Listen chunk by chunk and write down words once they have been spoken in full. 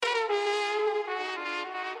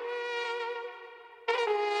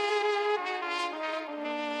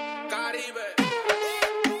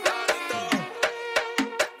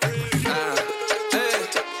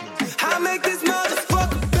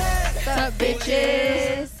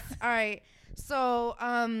Bitches. All right. So,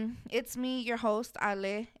 it's me, your host,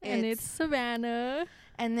 Ale. And it's Savannah.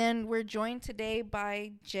 And then we're joined today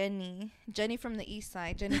by Jenny. Jenny from the east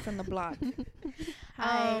side. Jenny from the block.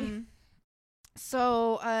 Hi.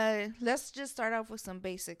 So, let's just start off with some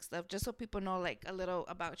basic stuff, just so people know, like, a little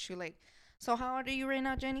about you. Like, so how old are you right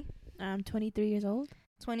now, Jenny? I'm 23 years old.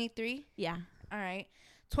 23? Yeah. All right.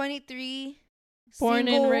 23. Born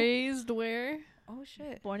single. and raised where? Oh,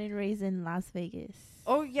 shit. Born and raised in Las Vegas.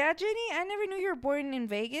 Oh, yeah, Jenny? I never knew you were born in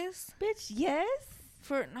Vegas. Bitch, yes.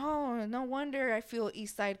 No wonder I feel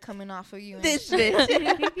east side coming off of you. And This shit.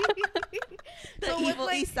 bitch. The So what, evil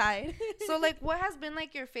like- east side. So, like, what has been,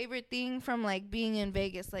 like, your favorite thing from, like, being in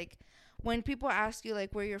Vegas? Like, when people ask you,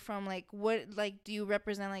 like, where you're from, like, what, like, do you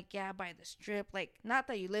represent, like, yeah, by the strip? Like, not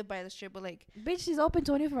that you live by the strip, but, like, Bitch, she's open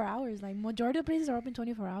 24 hours. Like, majority of places are open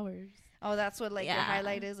 24 hours. oh, that's what, like, your Yeah.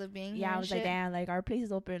 highlight is of being here. Yeah, I and was shit? like, damn, like, our place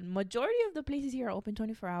is open. Majority of the places here are open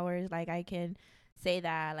 24 hours. Like, I can say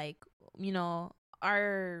that, like, you know,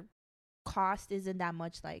 our cost isn't that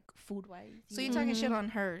much, like, food-wise. So, you're know? talking Mhm. shit on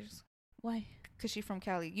hers. Why? Because she's from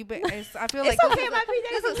Cali. I feel like It's okay, my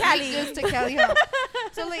this is is from Cali. just to Cali, huh?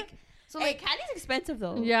 So, Hey, like, Cali's expensive,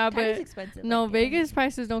 though. Yeah, Cali's but expensive. no, like, Vegas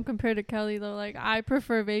prices don't compare to Cali though. Like, I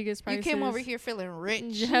prefer Vegas you prices. came over here feeling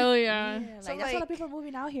rich. Hell Yeah, yeah. like, So, that's what like- people are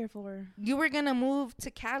moving out here for. You were going to move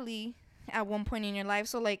to Cali at one point in your life.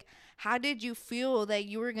 So, like, how did you feel that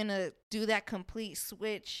you were going to do that complete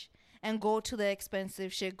switch and go to the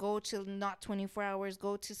expensive shit, go to not 24 hours,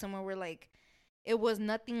 go to somewhere where, like, it was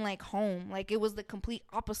nothing like home. Like, it was the complete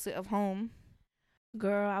opposite of home.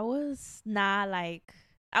 Girl, I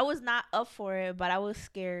was not up for it, but I was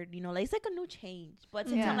scared, you know, like, it's like a new change. But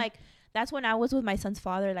since Yeah. I'm like, that's when I was with my son's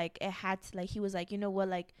father, like, it had to, like, he was like, you know what,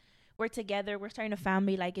 like, we're together, we're starting a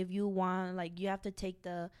family, like, if you want, like, you have to take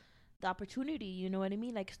the opportunity, you know what I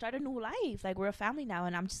mean, like, start a new life, like, we're a family now.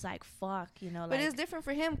 And I'm just like, fuck, you know, But like, it's different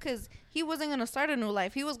for him because he wasn't going to start a new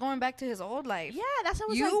life. He was going back to his old life. yeah, that's what I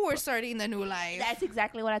was You like, were starting the new life. that's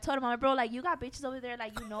exactly what I told him. I'm like, bro, like, you got bitches over there,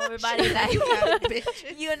 like, you know everybody, like, You got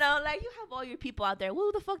bitches. you know, like, you have all your people out there.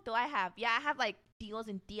 Who the fuck do I have? Yeah, I have, like, tios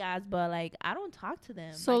and tias, but, like, I don't talk to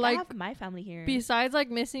them. So, I like, have my family here. Besides like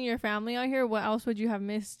missing your family out here, what else would you have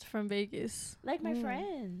missed from Vegas? Like, my Mm.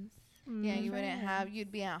 friends. Yeah, you wouldn't friends. have,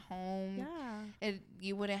 you'd be at home. Yeah.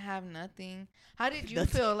 You wouldn't have nothing. How did you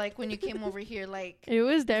feel like when you came over here? Like, It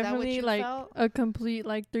was that what definitely you like felt? a complete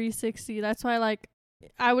like 360. That's why like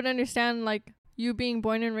I would understand like you being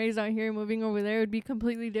born and raised out here and moving over there would be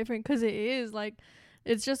completely different because it is like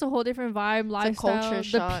it's just a whole different vibe, lifestyle. culture The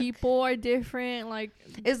shock. people are different. Like,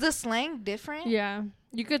 is the slang different? yeah,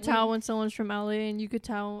 you could tell when someone's from LA, and you could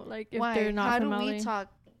tell like if Why? they're not How from do LA. we talk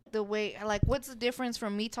the way, like, what's the difference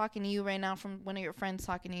from me talking to you right now from one of your friends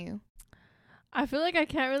talking to you? I feel like I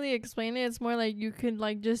can't really explain it. It's more like you could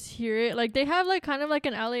like just hear it. Like they have like kind of like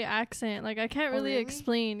an LA accent. Like I can't Oh, really really?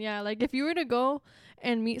 explain. Yeah, like if you were to go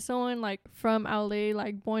and meet someone like from LA,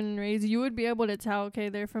 like born and raised, you would be able to tell, okay,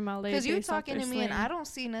 they're from LA. Because you're based off talking their to me and slang. I don't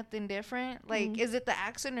see nothing different. Like, Mm. is it the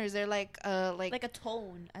accent or is there like Like a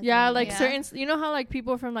tone. I Yeah, think. like Yeah. certain, you know how like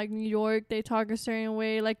people from like New York, they talk a certain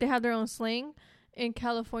way, like they have their own slang. In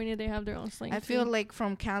California, they have their own slang. I feel too. like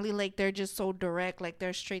from Cali, like, they're just so direct. Like,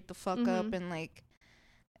 they're straight the fuck up Mhm. and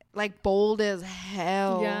like bold as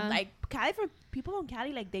hell. Yeah. Like, Cali, from people from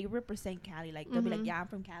Cali, like, they represent Cali. Like, they'll be like, Mhm. yeah, I'm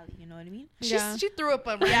from Cali. You know what I mean? Yeah. She threw up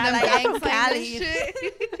a random Yeah, like, I'm gang from sign and Cali.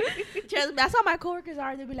 shit. Trust me, that's how my coworkers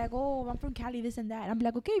are. They'll be like, oh, I'm from Cali, this and that. And I'm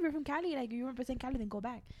like, okay, if you're from Cali, like, you represent Cali, then go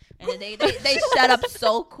back. And then they shut up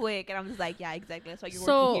so quick. And I'm just like, yeah, exactly. That's why you're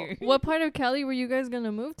So, working here. what part of Cali were you guys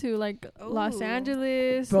gonna move to? Like Los Ooh.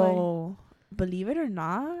 Angeles, Bro, believe it or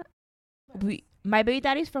not, my baby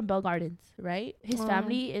daddy's from Bell Gardens, right? His Oh.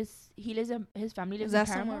 family his family lives Is that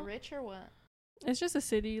in Paramount. somewhere rich or what? Like, it's just a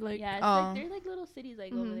city. Like, Yeah, it's Oh. like there's like little cities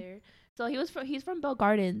like over Mhm. there. So he's from Bell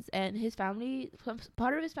Gardens, and his family,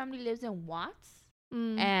 part of his family lives in Watts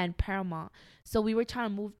and Paramount. So we were trying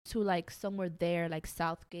to move to like somewhere there, like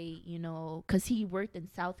Southgate, you know, cause he worked in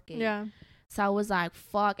Southgate. yeah. So I was like,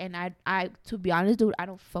 fuck, and I to be honest, dude, I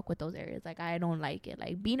don't fuck with those areas. Like, I don't like it.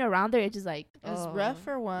 Like, being around there, it's just like It's rough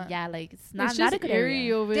or what? Yeah, like it's It's not just a good eerie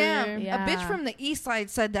area. over Damn, there. Yeah. a bitch from the east side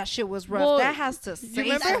said that shit was rough. Well, That has to say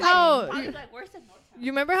remember something. how- Probably, like, worse than Northtown.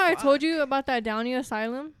 You remember how I Fuck. told you about that Downey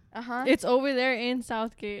Asylum? Uh-huh. It's over there in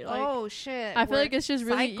Southgate. Like, oh, shit. I feel Where like it's just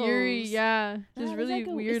really eerie. psychos- Yeah, just Yeah, it's really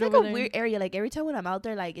like weird it's like over a there. weird area. Like, every time when I'm out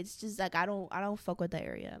there, like, it's just like I don't fuck with the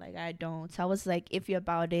area. Like, I don't. So I was like iffy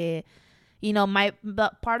about it. You know,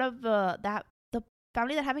 but part of the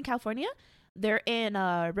family that I have in California, they're in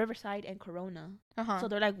Riverside and Corona. So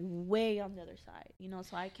they're like way on the other side, you know,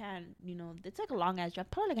 so I can't, you know, it's like a long ass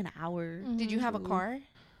drive, probably like an hour. Did you have a car?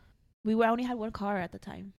 We only had one car at the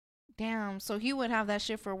time. Damn, so he would have that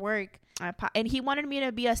shit for work. And he wanted me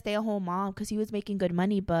to be a stay-at-home mom because he was making good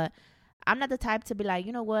money, but I'm not the type to be like,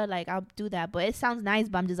 you know what, like, I'll do that. But it sounds nice,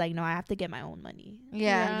 but I'm just like, no, I have to get my own money.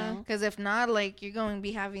 Yeah, because if not, like, you're going to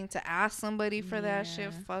be having to ask somebody for that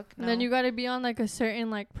shit. Fuck no. And then you got to be on, like, a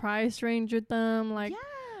certain, like, price range with them. Like,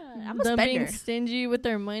 I'm a spender. Being stingy with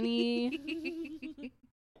their money.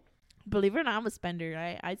 Believe it or not, I'm a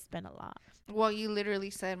spender. I spend a lot. Well, you literally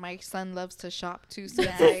said my son loves to shop too. So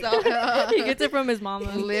he gets it from his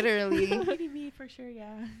mama. Literally. Me for sure,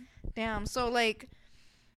 yeah. Damn. So, like,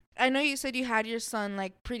 I know you said you had your son,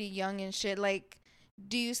 like, pretty young and shit. Like,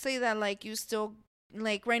 do you say that, like, you still,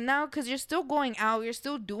 like, right now, because you're still going out, you're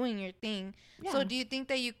still doing your thing. Yeah. So do you think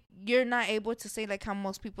that you're not able to say, like, how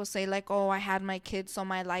most people say, like, oh, I had my kids, so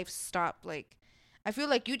my life stopped? Like, I feel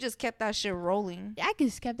like you just kept that shit rolling. I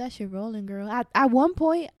just kept that shit rolling, girl. At one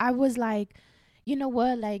point, I was like, you know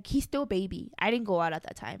what? Like, he's still a baby. I didn't go out at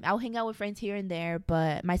that time. I'll hang out with friends here and there,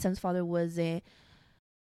 but my son's father wasn't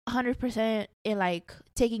 100% in, like,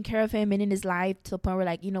 taking care of him and in his life to the point where,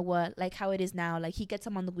 like, you know what? Like, how it is now. Like, he gets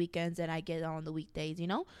him on the weekends and I get on the weekdays, you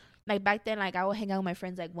know? Like, back then, like, I would hang out with my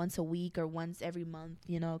friends, like, once a week or once every month,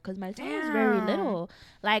 you know, because my son was very little.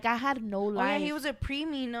 Like, I had no life. Oh, yeah, he was a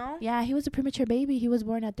preemie, no? Yeah, he was a premature baby. He was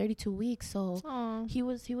born at 32 weeks, so he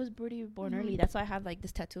was pretty born early. That's why I have, like,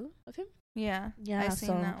 this tattoo of him. Yeah, I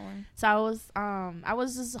seen that one. So I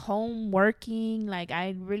was just home working. Like,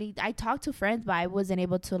 I talked to friends, but I wasn't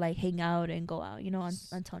able to, like, hang out and go out, you know,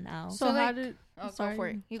 until now. So like, how did... go for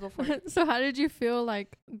it. You go for it. So how did you feel,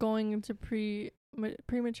 like, going into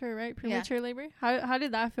premature, right? Premature labor? How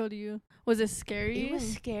did that feel to you? Was it scary? It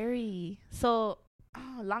was scary. So,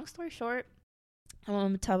 long story short, I'm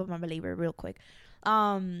going to talk about my labor real quick.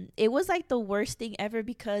 It was like the worst thing ever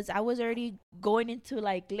because I was already going into,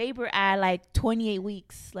 like, labor at, like, 28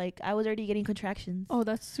 weeks. Like, I was already getting contractions. Oh,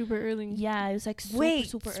 that's super early. Yeah, it was like super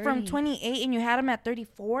early. From 28 and you had him at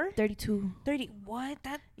 34? 32. 30. What?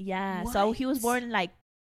 Yeah. What? So he was born in, like,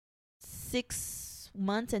 6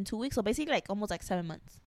 months and 2 weeks. So basically, like, almost like 7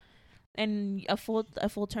 months. And a full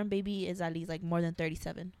term baby is at least, like, more than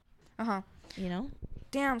 37. You know?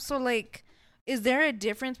 Damn. So, like, is there a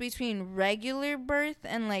difference between regular birth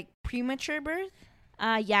and, like, premature birth?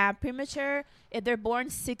 Yeah, premature, if they're born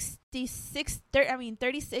 36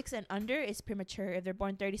 and under, it's premature. If they're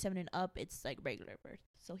born 37 and up, it's, like, regular birth.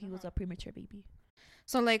 So he was a premature baby.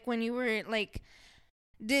 So, like, when you were, like,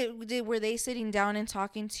 were they sitting down and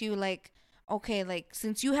talking to you, like, okay, like,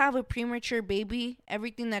 since you have a premature baby,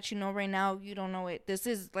 everything that you know right now, you don't know it. This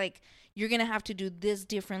is, like, you're going to have to do this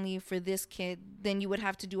differently for this kid than you would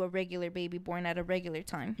have to do a regular baby born at a regular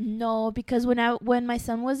time. No, because when my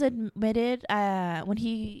son was admitted, when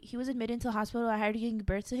he was admitted into the hospital, I had to give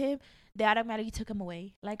birth to him, they automatically took him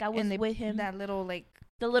away. Like, I was with him. That little, like,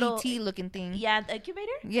 the little ET looking thing. Yeah, the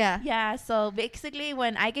incubator? Yeah. So basically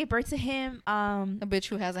when I gave birth to him, a bitch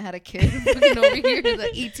who hasn't had a kid looking over here,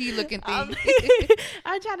 the ET looking thing.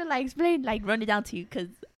 I'm trying to, like, explain, like, run it down to you because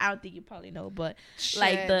I don't think you probably know, but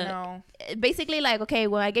basically, like, okay,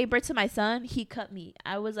 when I gave birth to my son, he cut me.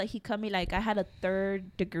 He cut me like I had a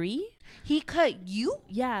 3rd degree. He cut you?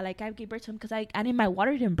 Yeah, like, I gave birth to him because my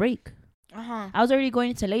water didn't break. I was already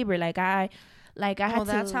going into labor. I had to.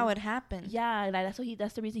 That's how it happened. Yeah, like,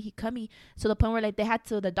 that's the reason he cut me. So the point where, like,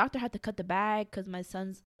 the doctor had to cut the bag because my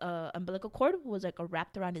son's umbilical cord was, like,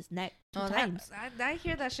 wrapped around his neck 2 times. I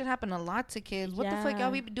hear that shit happen a lot to kids. What the fuck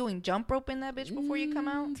y'all be doing? Jump rope in that bitch before you come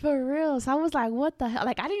out? For real. So I was like, what the hell?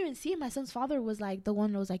 Like, I didn't even see it. My son's father was, like, the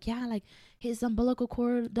one that was like, yeah, like, his umbilical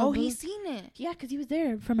cord. He seen it? Yeah, because he was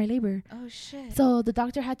there for my labor. Oh, shit. So the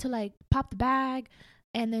doctor had to, like, pop the bag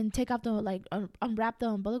and then take off the, like, unwrap the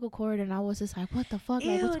umbilical cord, and I was just like, what the fuck?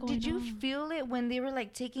 Ew, like, what's going on? Did you feel it when they were,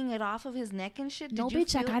 like, taking it off of his neck and shit? No,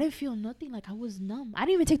 bitch, like, I didn't feel nothing. Like, I was numb. I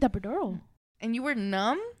didn't even take the epidural. And you were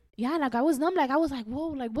numb? Yeah, like, I was numb. Like, I was like, whoa,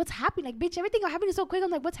 like, what's happening? Like, bitch, everything happening so quick.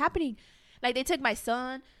 I'm like, what's happening? Like, they took my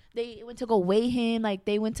son. They went to go weigh him. Like,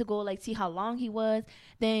 they went to go, like, see how long he was.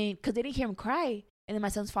 Then, because they didn't hear him cry. And then my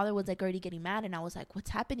son's father was, like, already getting mad. And I was like,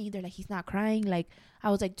 what's happening? They're like, he's not crying. Like, I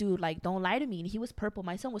was like, dude, like, don't lie to me. And he was purple.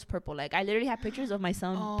 My son was purple. Like, I literally have pictures of my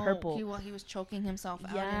son purple. He was choking himself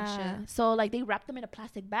out and shit. So, like, they wrapped him in a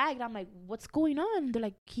plastic bag. And I'm like, what's going on? They're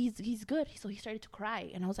like, he's good. So he started to cry.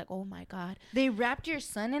 And I was like, oh, my God. They wrapped your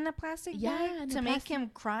son in a plastic bag to make him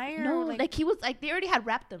cry? Or no, like, he was, like, they already had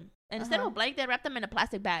wrapped him. And instead of a blanket, they wrapped him in a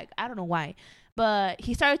plastic bag. I don't know why. But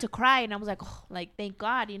he started to cry, and I was like, oh, like, thank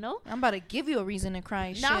God, you know? I'm about to give you a reason to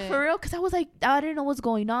cry. Not for real, because I was like, I didn't know what's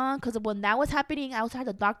going on. Because when that was happening, I was at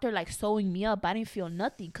the doctor, like, sewing me up. I didn't feel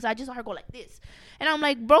nothing because I just saw her go like this. And I'm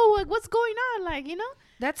like, bro, like, what's going on? Like, you know?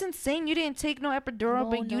 That's insane. You didn't take no epidural,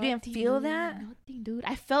 but you didn't feel that? Nothing, dude.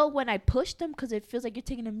 I felt when I pushed them because it feels like you're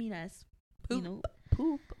taking a mean ass, you know,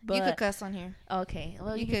 poop. But you could cuss on here. Okay.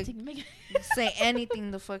 Well, you could say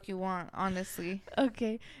anything the fuck you want, honestly.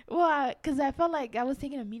 Okay. Well, because I felt like I was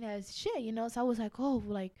taking a mean ass shit, you know? So I was like, oh,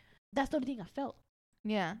 like, that's the only thing I felt.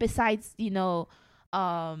 Yeah. Besides, you know,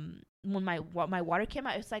 when my water came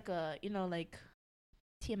out, it's like a, you know, like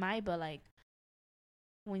TMI, but like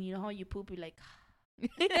when you know how you poop, you're like...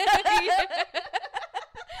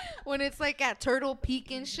 When it's like at Turtle Peak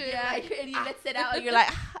and shit, yeah, like, and you let it out, and you're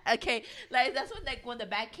like, okay, like that's when the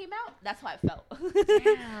bag came out. That's how I felt.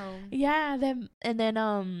 Damn. Yeah.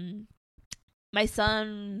 Then my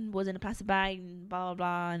son was in a plastic bag and blah blah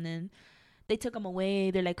blah, and then they took him away.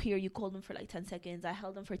 They're like, here, you hold him for like 10 seconds. I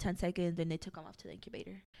held him for 10 seconds, then they took him off to the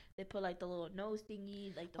incubator. They put like the little nose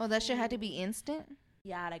thingy, like the that shit had to be instant.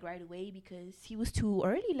 Yeah, like right away because he was too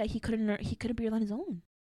early. Like he couldn't breathe on his own.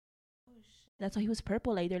 That's why he was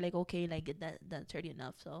purple. Like they're like, okay, like that's already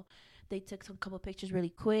enough. So they took some couple pictures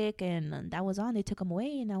really quick, and that was on. They took him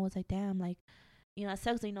away, and I was like, damn, like, you know, it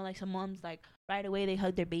sucks. You know, like some moms like right away they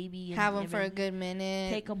hug their baby, and have him for a good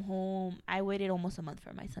minute, take him home. I waited almost a month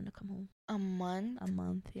for my son to come home. A month? A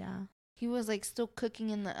month, yeah. He was like still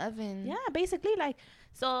cooking in the oven. Yeah, basically like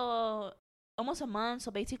so almost a month.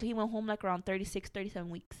 So basically he went home like around 36, 37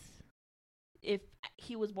 weeks. If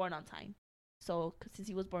he was born on time. So, since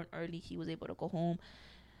he was born early, he was able to go home.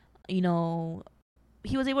 You know,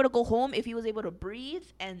 he was able to go home if he was able to breathe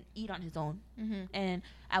and eat on his own. Mm-hmm. And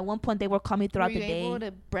at one point, they were coming throughout the day. Were you able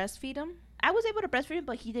to breastfeed him? I was able to breastfeed him,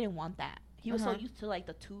 but he didn't want that. He was so used to, like,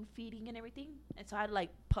 the tube feeding and everything. And so I had to,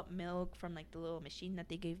 like, pump milk from, like, the little machine that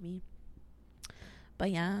they gave me.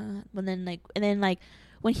 But, yeah. But then, like,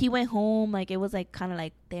 when he went home, like, it was, like, kind of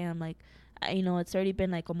like, damn, like, you know, it's already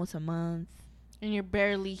been, like, almost a month. And you're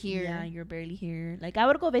barely here. Yeah, you're barely here. Like, I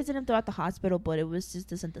would go visit him throughout the hospital, but it was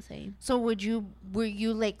just isn't the same. So were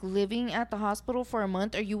you like living at the hospital for a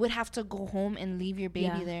month, or you would have to go home and leave your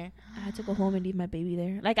baby there? I had to go home and leave my baby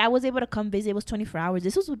there. Like, I was able to come visit. It was 24 hours.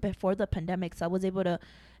 This was before the pandemic, so I was able to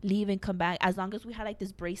leave and come back as long as we had, like,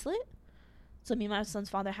 this bracelet. So me and my son's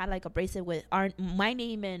father had, like, a bracelet with my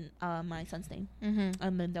name and my son's name. Mm-hmm.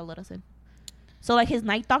 And then they'll let us in. So, like, his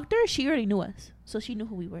night doctor, she already knew us. So she knew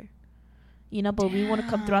who we were. You know, but we want to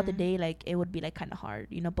come throughout the day. Like, it would be, like, kind of hard,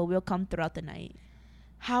 you know, but we'll come throughout the night.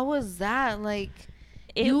 How was that? Like,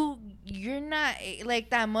 you're not, like,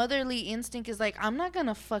 that motherly instinct is like, I'm not going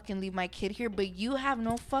to fucking leave my kid here, but you have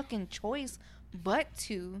no fucking choice but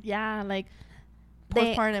to. Yeah, like.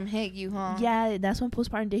 Postpartum hit you, huh? Yeah, that's when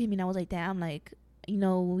postpartum did hit me. And I was like, damn, like, you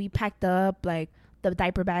know, we packed up, like, the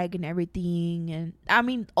diaper bag and everything. And, I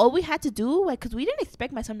mean, all we had to do, like, because we didn't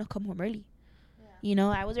expect my son to come home early. You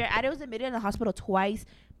know, I was admitted in the hospital twice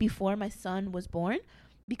before my son was born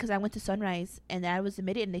because I went to Sunrise and I was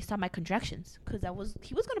admitted and they stopped my contractions because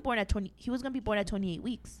he was gonna be born at 28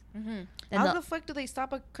 weeks. Mm-hmm. How the fuck do they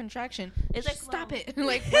stop a contraction? It's like, stop it.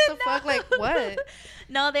 Like, what the fuck? Like, what?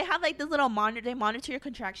 No, they have like this little monitor. They monitor your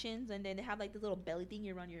contractions, and then they have like this little belly thing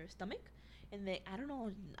around your stomach. And I don't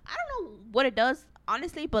know what it does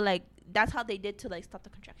honestly, but like that's how they did to like stop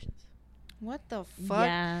the contractions. What the fuck?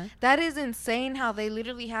 Yeah. That is insane how they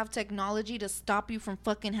literally have technology to stop you from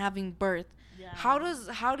fucking having birth. Yeah.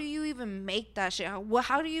 How do you even make that shit?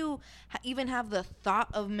 How do you even have the thought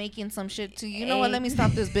of making some shit to, you know what, let me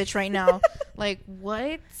stop this bitch right now. Like,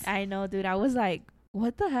 what? I know, dude. I was like,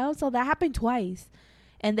 what the hell? So that happened twice.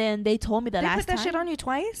 And then they told me the last time. They put that shit on you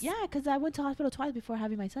twice? Yeah, because I went to hospital twice before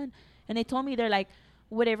having my son. And they told me, they're like,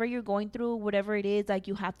 whatever you're going through, whatever it is, like,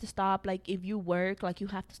 you have to stop. Like, if you work, like, you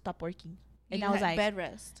have to stop working. And I was like, bed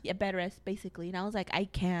rest. Yeah, bed rest, basically. And I was like, I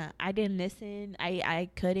can't. I didn't listen. I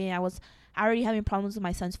couldn't. I was already having problems with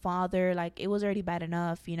my son's father. Like, it was already bad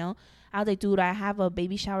enough, you know? I was like, dude, I have a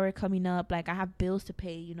baby shower coming up. Like, I have bills to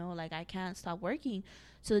pay, you know? Like, I can't stop working.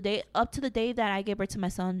 So up to the day that I gave birth to my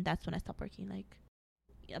son, that's when I stopped working. Like,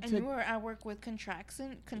 and you were at work with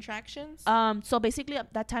contractions? So basically,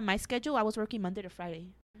 at that time, my schedule, I was working Monday to Friday.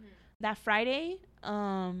 Mm-hmm. That Friday,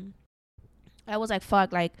 I was like,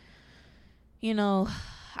 fuck, like, you know,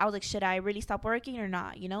 I was like, should I really stop working or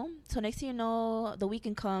not, you know? So next thing you know, the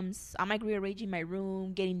weekend comes. I'm like rearranging my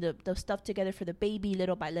room, getting the stuff together for the baby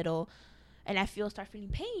little by little. and I start feeling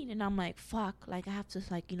pain, and I'm like, fuck, like I have to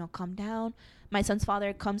like, you know, calm down. My son's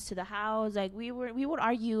father comes to the house. Like we would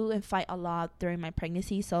argue and fight a lot during my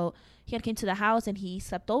pregnancy. So he had came to the house and he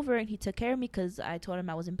slept over and he took care of me because I told him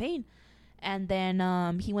I was in pain. And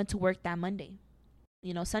then he went to work that Monday.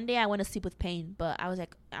 You know, Sunday I went to sleep with pain, but I was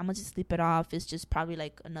like, I'm gonna just sleep it off. It's just probably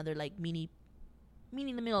like another like mini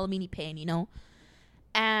in the middle of mini pain, you know.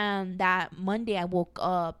 And that Monday I woke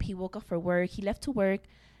up. He woke up for work. He left to work.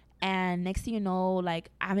 And next thing you know,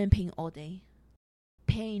 like, I'm in pain all day.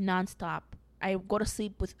 Pain nonstop. I go to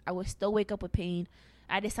sleep with, I would still wake up with pain.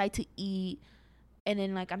 I decide to eat. And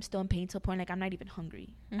then, like, I'm still in pain to a point, like, I'm not even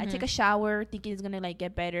hungry. I take a shower thinking it's going to, like,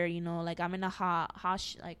 get better, you know. Like, I'm in a hot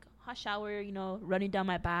shower, you know, running down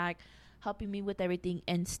my back, helping me with everything,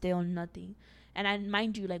 and still nothing. And I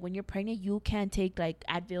mind you, like, when you're pregnant, you can't take, like,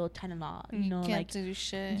 Advil, Tylenol, you know. Can't like, do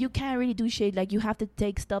shit. You can't really do shit. Like, you have to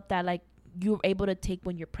take stuff that, like, you're able to take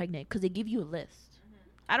when you're pregnant, because they give you a list.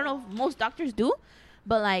 I don't know if most doctors do,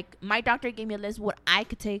 but like my doctor gave me a list what I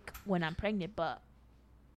could take when I'm pregnant, but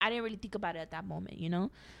I didn't really think about it at that moment, you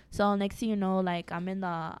know. So next thing you know, like I'm in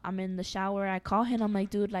the shower. I call him. I'm like,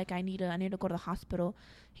 dude, like I need to go to the hospital.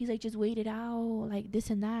 He's like, just wait it out, like this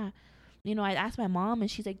and that. You know, I asked my mom, and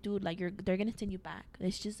she's like, dude, like they're gonna send you back.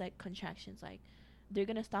 It's just like contractions. Like they're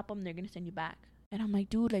gonna stop them. They're gonna send you back. And I'm like,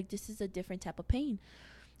 dude, like this is a different type of pain.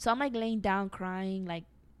 So I'm like laying down crying, like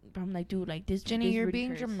I'm like, dude, like this. Jenny, this you're really being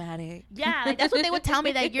hurts. dramatic. Yeah, like that's what they would tell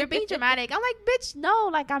me, like you're being dramatic. I'm like, bitch, no,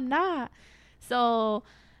 like I'm not. So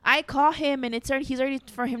I call him, and he's already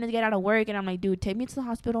for him to get out of work, and I'm like, dude, take me to the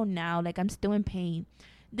hospital now. Like I'm still in pain.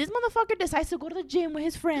 This motherfucker decides to go to the gym with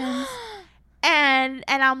his friends, and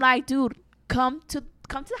I'm like, dude, come to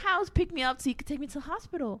the house, pick me up so you can take me to the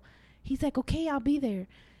hospital. He's like, okay, I'll be there.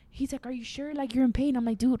 He's like, are you sure? Like, you're in pain? I'm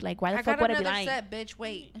like, dude, like, why the fuck would I be lying? I got another set, bitch.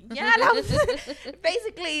 Wait. Yeah, that was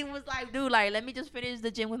basically it was like, dude, like, let me just finish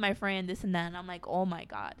the gym with my friend, this and that. And I'm like, oh my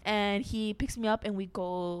God. And he picks me up and we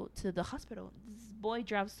go to the hospital. This boy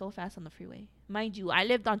drives so fast on the freeway. Mind you, I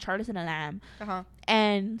lived on Charleston and Lamb.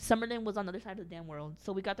 And Summerlin was on the other side of the damn world.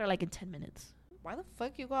 So we got there like in 10 minutes. Why the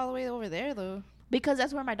fuck you go all the way over there though? Because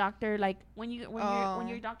that's where my doctor, like, when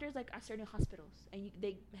your doctor's like at certain hospitals and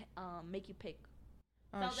they make you pick.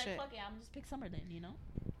 So I was like, fuck it, I'm just pick Summerlin, you know?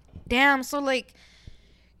 Damn, so, like,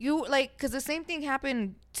 you, like, because the same thing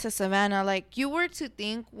happened to Savannah. Like, you were to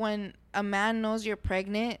think when a man knows you're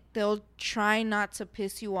pregnant, they'll try not to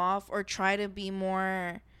piss you off or try to be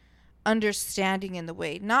more understanding in the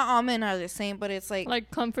way. Not all men are the same, but it's,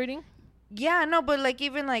 like comforting? Yeah, no, but, like,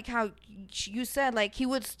 even, like, how you said, like, he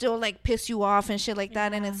would still, like, piss you off and shit like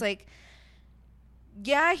that, and it's, like,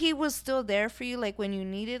 yeah, he was still there for you, like, when you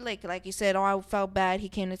needed, like you said, oh, I felt bad, he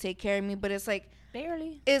came to take care of me, but it's, like,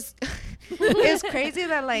 barely. It's crazy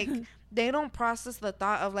that, like, they don't process the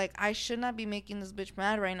thought of, like, I should not be making this bitch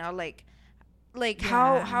mad right now, like,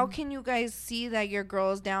 yeah. how can you guys see that your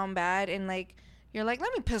girl's down bad, and, like, you're like,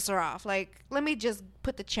 let me piss her off, like, let me just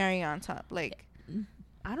put the cherry on top, like,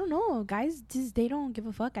 I don't know, guys, just, they don't give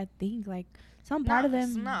a fuck, I think, like, some part of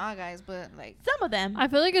them. Not all guys, but like some of them. I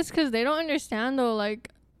feel like it's because they don't understand though. Like,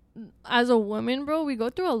 as a woman, bro, we go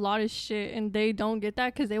through a lot of shit, and they don't get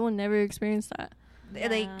that because they will never experience that. Yeah.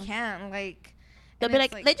 They can't. Like, they'll be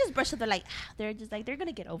like, they just brush it. They're like, they're just like, they're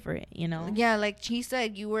gonna get over it, you know? Yeah, like she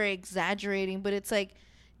said, you were exaggerating, but it's like,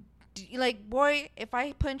 boy, if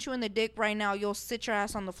I punch you in the dick right now, you'll sit your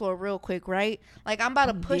ass on the floor real quick, right? Like, I'm about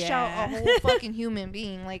to push out a whole fucking human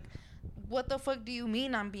being, like. What the fuck do you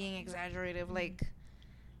mean I'm being exaggerative? Like,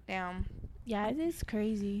 damn. Yeah, it is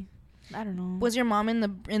crazy. I don't know. Was your mom in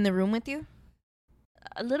the room with you?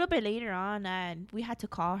 A little bit later on, and we had to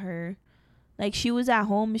call her. Like, she was at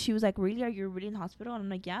home, and she was like, really? Are you really in the hospital? And I'm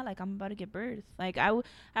like, yeah, like, I'm about to get birth. Like, I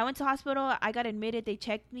went to hospital. I got admitted. They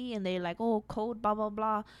checked me, and they're like, oh, code, blah, blah,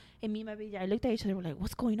 blah. And me and my baby, I looked at each other. We're like,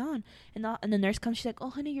 what's going on? And the nurse comes. She's like, oh,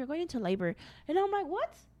 honey, you're going into labor. And I'm like,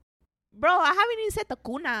 what? Bro, I haven't even set the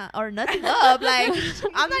cuna or nothing up. Like,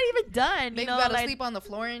 I'm not even done. Maybe you know, gotta like, sleep on the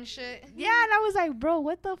floor and shit. Yeah, and I was like, bro,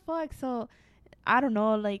 what the fuck? So, I don't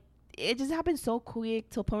know. Like, it just happened so quick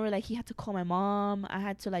to a point where, like, he had to call my mom. I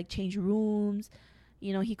had to, like, change rooms.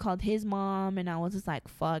 You know, he called his mom, and I was just like,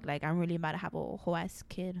 fuck. Like, I'm really about to have a whole ass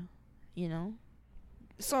kid. You know?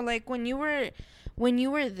 So, like, when you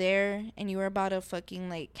were there and you were about to fucking,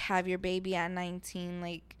 like, have your baby at 19,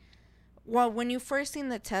 like, well, when you first seen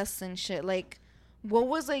the tests and shit, like, what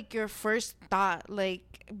was, like, your first thought?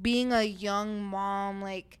 Like, being a young mom,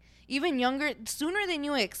 like, even younger, sooner than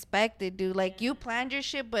you expected, dude. Like, you planned your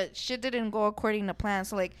shit, but shit didn't go according to plan.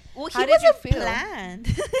 So, like, well, how did you feel?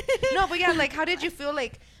 Planned. No, but yeah, like, how did you feel,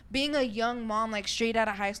 like, being a young mom, like, straight out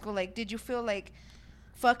of high school? Like, did you feel, like,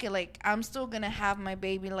 fuck it, like I'm still gonna have my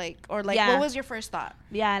baby, like, or like, Yeah. what was your first thought?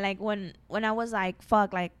 Yeah, like when I was like,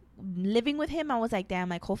 fuck, like living with him, I was like, damn,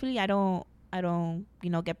 like hopefully I don't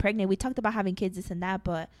get pregnant. We talked about having kids, this and that,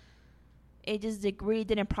 but it just like, really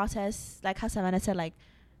didn't process. Like how Savannah said, like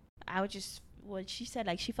I would just what she said,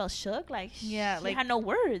 like she felt shook, like she like had no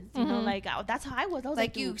words, you know, like that's how I was.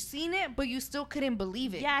 Like you seen it, but you still couldn't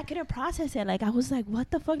believe it. Yeah, I couldn't process it. Like I was like,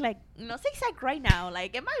 what the fuck, like it's like right now,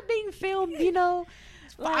 like am I being filmed,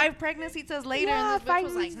 5 pregnancy tests later, Yeah, and this bitch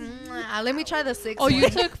was like, let me try the 6th. Oh, you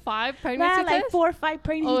took 5 pregnancy tests? like 4 or 5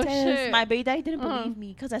 pregnancy tests. Shit. My baby daddy didn't believe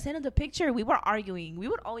me because I sent him the picture. We were arguing. We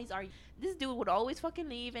would always argue. This dude would always fucking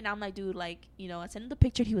leave, and I'm like, dude, like, I sent him the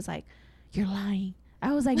picture. He was like, you're lying.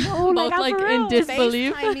 I was like, no, like, I'm for real. In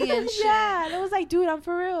disbelief. And shit. Yeah, and I was like, dude, I'm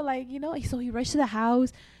for real. Like, so he rushed to the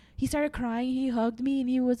house. He started crying. He hugged me, and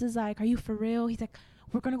he was just like, are you for real? He's like,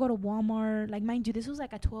 we're going to go to Walmart. Like, mind you, this was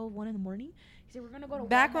like at 1 in the morning. He said, we're going to go to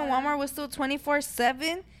Back Walmart. when Walmart was still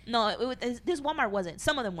 24/7? No, this Walmart wasn't.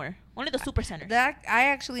 Some of them were. Only the super centers. That I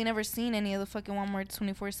actually never seen any of the fucking Walmart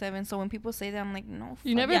 24/7. So when people say that, I'm like, no.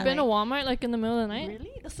 You never been to Walmart like in the middle of the night?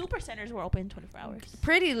 Really? The super centers were open 24 hours.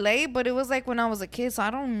 Pretty late, but it was like when I was a kid, so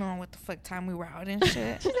I don't know what the fuck time we were out and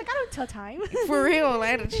shit. She's like, I don't tell time. For real,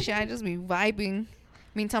 I just be vibing.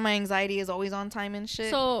 Meantime, my anxiety is always on time and shit.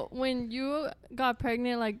 So when you got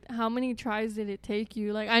pregnant, like how many tries did it take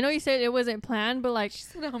you? Like I know you said it wasn't planned, but like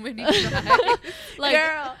how many tries? Like,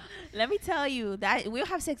 girl, let me tell you that we'll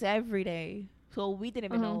have sex every day. So we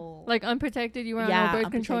didn't even know. Like unprotected, you were on no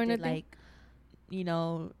birth control or anything?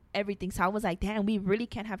 Like, everything. So I was like, damn, we really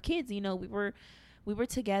can't have kids. We were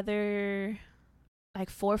together like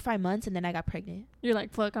 4 or 5 months, and then I got pregnant. You're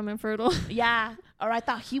like, fuck, I'm infertile. Yeah, or I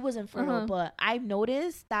thought he was infertile, but I've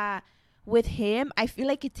noticed that with him, I feel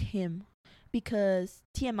like it's him, because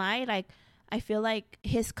TMI, like I feel like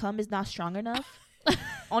his cum is not strong enough.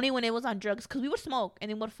 Only when it was on drugs, because we would smoke and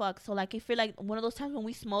then would fuck. So like I feel like one of those times when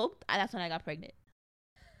we smoked, that's when I got pregnant.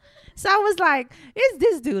 So I was like, it's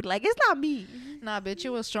this dude. Like, it's not me. Nah, bitch, it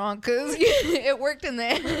was strong because it worked in the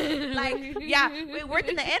end. Like, yeah, it worked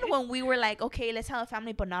in the end when we were like, okay, let's have a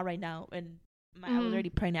family, but not right now. And I was already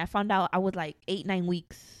pregnant. I found out I was like 8-9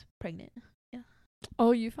 weeks pregnant. Yeah.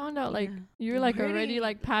 Oh, you found out like you were like already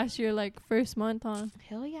like past your like first month on.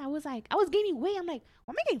 Hell yeah, I was gaining weight. I'm like,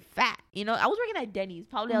 why am I getting fat? I was working at Denny's.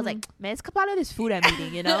 Probably I was like, man, it's probably this food I'm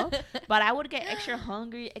eating, But I would get extra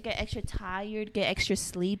hungry, get extra tired, get extra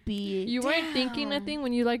sleepy. You weren't thinking nothing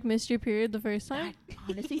when you like missed your period the first time?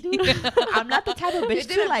 Honestly, dude, I'm not the type of bitch it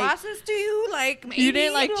didn't to like process to you, like maybe, you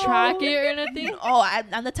didn't like track it or anything. Oh,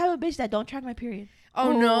 I'm the type of bitch that don't track my period.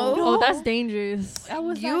 Oh no! Oh, that's dangerous. I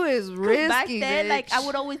was you like, is risky. Back then, bitch. like I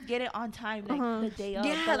would always get it on time, like the day of.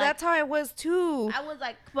 Yeah, but, like, that's how I was too. I was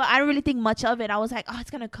like, but I don't really think much of it. I was like, oh, it's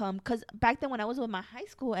gonna come, because back then when I was with my high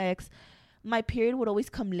school ex, my period would always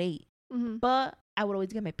come late, but I would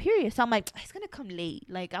always get my period. So I'm like, it's gonna come late.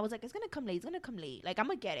 Like I was like, it's gonna come late. It's gonna come late. Like I'm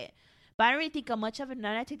gonna get it. But I don't really think of much of it.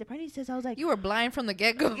 Now that I take the pregnancy test, I was like, you were blind from the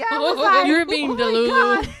get go. Yeah, I was like, you were being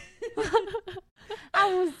delulu.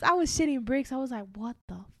 I was shitting bricks. I was like, what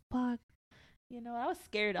the fuck? I was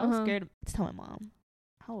scared. I was scared to tell my mom.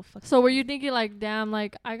 So were you thinking like, damn,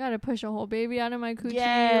 like I gotta push a whole baby out of my coochie?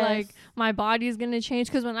 Yes. Like my body's gonna change?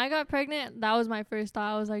 Because when I got pregnant, that was my first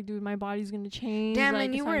thought. I was like, dude, my body's gonna change. Damn, like,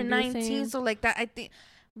 and you were 19, so like that. I think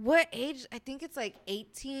what age? I think it's like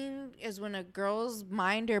 18 is when a girl's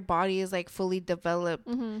mind or body is like fully developed.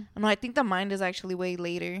 No, I think the mind is actually way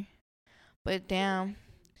later. But damn,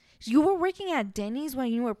 you were working at Denny's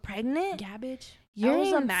when you were pregnant? Yeah, bitch. I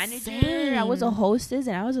was a manager. I was a hostess,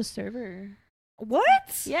 and I was a server.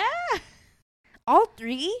 What? Yeah. All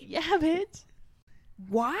 3? Yeah, bitch.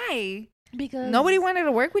 Why? Because nobody wanted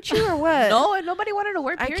to work with you or what? No, nobody wanted to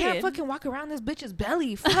work. Period. I can't fucking walk around this bitch's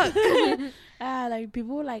belly. Fuck. Like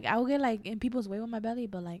people, like I would get like in people's way with my belly,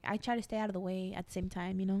 but like I try to stay out of the way at the same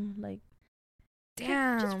time. Like,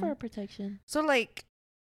 damn, just for protection. So like,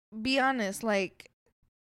 be honest. Like,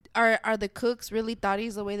 are the cooks really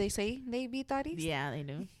thotties the way they say they be thotties? Yeah, they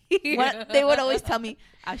do. They would always tell me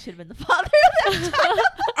I should have been the father of that child.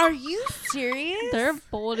 Are you serious? They're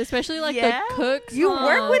bold, especially like the cooks. You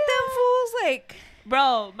work with them fools, like,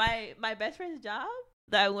 bro. My best friend's job.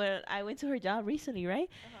 That I went to her job recently, right?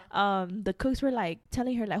 The cooks were like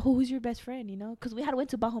telling her like, who's your best friend? Because we had went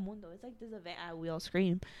to Bajo Mundo. It's like this event we all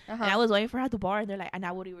scream. And I was waiting for her at the bar, and they're like, and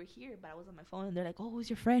I we were here, but I was on my phone, and they're like, oh, who's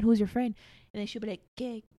your friend? Who's your friend? And then she'll be like,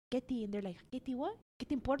 Getty, and they're like, Getty what? ¿Qué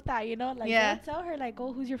te importa? Like, yeah. Tell her like,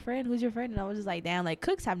 oh, who's your friend? Who's your friend? And I was just like, damn, like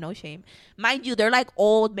cooks have no shame. Mind you, they're like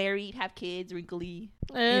old, married, have kids, wrinkly.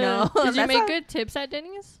 Did you make good tips at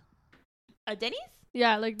Denny's? At Denny's?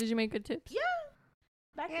 Yeah, like did you make good tips? Yeah.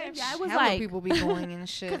 Back then, yeah, I was hella like, people be going and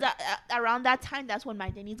shit. because around that time, that's when my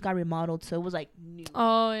Denny's got remodeled, so it was like new.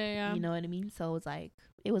 Oh yeah. You know what I mean? So it was like,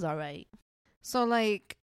 it was all right. So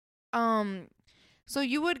like, so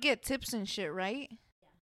you would get tips and shit, right? Yeah.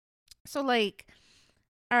 So like,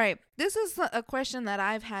 all right, this is a question that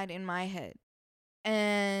I've had in my head,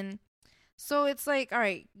 and so it's like, all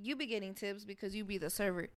right, you be getting tips because you be the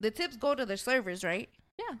server. The tips go to the servers, right?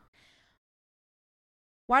 Yeah.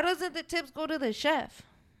 Why doesn't the tips go to the chef?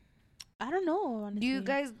 I don't know. Honestly.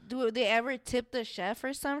 Do they ever tip the chef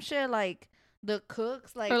or some shit, like the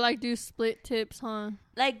cooks, like, or like do split tips, huh?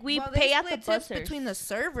 Like we well, pay out the split tips bussers between the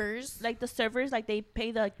servers. Like the servers, like they pay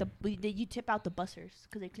you tip out the bussers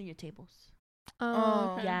because they clean your tables.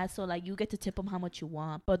 Oh, Okay. Yeah, so like you get to tip them how much you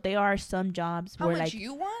want, but there are some jobs How where much like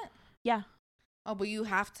you want? yeah, Oh, but you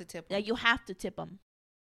have to tip 'em. like you have to tip them.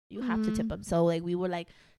 You have to tip them. So like we would like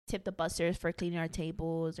tip the bussers for cleaning our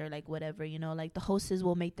tables or like whatever, you know, like the hostess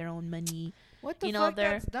will make their own money. What the you know, fuck?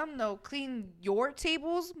 That's dumb though. Clean your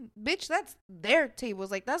tables, bitch. That's their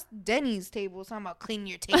tables. Like that's Denny's tables. Talking about clean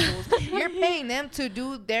your tables. You're paying them to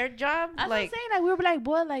do their job. I'm Like, saying, like we were like,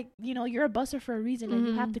 boy, like you know, you're a busser for a reason. Like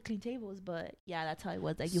you have to clean tables, but yeah, that's how it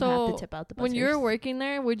was. Like you have to tip out the bussers. When you were working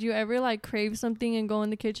there, would you ever like crave something and go in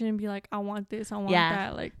the kitchen and be like, I want this, I want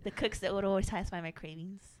that? Like the cooks that would always satisfy my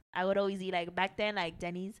cravings. I would always eat like back then, like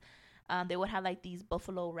Denny's. They would have like these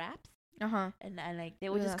buffalo wraps. And like they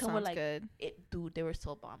would just come with like good. Dude, they were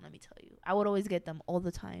so bomb, let me tell you. I would always get them all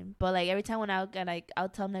the time, but like every time when I would get like, I'll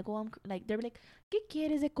tell them like, oh, I'm like, they're like, ¿qué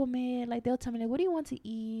quieres de comer? Like they'll tell me like, what do you want to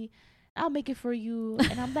eat? I'll make it for you.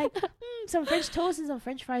 And I'm like, some French toast and some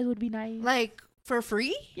French fries would be nice. Like for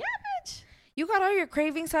free? Yeah, bitch. You got all your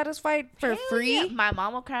cravings satisfied for free? Yeah. My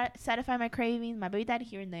mom will satisfy my cravings. My baby daddy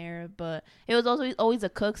here and there, but it was always the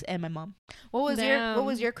cooks and my mom. What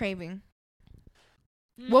was your craving?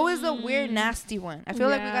 What was the weird nasty one? I feel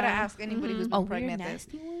like we gotta ask anybody who's been pregnant this.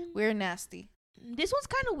 Weird nasty. This one's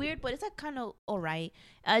kind of weird, but it's like kind of alright.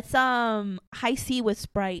 It's high C with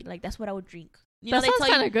Sprite. Like that's what I would drink. You that sounds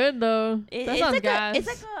kind of good though. That sounds like gas. It's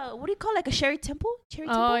like a, what do you call, like a Cherry Temple?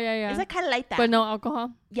 Oh yeah. It's like kind of like that, but no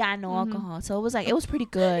alcohol. Yeah, no alcohol. So it was pretty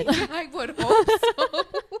good. I would hope so.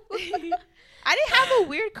 I didn't have a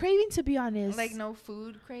weird craving, to be honest. Like no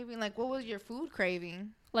food craving. Like what was your food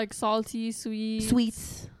craving? Like salty,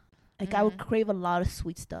 sweets. Like I would crave a lot of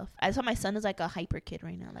sweet stuff. I saw my son is like a hyper kid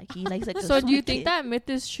right now. Like he likes like. So do you think that myth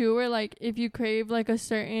is true? Where like if you crave like a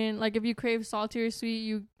certain, like if you crave salty or sweet,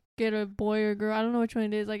 you get a boy or girl? I don't know which one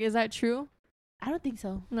it is. Like, is that true? I don't think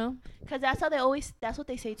so. No, because that's what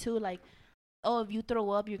they say too. Like, oh, if you throw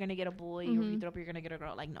up, you're gonna get a boy. Or if you throw up, you're gonna get a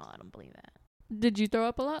girl. Like, no, I don't believe that. Did you throw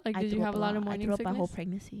up a lot? Like, did you have a lot of morning sickness? I threw up my whole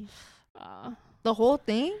pregnancy. The whole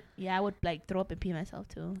thing? Yeah, I would like throw up and pee myself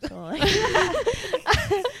too. So like,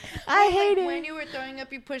 I hate it. When you were throwing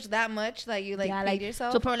up, you pushed that much, like you like peed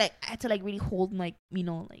yourself. So probably like I had to like really hold like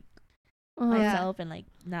like myself and like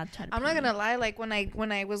not trying to. I'm not gonna lie. Like when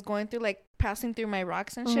I was going through like passing through my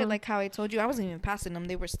rocks and shit, like how I told you, I wasn't even passing them;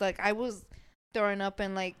 they were stuck. I was throwing up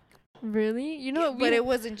and like. Really? You know, but it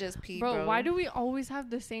wasn't just pee, bro. Why do we always have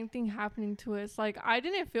the same thing happening to us? Like, I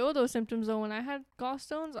didn't feel those symptoms though when I had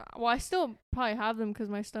gallstones. Well, I still probably have them because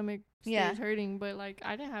my stomach stays hurting, but like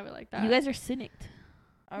I didn't have it like that. You guys are cynic.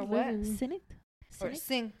 Or what? Cynic? Or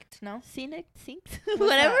synced, no? Synced?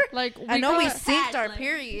 Whatever. Like I know we synced our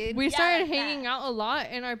period. We started hanging out a lot,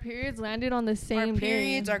 and our periods landed on the same day. Our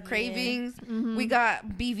periods, our cravings. We got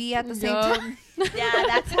BV at the same time. Yeah,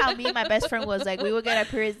 that's how me and my best friend was. Like we would get our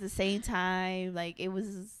periods at the same time. Like it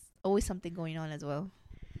was always something going on as well.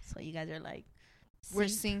 So you guys are like, we're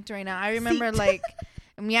synced right now. I remember like.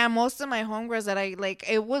 Yeah, most of my homegirls that I like,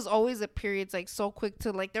 it was always a periods like so quick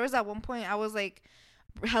to like. There was at one point I was like.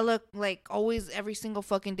 Hella like always every single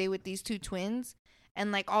fucking day with these two twins,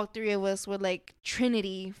 and like all three of us were like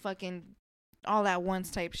Trinity fucking all at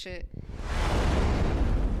once type shit.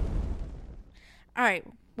 All right,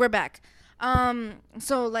 we're back.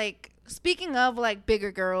 So like speaking of like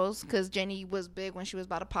bigger girls, because Jenny was big when she was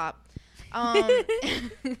about to pop.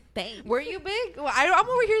 Were you big? Well, I'm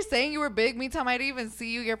over here saying you were big. Meantime, I didn't even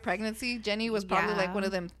see you your pregnancy. Jenny was probably like one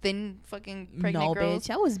of them thin fucking pregnant girls.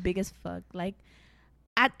 No, bitch, I was big as fuck. Like.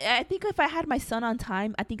 I think if I had my son on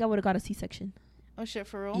time, I think I would have got a C-section. Oh shit,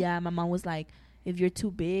 for real? Yeah, my mom was like, if you're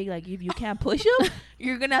too big, like if you can't push him,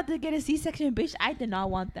 you're gonna have to get a C-section, bitch. I did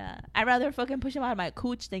not want that. I'd rather fucking push him out of my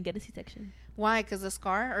cooch than get a C-section. Why? Because the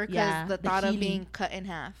scar, or because the thought of being cut in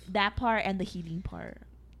half? That part and the healing part.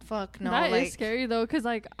 Fuck no. That is scary though, because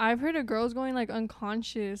like I've heard of girls going like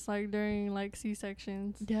unconscious like during like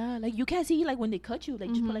C-sections. Yeah, like you can't see like when they cut you, like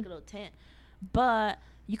just put like a little tent. But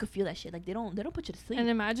you could feel that shit. Like they don't put you to sleep. And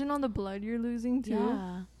imagine all the blood you're losing too.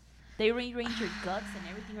 Yeah. They rearrange your guts and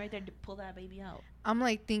everything right there to pull that baby out. I'm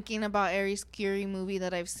like thinking about every scary movie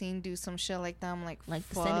that I've seen do some shit like that. I'm like The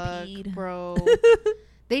fuck, Centipede, bro.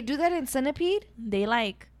 They do that in Centipede? They'll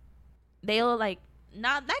like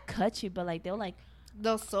not that cut you, but like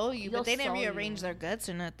They'll sew you, They'll but they didn't sew rearrange you. their guts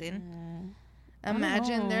or nothing. don't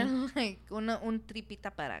Imagine they're know. like un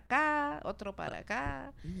tripita para acá, otro para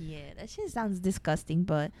acá. Yeah, that shit sounds disgusting,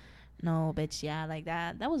 but no, bitch, yeah, like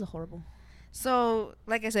that was horrible. So,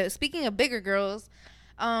 like I said, speaking of bigger girls,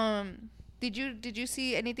 did you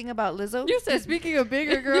see anything about Lizzo? You said speaking of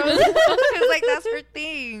bigger girls. Because like that's her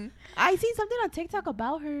thing. I seen something on TikTok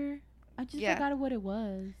about her. I just Yeah. forgot what it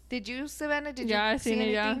was. Did you, Savannah? Did Yeah, you I see seen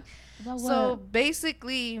it, yeah. anything? About So what?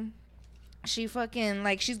 basically, she fucking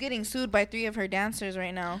like she's getting sued by 3 of her dancers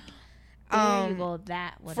right now. There you go.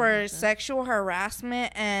 That For sexual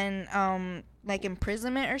harassment and like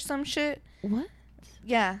imprisonment or some shit. what?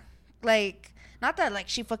 Yeah, like not that like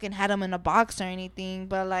she fucking had them in a box or anything,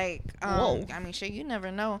 but like Whoa. I mean, shit, you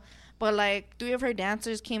never know. But like 3 of her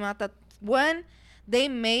dancers came out that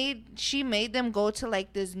she made them go to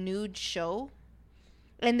like this nude show.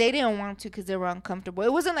 And they didn't want to because they were uncomfortable.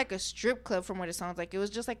 It wasn't like a strip club from what it sounds like. It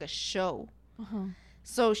was just like a show. Uh-huh.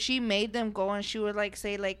 So she made them go, and she would like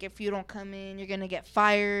say like, if you don't come in, you're gonna get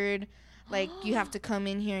fired. Like you have to come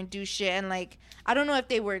in here and do shit. And like I don't know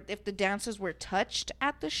if the dancers were touched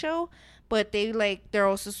at the show, but they're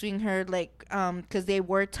also suing her like because they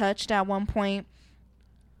were touched at one point.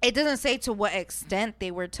 It doesn't say to what extent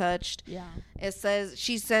they were touched. Yeah. It says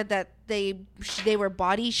she said that they were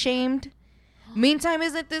body shamed. Meantime,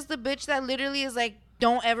 isn't this the bitch that literally is like,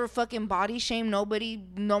 don't ever fucking body shame nobody,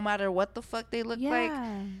 no matter what the fuck they look like?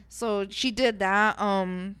 Yeah. So she did that.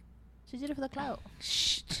 She did it for the clout.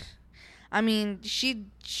 I mean, she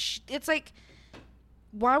it's like,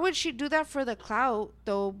 why would she do that for the clout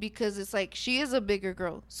though? Because it's like she is a bigger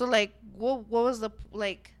girl. So like, what was the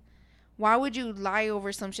like? Why would you lie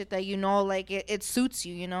over some shit that you know like it suits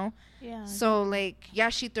you? You know. Yeah. So like, yeah,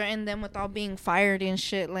 she threatened them with all being fired and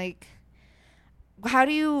shit. Like, how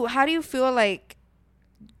do you feel like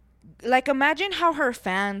imagine how her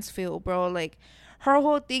fans feel, bro? Like, her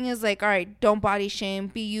whole thing is like, all right, don't body shame,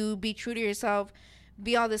 be you, be true to yourself,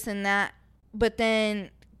 be all this and that. But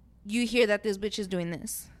then you hear that this bitch is doing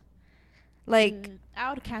this. Like,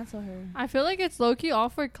 I would cancel her. I feel like it's low-key all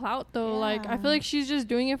for clout though. Like I Yeah. feel like she's just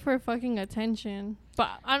doing it for fucking attention. But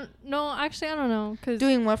I don't know, cause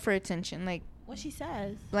doing what for attention? What she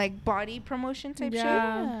says. Like body promotion type shit?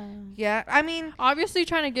 Yeah. Yeah. I mean, obviously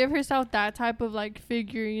trying to give herself that type of like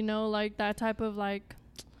figure, you know, like that type of like,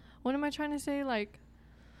 what am I trying to say? Like,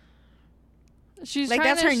 she's like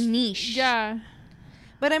trying that's to her niche. Yeah.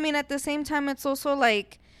 But I mean, at the same time, it's also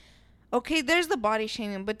like, okay, there's the body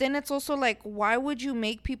shaming, but then it's also like, why would you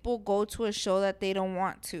make people go to a show that they don't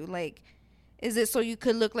want to? Like, is it so you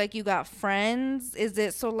could look like you got friends? Is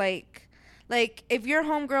it so like if your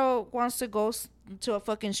homegirl wants to go to a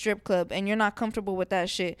fucking strip club and you're not comfortable with that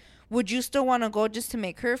shit, would you still want to go just to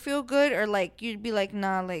make her feel good, or like you'd be like,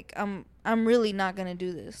 nah, like I'm really not gonna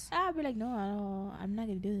do this? I'd be like, no, I'm not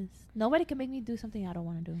gonna do this. Nobody can make me do something I don't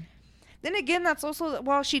want to do. Then again, that's also,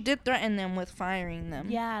 well, she did threaten them with firing them.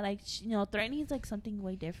 Yeah, like threatening is like something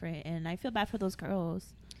way different, and I feel bad for those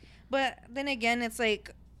girls. But then again, it's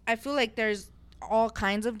like, I feel like there's all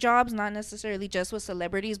kinds of jobs, not necessarily just with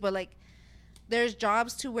celebrities, but like there's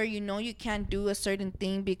jobs to where you know you can't do a certain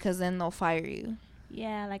thing because then they'll fire you.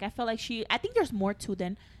 Yeah, like I felt like I think there's more to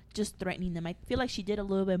than just threatening them. I feel like she did a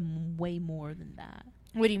little bit way more than that.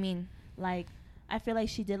 What do you mean? Like, I feel like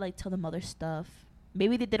she did like tell them other stuff.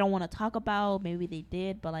 Maybe they don't want to talk about, maybe they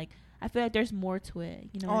did, but like I feel like there's more to it,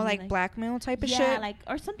 you know. Oh, what I like mean? blackmail type of shit? Yeah, like,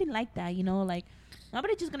 or something like that, you know, like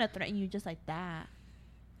nobody's just gonna threaten you just like that.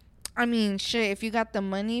 I mean, shit, if you got the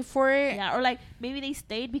money for it. Yeah, or like maybe they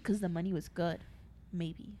stayed because the money was good.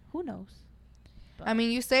 Maybe. Who knows? But I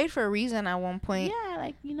mean, you stayed for a reason at one point. yeah,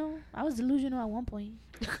 like, I was delusional at one point.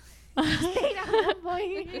 Stayed at one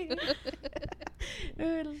point.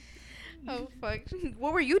 Oh, fuck.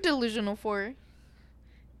 What were you delusional for?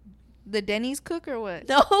 The Denny's cook or what?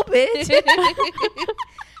 No, bitch.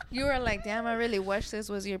 You were like, damn, I really wish this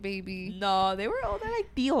was your baby. No, they were all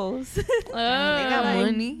like tios. They got like-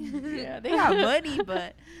 money. Yeah, they got money,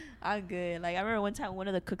 but I'm good. Like, I remember one time one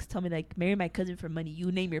of the cooks told me, like, marry my cousin for money.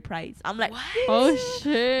 You name your price. I'm like, what? Oh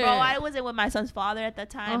shit. Bro, I wasn't with my son's father at that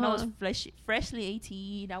time. I was Uh-huh. freshly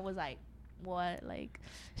 18. I was like, what? Like,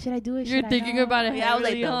 should I do it? You're Should I thinking not? about it Yeah, I was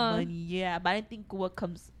like, heavily, the huh? money. Yeah, but I didn't think what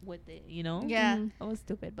comes with it, you know? Yeah. Mhm. I was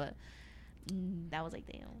stupid, but That was like,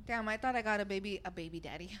 damn. Damn, I thought I got a baby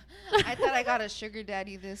daddy. I thought I got a sugar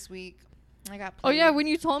daddy this week. I got Oh yeah, played. when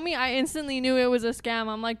you told me, I instantly knew it was a scam.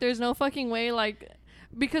 I'm like, there's no fucking way, like,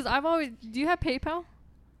 because I've always. Do you have PayPal?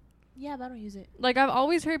 Yeah, but I don't use it. Like, I've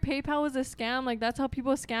always heard PayPal was a scam. Like, that's how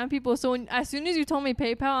people scam people. So as soon as you told me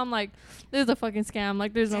PayPal, I'm like, there's a fucking scam.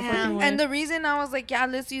 Like, there's no fucking way. And the reason I was like, yeah,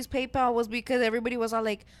 let's use PayPal was because everybody was all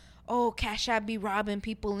like, oh, Cash App be robbing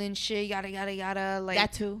people and shit, yada yada yada. Like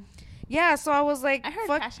That too. Yeah, so I was like, I heard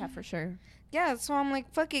fuck. Cash App for sure. Yeah, so I'm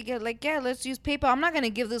like, fuck it. Yeah, let's use PayPal. I'm not going to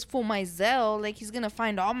give this fool my Zelle. Like, he's going to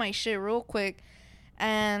find all my shit real quick.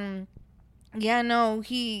 And, yeah, no,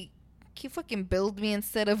 he fucking billed me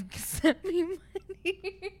instead of sent me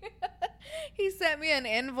money. He sent me an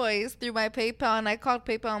invoice through my PayPal, and I called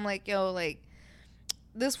PayPal. I'm like, yo, like,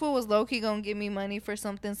 this fool was low-key going to give me money for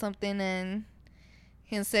something, and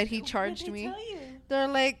instead he charged me. They're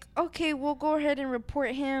like, okay, we'll go ahead and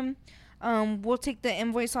report him. We'll take the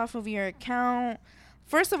invoice off of your account.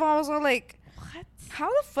 First of all, I was all like, what? How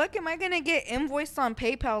the fuck am I going to get invoiced on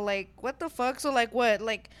PayPal? Like, what the fuck? So, like, what?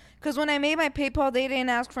 Like, because when I made my PayPal, they didn't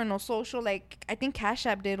ask for no social. Like, I think Cash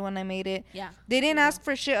App did when I made it. Yeah. They didn't ask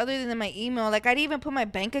for shit other than my email. Like, I didn't even put my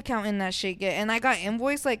bank account in that shit yet. And I got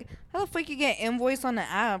invoiced. Like, how the fuck you get invoiced on the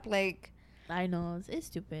app? Like, I know. It's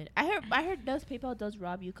stupid. I heard PayPal does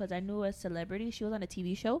rob you because I knew a celebrity. She was on a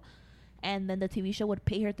TV show. And then the TV show would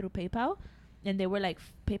pay her through PayPal. And they were like,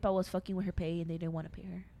 PayPal was fucking with her pay and they didn't want to pay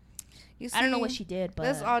her. you see, I don't know what she did, but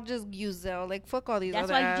let's all just use Zelle. Like, fuck all these that's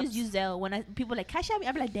other why apps. you just use Zelle. When people like Cash App,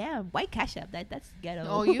 I'm like, damn, why Cash App? That's ghetto.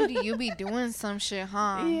 Oh, you be doing some shit,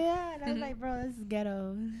 huh? Yeah, and I was like, bro, this is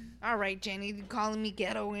ghetto. All right, Jenny, you calling me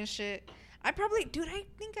ghetto and shit. I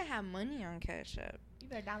think I have money on Cash App. You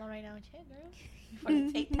better download right now and check, girl. You want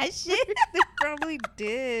to take that shit? They probably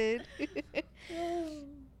did.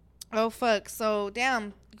 Oh, fuck. So,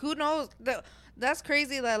 damn. Who knows? That's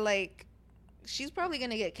crazy that, like, she's probably going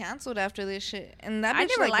to get canceled after this shit. And that I bitch,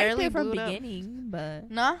 never like, liked barely it from blew the up. beginning, but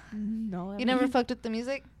Nah? no. You never fucked with the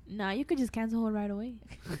music? Nah, you could just cancel her right away.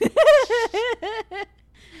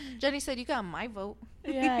 Jenny said, you got my vote.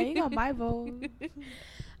 Yeah, you got my vote.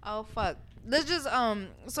 Oh, fuck. Let's just,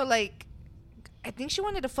 so, like, I think she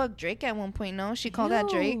wanted to fuck Drake at one point, no? She called that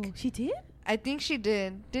Drake. She did? I think she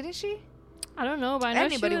did. Didn't she? I don't know, but I know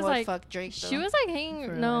Anybody she was would like, fuck Drake, though. she was like hanging.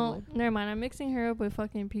 For No, never mind. I'm mixing her up with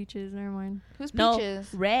fucking Peaches. Never mind. Who's No,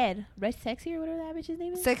 Peaches? Red Sexy or whatever that bitch's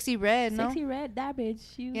name is. Sexy Red, no? Sexy Red, that bitch.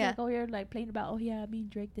 She was Yeah. like over here like playing about, oh yeah, me and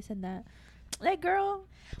Drake, this and that. Like, girl,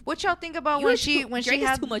 What y'all think about you when is she too- when Drake she is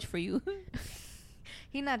had too much for you.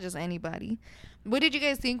 He not just anybody. What did you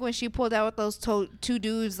guys think when she pulled out with those two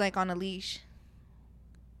dudes like on a leash?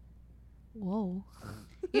 Whoa.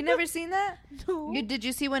 You never seen that? No. Did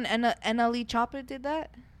you see when NLE Chopper did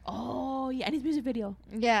that? Oh yeah, and his music video.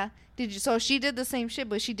 Yeah. Did you? So she did the same shit,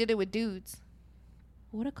 but she did it with dudes.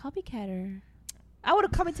 What a copycatter. I would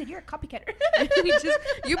have commented, you're a copycatter.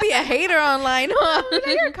 You be a hater online, huh? Like,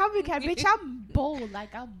 you're a copycat, bitch. I'm bold.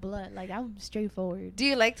 Like, I'm blunt. Like, I'm straightforward. Do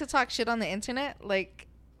you like to talk shit on the internet? Like,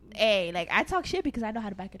 Hey, like, I talk shit because I know how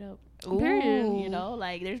to back it up. Period. ooh. You know,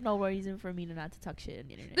 like, there's no reason for me to not to talk shit on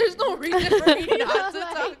the internet. There's no reason for me You know, not to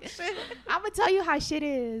like, talk shit. I'm gonna tell you how shit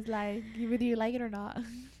is, like, whether you like it or not.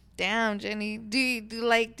 Damn, Jenny. Do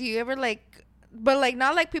you ever like, but like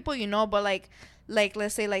not like people you know, but like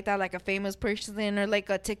let's say like that, like a famous person or like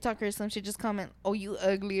a TikToker or some shit, just comment, oh, you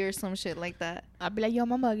ugly or some shit like that. I'll be like, yo,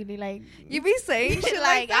 mama ugly. Like, You be saying shit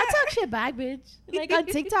like I that? talk shit back, bitch. Like on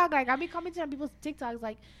TikTok, like I be commenting on people's TikToks,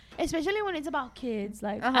 like especially when it's about kids.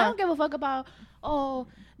 Like I don't give a fuck about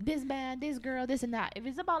this man, this girl, this and that. If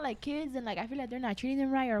it's about like kids and like I feel like they're not treating them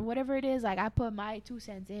right or whatever it is, like I put my 2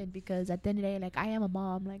 cents in because at the end of the day, like I am a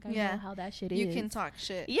mom. Like I know how that shit is. You can talk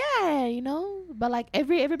shit. Yeah, you know, but like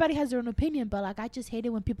everybody has their own opinion, but like I just hate it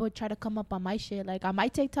when people try to come up on my shit, like on my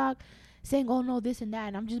TikTok, saying, "Oh no, this and that,"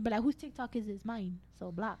 and I'm just be like, "Whose TikTok is this? Mine."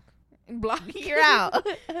 So block. Block. You're out.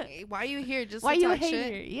 Why you here? Just Why to you talk hate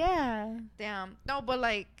shit? her? Yeah. Damn. No, but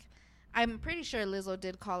like, I'm pretty sure Lizzo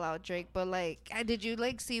did call out Drake. But like, did you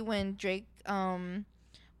like see when Drake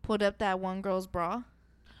pulled up that one girl's bra?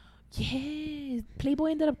 Yes.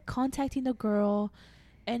 Playboy ended up contacting the girl,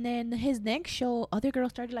 and then his next show, other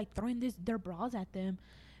girls started like throwing their bras at them.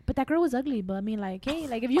 But that girl was ugly. But I mean, like, hey,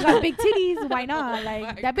 like if you got big titties, why not?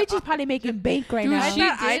 Like that bitch is probably making bank right Dude, now. she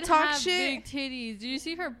I did talk have shit. big titties. Did you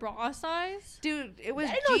see her bra size? Dude, it was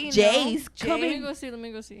I know G, J's no? Let me Jay? go see. Let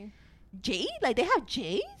me go see. J? Like they have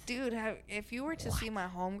J's? Dude, if you were to see my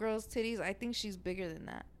homegirl's titties, I think she's bigger than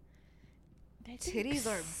that. Titties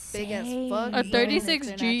are big as fuck. A even if 36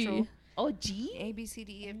 they're G. natural. Oh, G? A, B, C,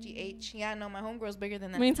 D, E, F, G, H. Yeah, no, my homegirl's bigger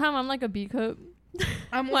than that. Meantime, I'm like a B cup.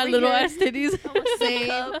 I'm My over little here. ass titties.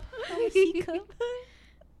 Same.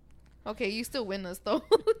 Okay, you still win us though.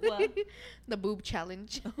 What? The boob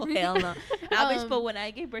challenge. Oh, hell no. I wish, but when I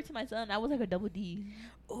gave birth to my son, I was like a double D.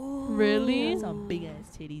 Ooh. Really? Some big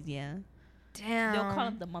ass titties, yeah. Damn. They'll call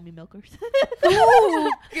them the mommy milkers.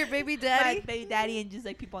 Ooh, your baby My daddy. baby daddy and just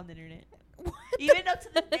like people on the internet. Even up to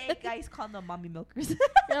the day, guys call them mommy milkers.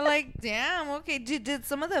 You're like, damn. Okay, did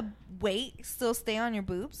some of the weight still stay on your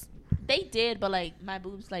boobs? They did, but like my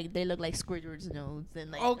boobs, like they look like Squidward's nose,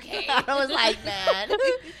 and like Okay. I was like, man,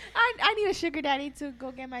 I need a sugar daddy to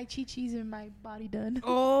go get my chi-chis and my body done.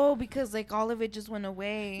 Oh, because like all of it just went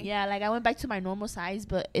away. Yeah, like I went back to my normal size,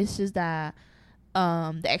 but it's just that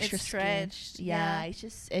the extra It's skin. stretched. Yeah, it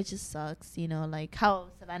just sucks, you know, like how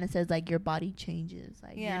Savannah says, like your body changes.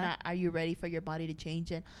 Like Yeah. you're not, are you ready for your body to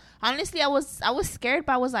change? And honestly, I was scared,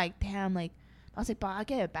 but I was like, damn, like I was like, but I'll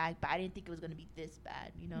get it back, but I didn't think it was gonna be this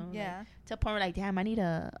bad, you know? Yeah. Like, to a point where like, damn, I need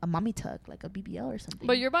a mommy tuck, like a BBL or something.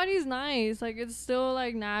 But your body's nice. Like, it's still,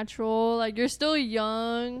 like, natural. Like, you're still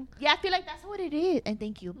young. yeah, I feel like that's what it is. And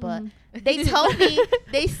thank you. But Mhm. they told me,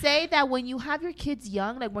 they say that when you have your kids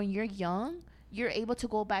young, like when you're young, you're able to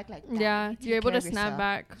go back like that. Yeah, You take you're able care to of snap yourself.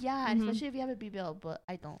 back. Yeah, and Mhm. especially if you have a BBL, but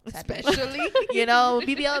I don't. sadly. Especially. You know,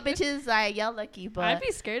 BBL bitches, like, y'all lucky, but I'd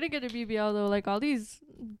be scared to get a BBL, though. Like, all these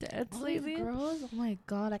deaths all these lately. girls, oh my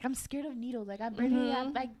god, like I'm scared of needles. Like I barely Mhm.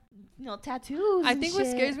 have like, you know, tattoos. I and think what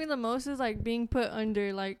shit. scares me the most is, like, being put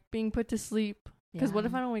under, like, being put to sleep. Because what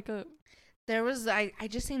if I don't wake up? There was I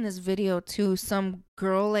just seen this video too. Some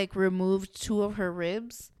girl like removed 2 of her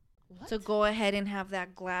ribs What? to go ahead and have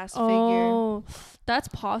that glass figure. Oh, that's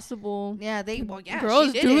possible. Yeah, yeah, Girls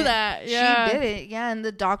she did do it. that. Yeah. She did it. Yeah, and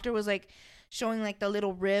the doctor was like showing like the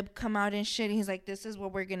little rib come out and shit. He's like, this is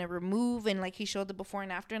what we're gonna remove, and like he showed the before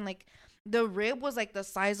and after, and like the rib was like the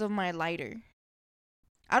size of my lighter.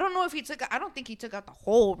 I don't know if he took. I don't think he took out the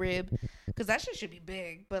whole rib, because that shit should be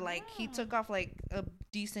big. But like he took off like a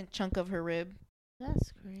decent chunk of her rib.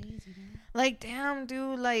 That's crazy. Man. Like damn,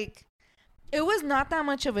 dude. Like it was not that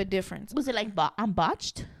much of a difference. Was it like I'm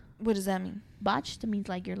botched? What does that mean? Botched means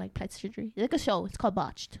like you're like plastic surgery. It's like a show. It's called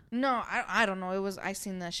Botched. No, I don't know. It was I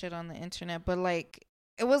seen that shit on the internet, but like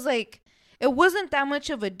it was like it wasn't that much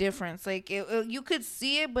of a difference. Like you could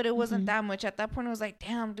see it, but it wasn't Mhm. that much. At that point, it was like,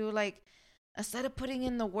 damn, dude. Like instead of putting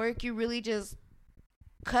in the work, you really just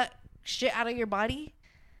cut shit out of your body.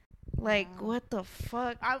 Like Wow. what the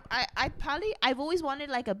fuck? I've always wanted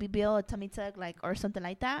like a BBL, a tummy tuck, like or something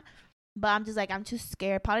like that. But I'm just like I'm too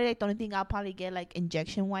scared. Probably like the only thing I'll probably get like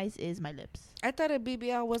injection wise is my lips. I thought a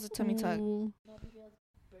BBL was a tummy tuck. Ooh.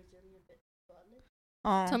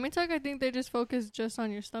 Oh, Tummy tuck, I think they just focus just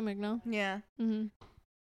on your stomach, no? yeah, Mm-hmm.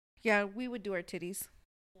 yeah. We would do our titties.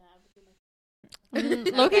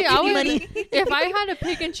 Loki, I would. Money. If I had to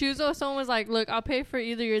pick and choose, though, someone was like, "Look, I'll pay for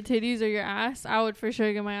either your titties or your ass," I would for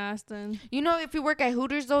sure get my ass done. You know, if you work at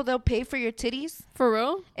Hooters, though, they'll pay for your titties. For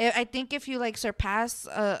real? I think if you like surpass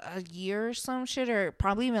a year or some shit, or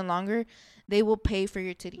probably even longer, they will pay for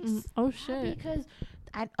your titties. Mm. Oh shit! Because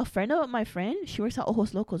a friend of my friend, she works at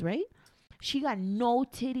Ojos Locos, right? She got no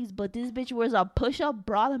titties, but this bitch wears a push-up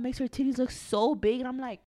bra that makes her titties look so big, and I'm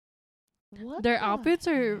like, what? Their the outfits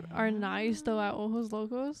are hell? nice though at Ojos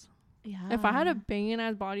Locos. Yeah. If I had a banging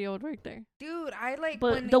ass body, I would work there. Dude, I like.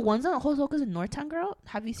 But when the ones on Ojos Locos in Northtown, girl,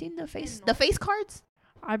 have you seen the face cards?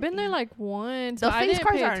 I've been there like once. The but I face didn't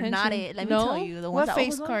cards pay are attention. not it. Let me No? tell you, the ones what at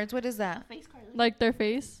face Ojos cards? What is that? Face cards. Like their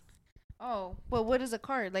face. Oh, well, what is a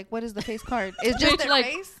card? Like, what is the face card? It's just Bitch, their like-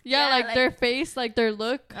 face. Yeah, Yeah, like, like- their face, like their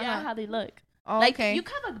look. Yeah, Uh-huh. how they look. Oh, Like okay. you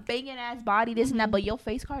have a banging ass body, this and that, Mhm. but your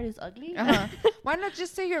face card is ugly. Uh-huh. Why not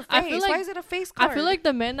just say your face? I feel Why like- is it a face card? I feel like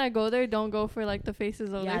the men that go there don't go for like the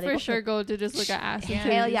faces though. Yeah, they they for go sure for- go to just look at ass. and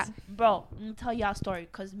Hell titties. yeah, bro. Let me tell y'all a story.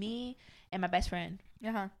 Cause me and my best friend,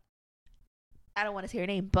 Uh-huh. I don't want to say her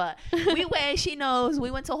name, but we went. She knows.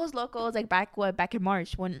 We went to Ojos Locos like back in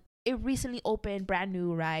March when it recently opened, brand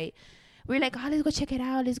new, right? We were like, oh, let's go check it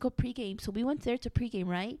out. Let's go pregame. So we went there to pregame,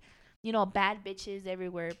 right? You know, bad bitches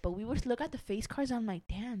everywhere. But we would look at the face cards. And I'm like,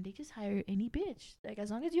 damn, they just hire any bitch. Like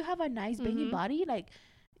as long as you have a nice banging Mhm. body, like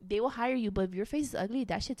they will hire you. But if your face is ugly,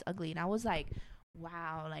 that shit's ugly. And I was like,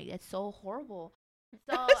 wow, like that's so horrible.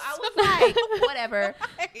 So I was like, whatever.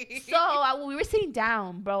 So we were sitting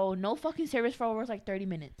down, bro. No fucking service for over like 30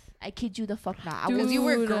 minutes. I kid you the fuck not. I Dude, was Because you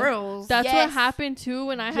were Dude, girls. That's what Yes. happened too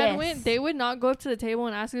when I had Yes. went. They would not go up to the table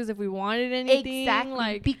and ask us if we wanted anything. exactly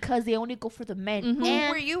Like, because they only go for the men. Mhm. Who And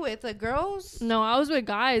were you with? The girls? no, I was with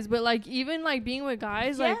guys, but like even like being with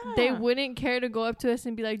guys, like they Yeah. wouldn't care to go up to us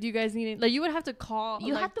and be like, "Do you guys need it?" Like you would have to call.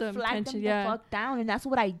 you like, have to the flag attention. them the fuck down, and that's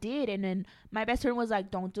what I did. And then my best friend was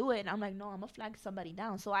like, "Don't do it," and I'm like, "No, I'm gonna flag somebody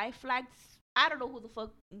down." So I flagged I don't know who the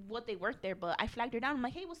fuck, what they worked there, but I flagged her down. I'm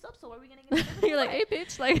like, hey, what's up? So are we gonna get You're like, hey,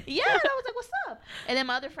 bitch. Like, yeah. And I was like, what's up? And then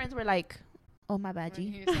my other friends were like, oh, my bad,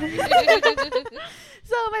 G.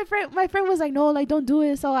 So my friend was like, no, like, don't do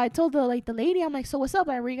it. So I told the lady, I'm like, so what's up?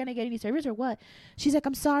 Like, are we gonna get any service or what? She's like,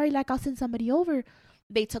 I'm sorry, like, I'll send somebody over.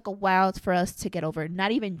 They took a while for us to get over.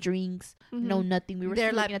 Not even drinks, no nothing. We were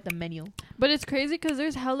still looking at the menu. But it's crazy because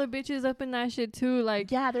there's hella bitches up in that shit too.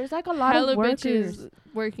 Like, yeah, there's like a lot hella of workers bitches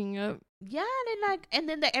working up. Yeah, and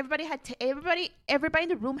then everybody had everybody in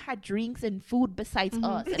the room had drinks and food besides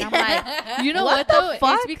us, and I'm like, you know what though?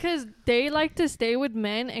 It's because they like to stay with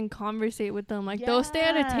men and conversate with them. Like they'll stay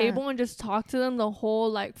at a table and just talk to them the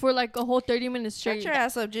whole for a whole 30 minutes straight. Shut your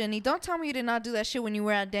ass up, Jenny. Don't tell me you did not do that shit when you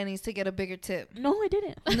were at Denny's to get a bigger tip. No, I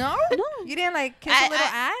didn't. No, no, you didn't like kiss a little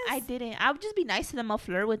ass. I didn't. I would just be nice to them. I'll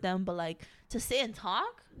flirt with them, but like to sit and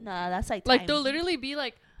talk, nah, that's like they'll literally be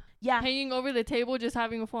like. Yeah, hanging over the table, just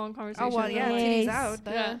having a phone conversation. Oh well, yeah, titties out.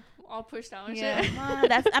 Yeah, all pushed out and yeah.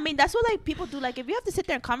 shit. That's what like people do. Like if you have to sit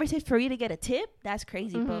there and conversate for you to get a tip, that's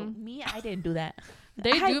crazy. But me, I didn't do that.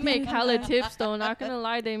 They do make hella tips though. Not gonna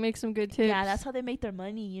lie, they make some good tips. Yeah, that's how they make their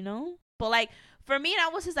money, you know. But like for me, I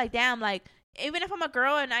was just like, damn, like. Even if I'm a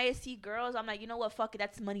girl and I see girls, I'm like, you know what, fuck it,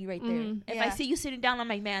 that's money right there. If I see you sitting down, I'm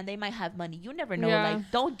like, man, they might have money. You never know. Yeah.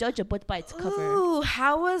 Like, don't judge a book by its cover. Ooh,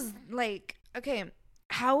 how was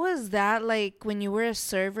that like when you were a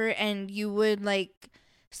server and you would like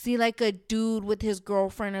see like a dude with his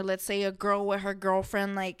girlfriend, or let's say a girl with her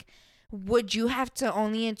girlfriend, like would you have to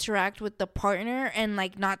only interact with the partner and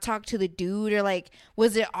like not talk to the dude, or like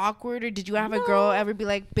was it awkward, or did you have a girl ever be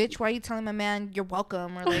like, bitch, why are you telling my man you're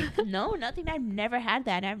welcome, or like no, nothing. I've never had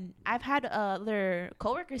that. I've had other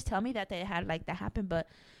coworkers tell me that they had like that happen, but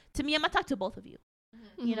to me, I'm gonna talk to both of you.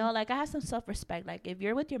 You know, like I have some self-respect. Like if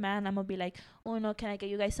you're with your man, I'm gonna be like, oh no, can I get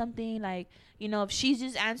you guys something? Like, you know, if she's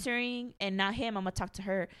just answering and not him, I'm gonna talk to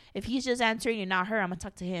her. If he's just answering and not her, I'm gonna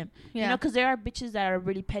talk to him. You know, because there are bitches that are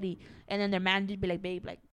really petty, and then their man just be like, babe,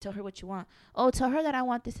 like tell her what you want. Oh, tell her that I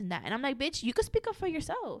want this and that. And I'm like, bitch, you could speak up for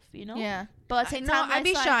yourself, you know. Yeah. But at the same time, I'd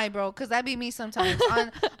be shy, bro, because that'd be me sometimes.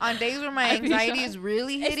 on days where my anxiety is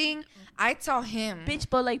really hitting, I tell him, bitch.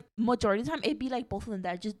 But like majority of the time, it'd be like both of them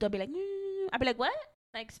that just they'll be like, I'd be like, what?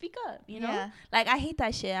 Like, speak up, you know? Yeah. Like, I hate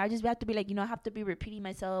that shit. I just have to be like, you know, I have to be repeating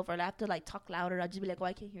myself, or I have to, like, talk louder. I'll just be like, oh,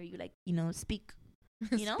 I can't hear you. Like, you know, speak.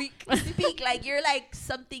 You know? Speak. Like, you're, like,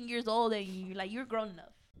 something years old and you're grown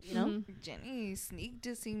enough, you know? Jenny, sneak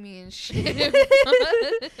dissing me and shit.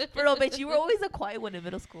 Bro, bitch, you were always the quiet one in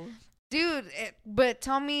middle school. Dude, but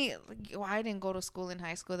tell me, well, I didn't go to school in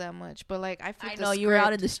high school that much, but like I flipped the script. You were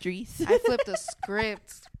out in the streets. I flipped the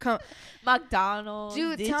script. McDonald's.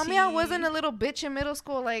 Dude, tell me I wasn't a little bitch in middle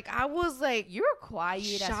school. Like I was like, you were quiet,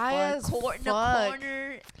 shy as fuck. In the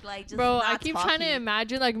corner, like just bro. Not I keep talking. trying to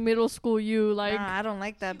imagine like middle school you. Like, nah, I don't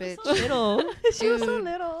like that bitch. So little. She was so Dude,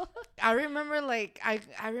 little. I remember like I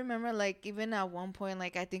remember like even at one point,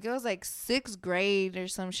 like I think it was like 6th grade or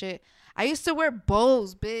some shit. I used to wear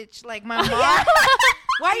bows, bitch. Like my mom.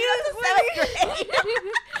 Why you in 7th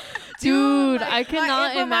grade? Dude, like, I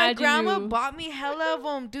cannot imagine. My grandma bought me hella of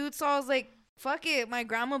them, dude. So I was like, fuck it. My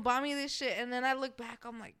grandma bought me this shit. And then I look back,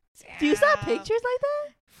 I'm like, damn. Do you still have pictures like that?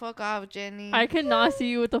 Fuck off, Jenny. I cannot see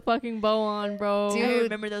you with the fucking bow on, bro. Dude. I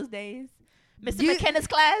remember those days. Mr. McKenna's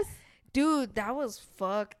class. Dude, that was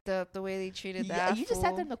fucked up the way they treated that. You just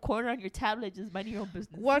sat there in the corner on your tablet just minding your own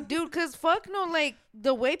business. Well, dude, because fuck no, like,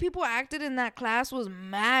 the way people acted in that class was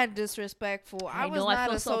mad disrespectful. I was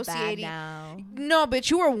not associating. So now. No,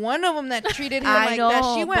 but you were one of them that treated him like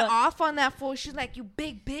that. She went off on that fool. She's like, you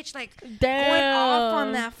big bitch, like, going off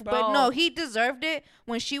on that fool. But no, he deserved it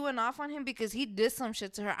when she went off on him because he did some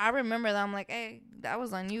shit to her. I remember that. I'm like, hey, that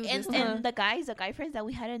was on you. And the guy friends that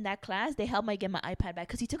we had in that class, they helped me get my iPad back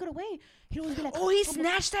because he took it away. He always be like, oh, he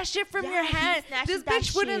snatched that shit from your hand. This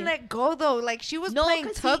bitch wouldn't let go though. Like she was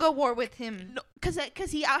playing tug of war with him. No, cause I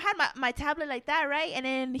had my tablet like that, right? And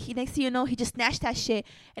then next thing you know, he just snatched that shit.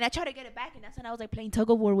 And I tried to get it back, and that's when I was like playing tug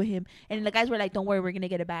of war with him. And the guys were like, "Don't worry, we're gonna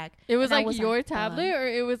get it back." It was like your tablet, or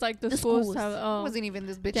it was like the school's tablet. Oh, it wasn't even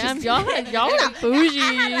this bitch. Damn, y'all were bougie.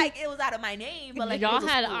 I had, like it was out of my name, but like y'all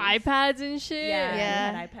had iPads and shit. Yeah, we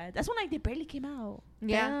had iPads. That's when like they barely came out.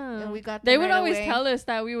 Yeah, and we got. They would always tell us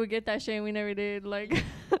that we would get that shit, and we never did. Like,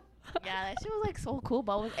 yeah, that shit was like so cool,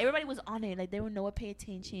 but everybody was on it. Like they would know what pay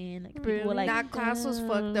attention. Like people were like, that class was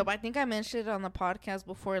fucked up. I think I mentioned it on the podcast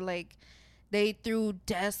before. Like they threw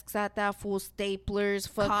desks at that fool, staplers,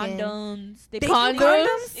 fucking condoms. They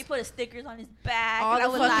condoms. They put stickers on his back.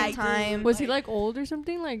 All the fucking time. Was he like old or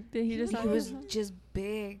something? Like did he just? He was just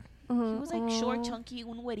big. He was like short, chunky,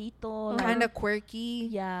 un güerito, kind of quirky.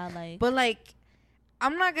 Yeah, like. But like,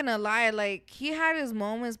 I'm not gonna lie, like, he had his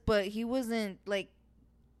moments, but he wasn't, like,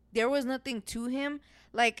 there was nothing to him.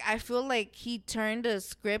 Like, I feel like he turned a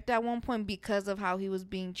script at one point because of how he was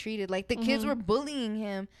being treated. Like, the kids were bullying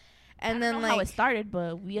him. And I then, don't know like, how it started,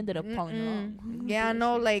 but we ended up following along. Yeah,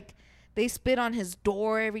 no, like, they spit on his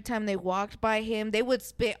door every time they walked by him. They would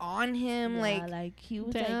spit on him. Yeah, like he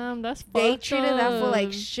was damn, that's they fucked treated that fool like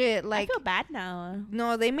up. shit. Like, I feel bad now.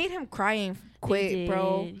 no, they made him cry and quit, They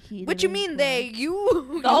bro. did. He What you didn't mean cry. they?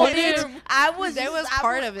 You? The whole did thing. it. I was. That was I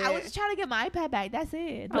part of I it. was trying to get my iPad back. That's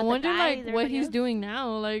it. I But the wonder guys, like what everybody he's else- doing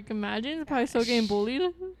now. Like, imagine probably still getting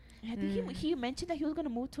bullied. I think he mentioned that he was gonna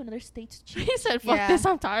move to another state to change. He said, "Fuck Yeah. this,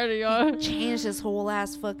 I'm tired of y'all." Changed his whole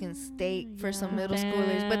ass fucking state for some middle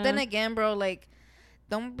schoolers. But then Damn. again, bro, like,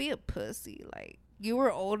 don't be a pussy. Like, you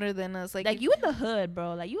were older than us. Like you in the hood,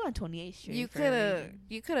 bro. Like, you on 28th Street. you for a could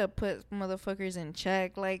reason. have put motherfuckers in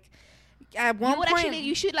check. Like, at one You would point, actually.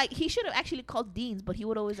 You should like. He should have actually called Deans, but he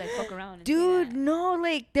would always like fuck around. And say dude, that. no,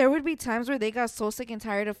 like, there would be times where they got so sick and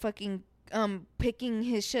tired of fucking picking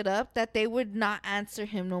his shit up that they would not answer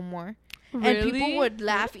him no more. Really? And people would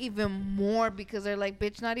laugh even more because they're like,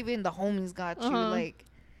 bitch, not even the homies got you. Like,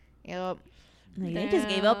 yep. Like, they just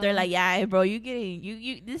gave up. They're Damn. like, yeah, bro, you getting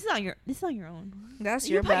you. This is on your own. That's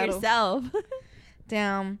You your by battle. yourself.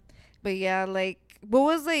 Damn. But yeah, like, what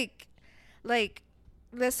was like,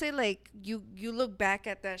 let's say like you look back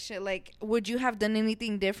at that shit. Like, would you have done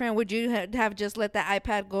anything different? Would you have just let the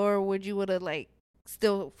iPad go, or would you would have like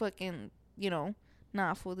still fucking,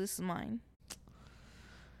 nah, fool, this is mine.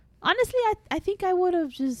 Honestly, I think I would have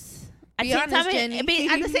just. At Be the same honest, time, Jenny.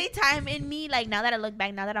 at the same time, in me, like, now that I look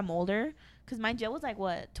back, now that I'm older, because my Jill was like,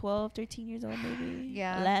 what, 12, 13 years old, maybe?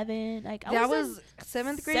 Yeah. 11. Like, That was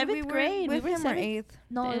seventh grade. seventh grade. We were with We were him or seventh- eighth.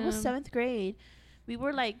 No, it was Damn. 7th grade. We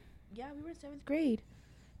were like, we were in 7th grade.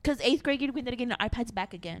 Because 8th grade, we ended up getting our iPads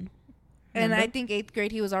back again. And I Remember? think 8th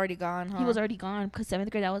grade he was already gone, huh? He was already gone because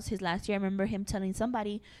 7th grade, that was his last year. I remember him telling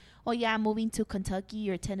somebody, oh, yeah, I'm moving to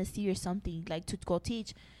Kentucky or Tennessee or something, like, to go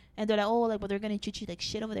teach. And they're like, oh, like, but they're going to treat you like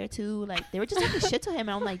shit over there, too. Like, they were just talking shit to him.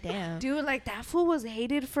 And I'm like, damn. Dude, like, that fool was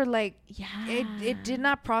hated for, like, Yeah. it did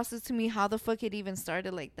not process to me how the fuck it even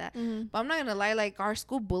started like that. But I'm not gonna lie, like, our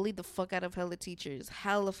school bullied the fuck out of hella teachers.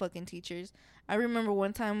 Hella fucking teachers. I remember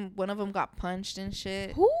one time one of them got punched and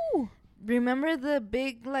shit. Who? Remember the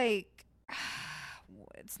big, like,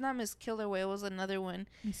 it's not Miss Killer Whale, it was another one.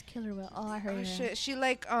 Miss Killerwell. Oh, I heard Oh her. shit. She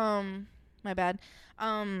like my bad.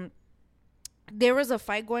 There was a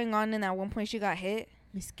fight going on and at one point she got hit.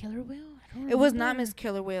 Miss Killerwell? I don't It was not remember. Miss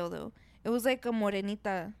Killer Whale though. It was like a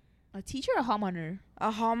morenita. A teacher or a hall monitor?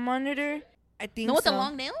 A hall monitor. I think No, with so. the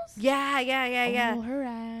long nails? Yeah. Oh, her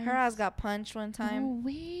ass. Her ass got punched one time. No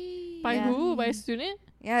way. By Yeah. who? By a student?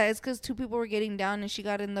 Yeah, it's because two people were getting down and she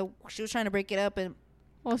was trying to break it up and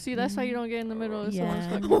Well, see, that's why you don't get in the middle of someone's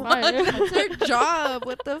Yeah. fucking what? fight. That's her job.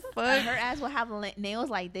 What the And fuck? her ass will have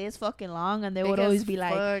nails like this fucking long, and they Big would as always be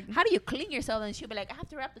like, fuck. how do you clean yourself? And she'll be like, I have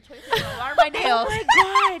to wrap the toilet paper around my nails. Oh my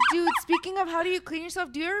god, dude! Speaking of how do you clean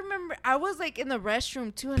yourself, do you remember? I was like in the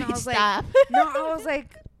restroom too, and I was Stop. like, no, I was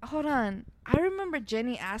like, hold on. I remember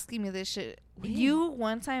Jenny asking me this shit. When? You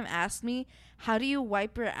one time asked me, how do you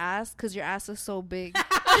wipe your ass? Because your ass is so big. That's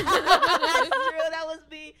true. That was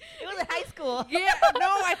me. It was in high school. Yeah, no,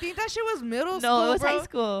 I think that shit was middle school. No, it was bro. high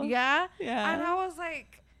school. Yeah, Yeah. and I was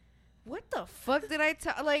like, what the fuck did I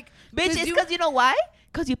tell? Like, Bitch, it's because you know why?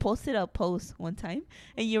 Because you posted a post one time,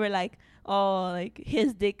 and you were like, oh, like,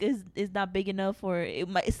 his dick is not big enough, or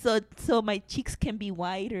so my cheeks can be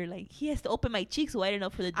wide, or like he has to open my cheeks wide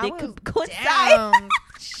enough for the I dick was to go inside. damn,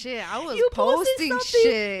 shit, I was You posted posting something-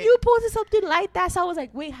 shit. You posted something like that, so I was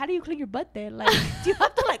like, wait, how do you clean your butt then? Like, do you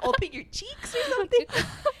have to like open your cheeks or something?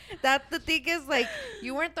 That the thing is, like,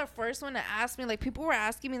 you weren't the first one to ask me. Like, people were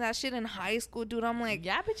asking me that shit in high school, dude. I'm like,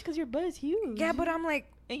 Yeah, bitch, because your butt is huge. yeah, but I'm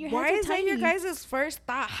like, And your why hands is are that your tiny. guys' first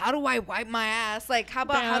thought? How do I wipe my ass? Like, how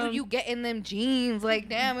about how do Damn. you get in them jeans? Like,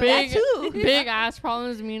 damn. Big, That too. big ass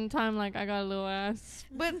problems. Meantime, like, I got a little ass.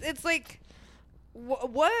 But it's like,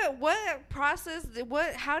 what process?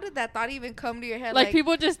 How did that thought even come to your head? Like,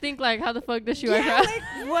 people just think, like, how the fuck does she wipe her yeah, ass?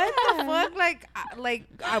 like what the fuck? Like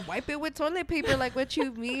I wipe it with toilet paper. Like, what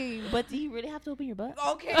you mean? But do you really have to open your butt?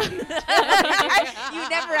 Okay. You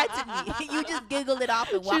never answered me. You just giggled it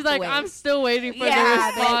off and walked She's like, away. I'm still waiting for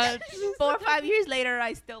Yeah, the response. 4 or 5 years later,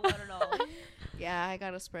 I still want to know. Yeah, I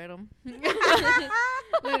gotta spread them.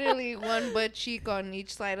 Literally one butt cheek on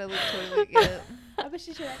each side of the toilet. Yeah. I bet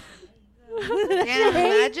she should. Damn,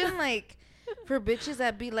 imagine like for bitches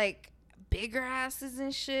that be like bigger asses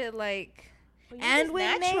and shit, like, and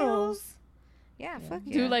with nails. Yeah, fuck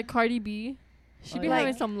yeah. Dude, like Cardi B. She be Like,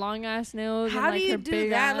 having some long ass nails. how and, like, do you her do big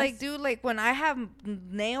that? ass. Like, dude, like when I have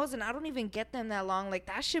nails and I don't even get them that long, like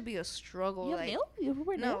that should be a struggle. You have Like, nails? You ever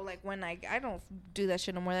wear no, nails? like when I don't do that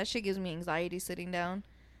shit no more. That shit gives me anxiety sitting down.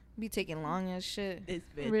 Be taking long as shit. This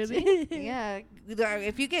bitch. Really? Yeah,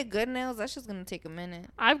 if you get good nails, that's just gonna take a minute.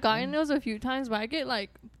 I've gotten nails a few times, but I get like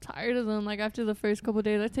tired of them. Like after the first couple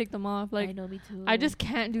days, I take them off. I Like know, me too. I just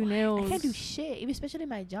can't do nails. I can't do shit, even especially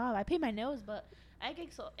my job. I pay my nails, but I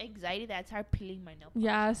get so anxiety that I start peeling my nail.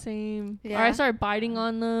 Yeah, same. Or Yeah. I start biting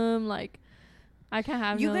on them. Like I can't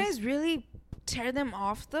have You nails. guys really tear them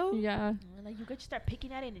off though? Yeah. Like you just start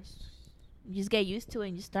picking at it and you just get used to it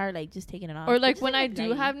and you start like just taking it off. Or It's like just when I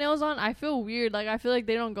anxiety. do have nails on, I feel weird. Like I feel like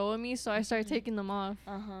they don't go with me, so I start Mhm. taking them off.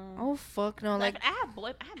 Oh fuck no! Like Like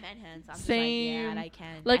I have man hands. I'm Same. just like, yeah, I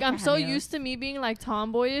can't. Like I I'm can't so have nails. used to me being like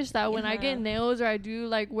tomboyish that when I get Uh-huh. nails or I do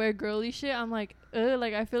like wear girly shit, I'm like, ugh,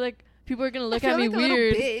 like I feel like people are gonna look I feel at me like a little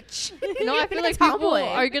weird. bitch. No, I You feel like like a people tomboy.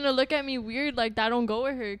 are gonna look at me weird, like that don't go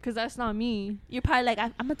with her, cause that's not me. You're probably like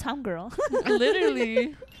I'm a tom girl.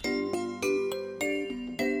 Literally.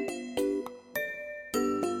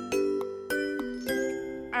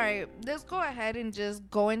 All right, let's go ahead and just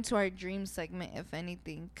go into our dream segment, if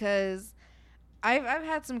anything, because I've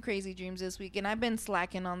had some crazy dreams this week, and I've been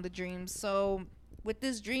slacking on the dreams. So with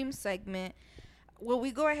this dream segment, will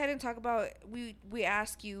we go ahead and talk about? We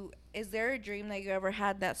ask you, is there a dream that you ever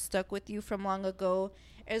had that stuck with you from long ago?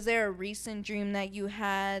 Is there a recent dream that you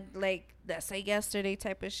had, like that's like yesterday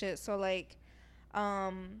type of shit? So like,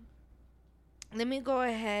 let me go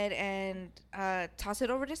ahead and toss it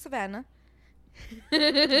over to Savannah.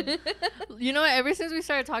 You know what? Ever since we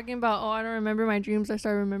started talking about, I don't remember my dreams, I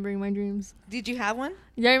started remembering my dreams. Did you have one?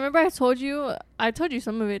 Yeah, I remember I told you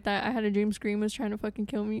some of it, that I had a dream Scream was trying to fucking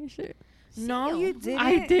kill me and shit. No, you didn't.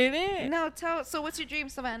 I didn't. No, tell. So, what's your dream,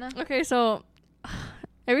 Savannah? Okay, so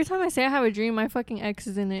every time I say I have a dream, my fucking ex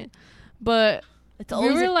is in it. But It's we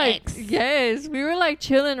always were an like, ex. yes, we were like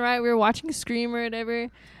chilling, right? We were watching Scream or whatever,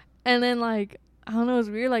 and then like, I don't know, it was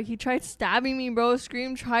weird. Like he tried stabbing me, bro.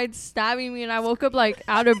 Scream tried stabbing me, and I woke up like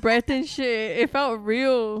out of breath and shit. It felt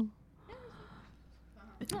real.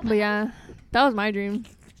 But yeah, that was my dream.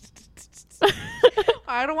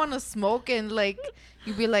 I don't want to smoke and like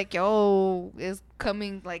you be like, yo, it's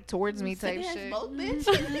coming like towards me type shit. Smoke, bitch.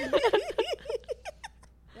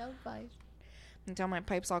 That was fine. Until my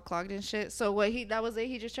pipes all clogged and shit. So what that was it?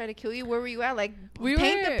 He just tried to kill you? Where were you at? Like We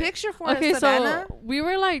paint were- the picture for Okay, us, Savannah. so we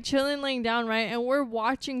were like chilling, laying down, right, and we're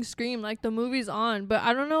watching Scream, like the movie's on. But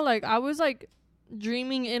I don't know, like I was like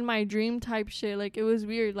dreaming in my dream type shit. Like it was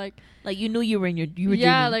weird. Like You knew you were yeah,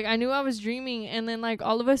 dreaming. like I knew I was dreaming, and then like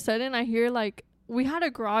all of a sudden I hear like, we had a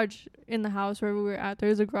garage in the house where we were at. There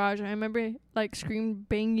was a garage, and I remember like Scream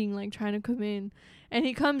banging, like trying to come in, and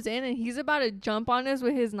he comes in and he's about to jump on us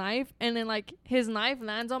with his knife, and then like his knife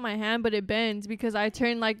lands on my hand, but it bends because I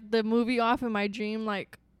turned like the movie off and my dream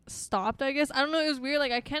like stopped, I guess. I don't know, it was weird.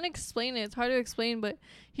 Like I can't explain it, it's hard to explain, but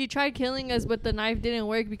he tried killing us, but the knife didn't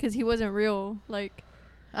work because he wasn't real. Like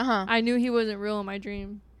I knew he wasn't real in my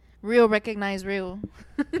dream. Real recognize real.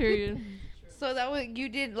 Period. So that was you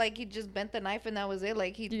did like you just bent the knife and that was it.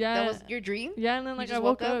 Like Yeah. that was your dream. Yeah, and then like just I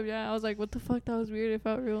woke woke up? up. Yeah, I was like, what the fuck, that was weird, it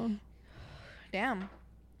felt real. Damn.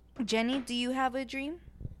 Jenny, do you have a dream?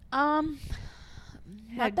 Not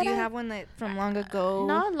Do that you I- have one that from long ago?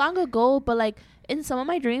 Not long ago, but like in some of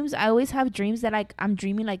my dreams, I always have dreams that like I'm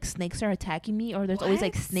dreaming like snakes are attacking me, or there's always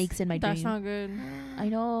like What? snakes in my That's dream. not good. I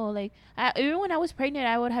know, like even when I was pregnant,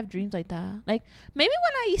 I would have dreams like that. Like maybe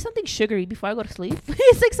when I eat something sugary before I go to sleep,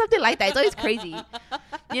 it's like something like that. It's always crazy,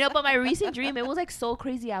 you know. But my recent dream, it was like so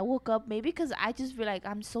crazy. I woke up maybe because I just feel like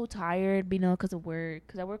I'm so tired, you know, because of work.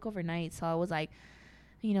 Because I work overnight, so I was like,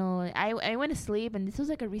 you know, I went to sleep, and this was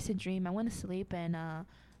like a recent dream. I went to sleep, and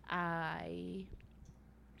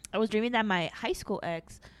I was dreaming that my high school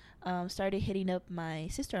ex started hitting up my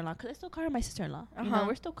sister-in-law, because I still call her my sister-in-law. You know,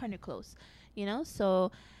 we're still kind of close, you know.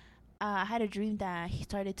 So I had a dream that he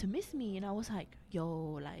started to miss me, and I was like,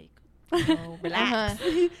 yo, like, yo, relax.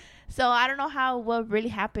 So I don't know what really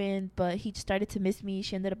happened, but he just started to miss me.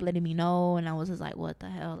 She ended up letting me know, and I was just like, what the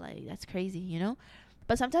hell? Like, that's crazy, you know.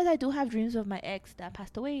 But sometimes I do have dreams of my ex that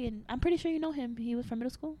passed away, and I'm pretty sure you know him. He was from middle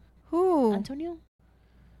school. Who? Antonio?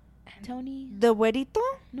 Tony? The güerito?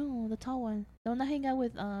 No, the tall one. The one that hang out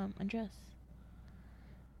with Andres.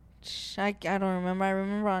 I don't remember. I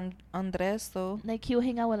remember Andres though. Like he'll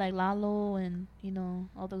hang out with like Lalo and you know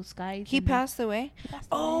all those guys. He and then- passed away. He passed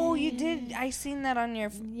Oh, away. you did. I seen that on your.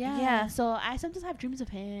 Yeah. Yeah. So I sometimes have dreams of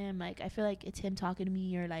him. Like I feel like it's him talking to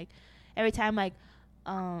me, or like every time like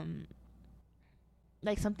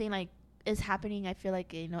something like is happening, I feel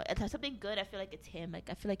like, if there's something good, I feel like it's him. Like,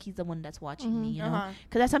 I feel like he's the one that's watching me, you know?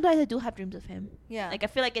 Because sometimes I do have dreams of him. Yeah. Like, I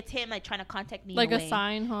feel like it's him, like, trying to contact me. Like a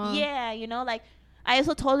sign, huh? Yeah, like, I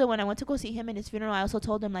also told him when I went to go see him in his funeral, I also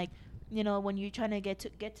told him, like, when you're trying to get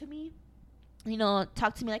to me,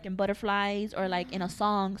 talk to me like in Butterflies or like in a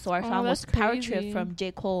song. So our song was Power Trip from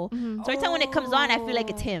J. Cole. So every time when it comes on, I feel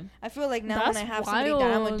like it's him. I feel like now when I have somebody down,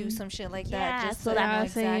 I'm gonna do some shit like that. Just so that I know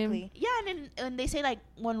exactly. Yeah, and then they say like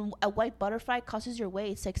when a white butterfly crosses your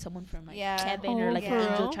way, it's like someone from like heaven or like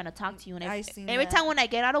an angel trying to talk to you. And every time when I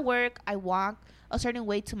get out of work, I walk a certain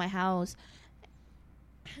way to my house.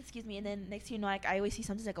 Excuse me, and then next thing you know, like I always see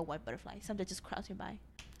something like a white butterfly, something just crossing by.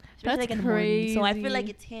 That's like crazy. So I feel like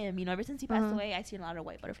it's him. Ever since he passed away, I see a lot of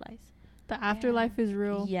white butterflies. The afterlife is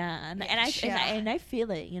real. Yeah, and I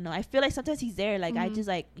feel it. I feel like sometimes he's there. Like I just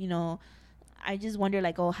like I just wonder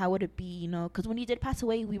like, oh, how would it be? Because when he did pass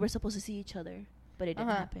away, we were supposed to see each other, but it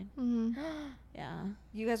didn't happen. Yeah.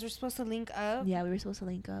 You guys were supposed to link up. Yeah, we were supposed to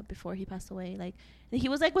link up before he passed away. Like he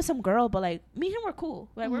was like with some girl, but like me and him were cool.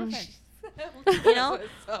 Like we were friends.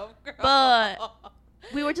 But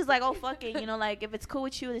we were just like, oh, fuck it, like, if it's cool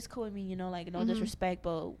with you, it's cool with me, like, no disrespect,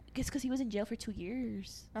 but it's because he was in jail for 2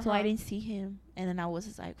 years, so I didn't see him, and then I was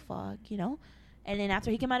just like, fuck, and then after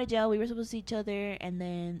he came out of jail, we were supposed to see each other, and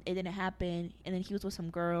then it didn't happen, and then he was with some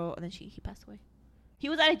girl, and then he passed away. He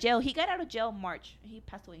was out of jail. He got out of jail in March. He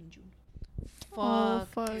passed away in June.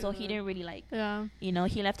 Fuck. So he didn't really, like, yeah.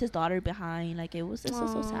 He left his daughter behind. Like, it was just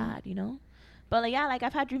so sad, But, like, yeah, like,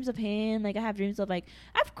 I've had dreams of him. Like, I have dreams of, like,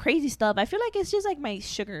 I have crazy stuff. I feel like it's just, like, my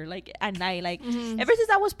sugar, like, at night. Like, ever since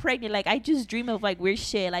I was pregnant, like, I just dream of, like, weird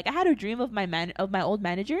shit. Like, I had a dream of my old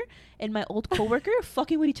manager and my old coworker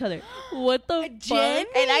fucking with each other. What the fuck? And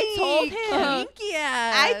I told him.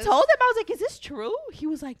 I told him, I was like, is this true? He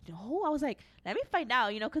was like, no. I was like, let me find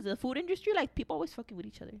out, because the food industry, like, people always fucking with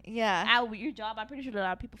each other. Yeah. At your job, I'm pretty sure a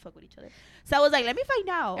lot of people fuck with each other. So I was like, let me find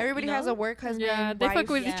out. Everybody has a work husband. Yeah, they fuck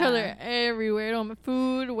with each other everywhere.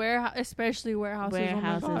 Food, warehouse, especially warehouses.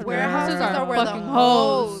 Warehouses are where the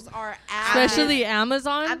hoes are at. Especially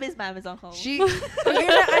Amazon. I miss my Amazon hoes.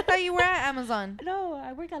 I thought you were at Amazon. No,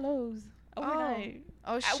 I work at Lowe's overnight.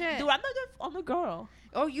 Oh shit. Dude, I'm the girl.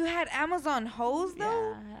 Oh, you had Amazon hoes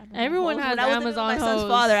though? Yeah, everyone has Amazon hoes. My son's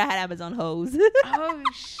father, I had Amazon hoes. Oh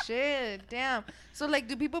shit, damn. So like,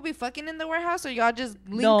 do people be fucking in the warehouse, or y'all just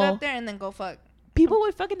link up there and then go fuck? People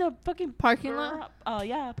would fuck in the fucking parking lot. Oh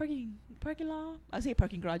yeah, parking lot. I say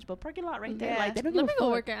parking garage, but parking lot right there. Yeah. Like, they don't let me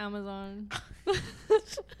go work at Amazon. You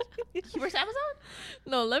work at Amazon?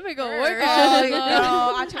 No, let me go work at Amazon.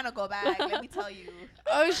 No, I'm trying to go back. Let me tell you.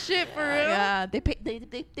 Oh shit, for real? Yeah, they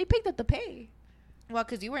picked up the pay. Well,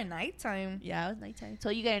 because you were nighttime. Yeah, it was nighttime.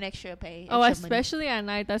 So you get an extra pay. Oh, especially at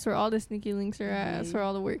night. That's where all the sneaky links are at. That's where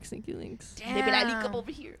all the work sneaky links. Damn. They be like, link up over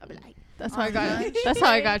here. I'll be like, that's how I got. That's how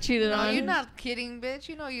I got cheated on. You're not kidding, bitch.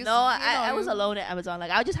 You. No, I was alone at Amazon.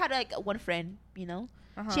 Like, I just had like one friend.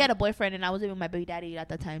 She had a boyfriend, and I was living with my baby daddy at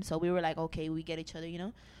that time. So we were like, okay, we get each other.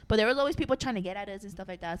 But there was always people trying to get at us and stuff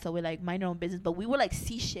like that. So we like mind our own business. But we would like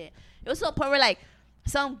see shit. It was to the point where like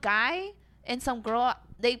some guy and some girl,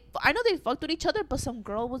 I know they fucked with each other, but some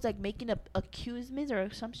girl was like making accusers or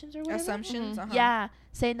assumptions or whatever. Assumptions, yeah,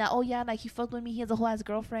 saying that, oh yeah, like he fucked with me, he has a whole ass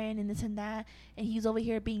girlfriend and this and that, and he's over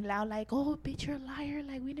here being loud like, oh bitch, you're a liar,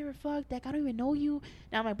 like we never fucked, like I don't even know you.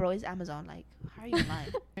 Now I'm like, bro, it's Amazon, like how are you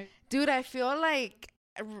lying? Dude, I feel like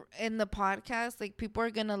in the podcast, like people are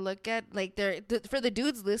gonna look at like for the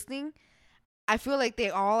dudes listening, I feel like they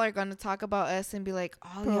all are gonna talk about us and be like,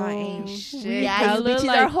 "Oh, y'all ain't shit." Yeah, you bitches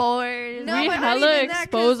are whores. No, we hella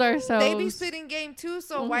expose ourselves. They be spitting game too,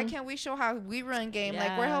 so why can't we show how we run game?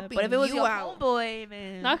 Like we're helping but if it was you your out. Homeboy,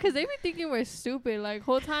 man. No, because they be thinking we're stupid. Like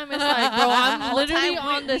whole time it's like, bro, I'm literally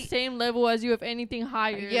on the same level as you, if anything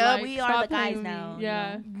higher. Yeah, like, we are the guys now.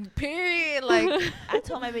 Yeah. Period. Like I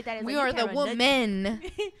told my baby daddy, we are the women.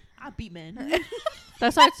 I beat men.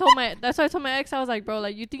 That's why I told my ex, I was like, bro,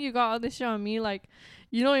 like you think you got all this shit on me, like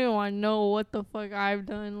you don't even want to know what the fuck I've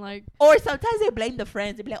done, like. Or sometimes they blame the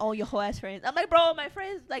friends. They be like, oh, your whole ass friends. I'm like, bro, my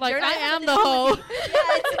friends, like you're not I am the hoe. Yeah,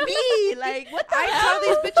 it's me. Like, what the hell? I tell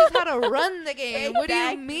these bitches how to run the game. Exactly. What do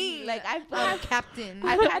you mean? Like, I'm captain.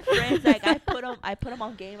 I've had friends like I put them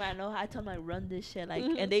on game. I know. I tell them I run this shit. Like,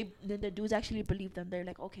 and then the dudes actually believe them. They're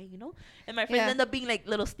like, okay, And my friends end up being like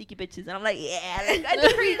little sneaky bitches, and I'm like, yeah. Like,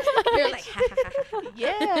 they're like, ha, ha, ha, ha.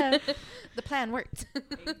 Yeah. The plan worked.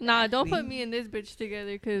 Exactly. Nah, don't put me and this bitch together,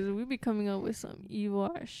 because we be coming up with some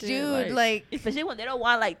evil ass shit. Dude, like especially when they don't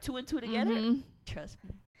want like 2 and 2 together. Trust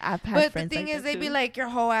me. I've had But the friends thing like is, that they be too. like your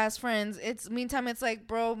whole ass friends. It's like,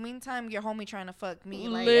 bro, meantime, your homie trying to fuck me.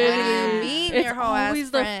 Like, Literally. what do you mean It's your whole ass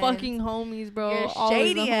always the friends? fucking homies, bro. Your Always the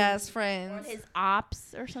shady homies. ass Or friends. his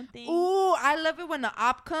ops or something. Ooh, I love it when the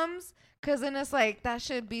op comes. Cause then it's like that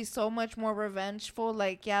should be so much more revengeful.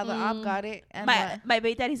 Like, yeah, the op got it, and My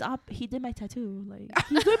baby daddy's op. He did my tattoo. Like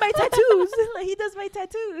he's doing my tattoos. Like he does my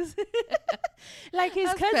tattoos. Like his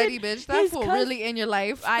that's cousin. petty, bitch. That his fool cousin- really in your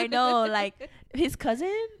life. I know. Like his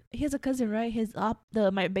cousin. He has a cousin, right? His op.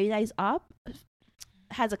 My baby daddy's op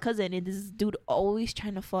has a cousin, and this dude always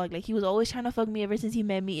trying to fuck. Like he was always trying to fuck me ever since he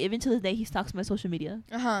met me. Even to this day, he stalks my social media.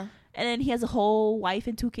 And And then he has a whole wife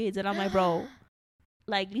and 2 kids, and I'm like, bro,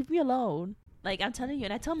 like leave me alone. Like I'm telling you,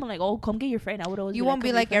 and I tell him, I'm like, oh, come get your friend. I would always. You won't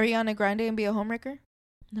be like Ariana Grande and be a homewrecker.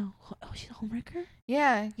 No. Oh, she's a homewrecker.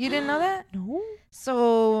 Yeah, you didn't know that. No.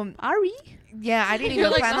 So Ari. yeah, I didn't You're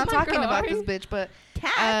even like, plan oh on my talking girl, about Ari. this bitch, but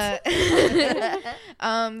Cat.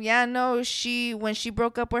 yeah, no, when she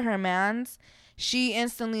broke up with her mans, she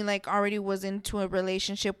instantly like already was into a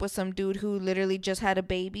relationship with some dude who literally just had a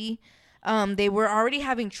baby. They were already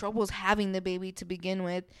having troubles having the baby to begin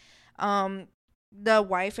with. The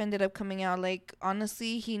wife ended up coming out like,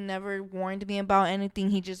 honestly, he never warned me about anything.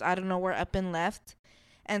 He just out of nowhere up and left.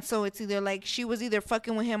 And so it's either like she was either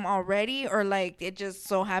fucking with him already, or like it just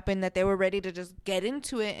so happened that they were ready to just get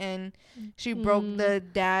into it, and she broke the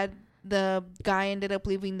dad. The guy ended up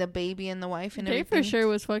leaving the baby and the wife and They everything. for sure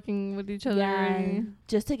was fucking with each other already.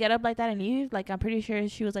 Just to get up like that and leave. Like I'm pretty sure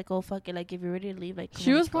she was like, oh fuck it. Like if you're ready to leave, like come She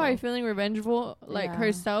on, was let's probably go. feeling revengeful, like Yeah.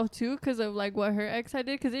 herself too, because of like what her ex had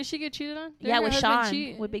did. Because did she get cheated on? Didn't Yeah, her with husband Sean,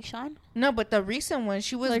 cheat? with Big Sean. No, but the recent one,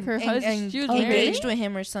 she was Like her husband- she was engaged married? with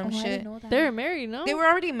him or some I shit. didn't know that. They were married, no? They were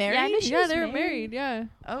already Yeah, I married. knew she Yeah, was they were married. married. Yeah,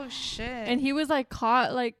 Oh shit! and he was like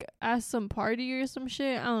caught like at some party or some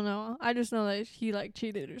shit. I don't know. I just know that he like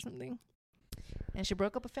cheated or something. And she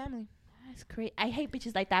broke up a family. That's crazy. I hate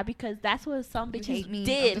bitches like that because that's what some You bitches hate me. I'm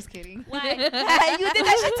did. just kidding. Why? You did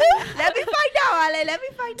that shit too? Let me find out, Ale. Let me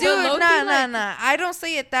find Dude, out. nah. I don't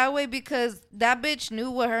say it that way because that bitch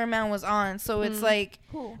knew what her man was on. So it's like,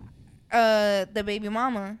 Cool. the baby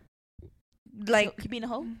mama. Like, You being a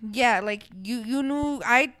hoe? yeah, like you knew.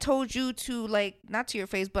 I told you to, like, not to your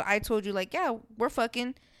face, but I told you, like, yeah, we're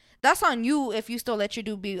fucking. That's on you if you still let your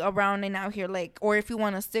dude be around and out here, like, or if you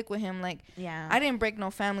want to stick with him. Like, Yeah. I didn't break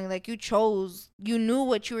no family. Like, you knew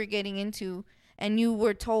what you were getting into, and you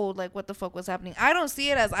were told like what the fuck was happening. I don't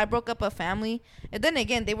see it as I broke up a family. And then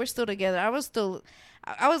again, they were still together. I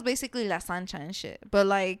was basically La Sancha and shit. But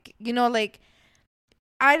like, you know, like,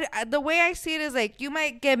 I the way I see it is like, you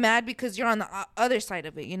might get mad because you're on the other side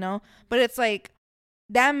of it, you know, but it's like,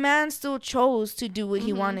 that man still chose to do what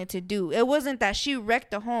he wanted to do. It wasn't that she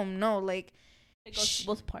wrecked the home. No, like, It goes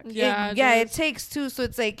both parts. Yeah, it takes two. So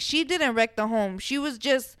it's like, she didn't wreck the home. She was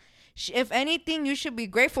just, if anything, you should be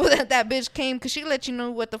grateful that bitch came, because she let you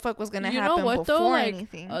know what the fuck was gonna happen know what though? before Like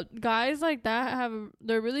anything. guys like that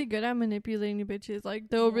they're really good at manipulating bitches. Like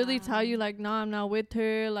they'll really tell you like, nah, I'm not with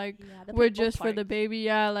her. Like they we're play both just for the parts. baby.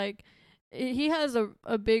 Yeah, like he has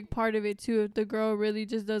a big part of it too. If the girl really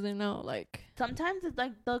just doesn't know, like. Sometimes it's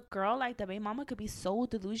like the girl, like the baby mama, could be so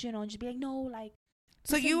delusional and just be like, no, like.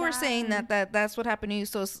 So this you and were saying that's what happened to you.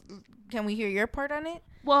 So can we hear your part on it?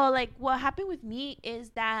 Well, like what happened with me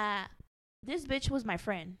is that this bitch was my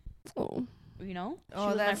friend. Oh. You know? She Oh,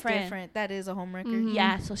 was my that's friend. different. That is a homewrecker. Mhm.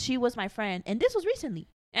 Yeah, so she was my friend, and this was recently.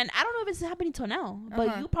 And I don't know if it's happening till now, but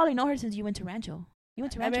Uh-huh. you probably know her since you went to Rancho. You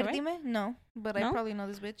went to A Rancho, ver, right? dime? No, but I No? probably know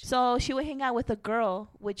this bitch. So she would hang out with a girl,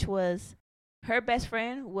 which was her best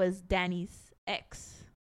friend was Danny's ex.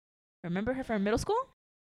 Remember her from middle school?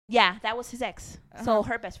 Yeah, that was his ex. So Uh-huh.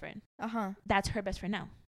 her best friend. That's That's her best friend now.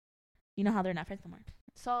 You know how they're not friends no more.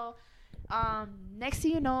 So, next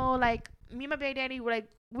thing you know, like me and my baby daddy were like,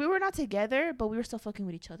 we were not together, but we were still fucking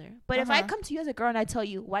with each other. But if I Uh-huh. come to you as a girl and I tell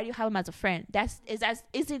you, why do you have him as a friend? Is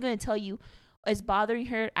it going to tell you it's bothering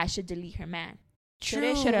her? I should delete her man. Should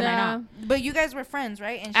I Yeah. not? But you guys were friends,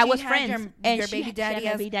 right? And I she was had friends, your baby daddy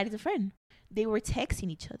my as baby daddy's a friend. They were texting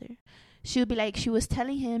each other. She would be like, she was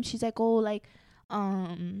telling him, she's like, oh, like,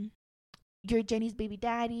 you're Jenny's baby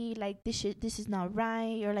daddy. Like this is not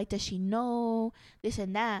right, or like, does she know this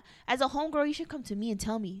and that? As a homegirl, you should come to me and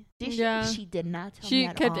tell me. She did not tell me She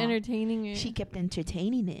at kept all. entertaining it. She kept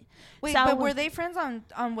entertaining it. Wait, So I but were was- they friends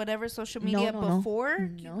on whatever social media no. before?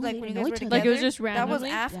 No, Like they when you didn't guys know were each together? other. Like, it was just That was randomly?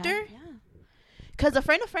 after? Yeah. Because a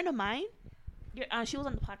friend of mine, she was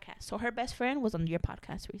on the podcast. So her best friend was on your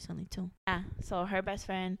podcast recently too. Yeah. So her best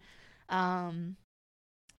friend,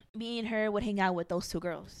 me and her would hang out with those two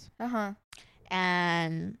girls. Uh-huh.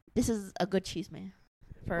 And this is a good cheese man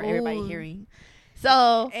for everybody Ooh. hearing.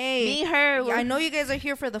 So Hey, me, her. I know you guys are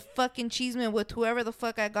here for the fucking cheeseman with whoever the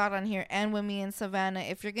fuck I got on here and with me and Savannah.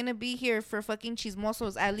 If you're gonna be here for fucking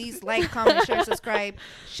chismosos, at least like, comment, share, subscribe,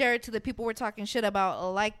 share it to the people we're talking shit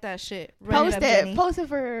about. Like that shit. Post it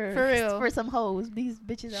for real, for some hoes. These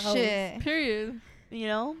bitches are hoes. Shit. Period. You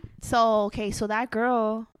know. So okay, so that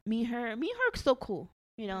girl, me and her are still cool.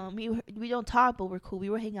 You know, we don't talk, but we're cool.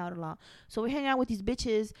 We were hanging out a lot. So we hang out with these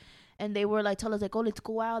bitches, and they were like, tell us like, oh, let's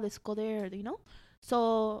go out, let's go there. You know.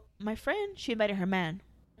 So my friend, she invited her man,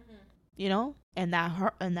 you know, and that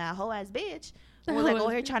whole ass bitch was like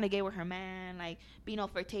over here trying to get with her man, like being all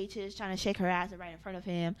flirtatious, trying to shake her ass right in front of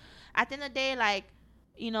him. At the end of the day, like,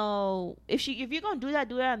 you know, if you're gonna do that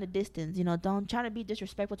on the distance, you know, don't try to be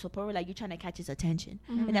disrespectful to a point where like you're trying to catch his attention,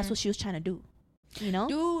 and that's what she was trying to do. You know,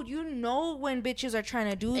 dude, you know when bitches are trying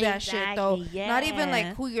to do that shit though. Yeah. Not even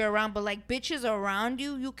like who you're around, but like bitches around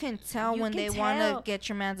you, you can tell when they want to get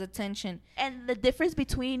your man's attention. And the difference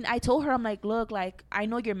between, I told her, I'm like, look, like I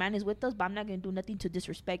know your man is with us, but I'm not gonna do nothing to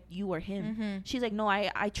disrespect you or him. She's like, no,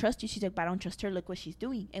 I trust you. She's like, but I don't trust her. Look what she's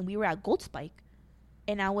doing. And we were at Gold Spike.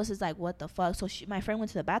 And I was just like, what the fuck? So my friend went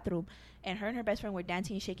to the bathroom, and her and her best friend were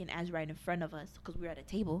dancing and shaking ass right in front of us because we were at a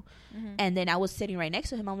table. And then I was sitting right next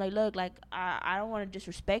to him. I'm like, look, like, I don't want to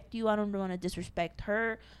disrespect you. I don't want to disrespect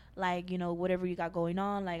her. Like, you know, whatever you got going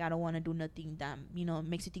on. Like, I don't want to do nothing that, you know,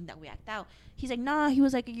 makes you think that we act out. He's like, nah. He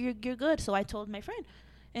was like, you're good. So I told my friend.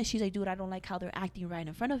 And she's like, dude, I don't like how they're acting right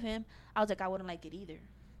in front of him. I was like, I wouldn't like it either.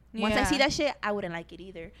 Yeah. Once I see that shit, I wouldn't like it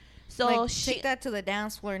either. So like, take that to the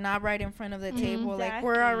dance floor, not right in front of the table. Exactly. Like,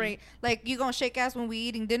 we're already, like, you gonna shake ass when we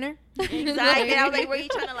eating dinner? Exactly. And I was like, where are you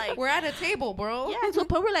trying to, like, we're at a table, bro. Yeah, so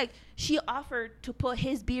we're like, she offered to put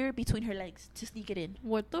his beer between her legs to sneak it in.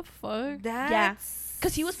 What the fuck? Yeah,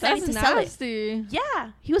 because he was planning to sell it.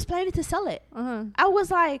 Yeah, he was planning to sell it. I was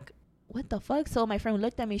like, what the fuck? So my friend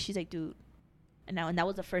looked at me. She's like, dude. And that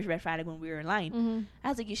was the first red flag when we were in line. I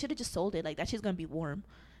was like, you should have just sold it. Like, that shit's gonna be warm.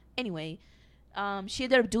 Anyway, she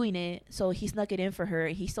ended up doing it, so he snuck it in for her.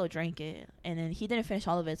 He still drank it, and then he didn't finish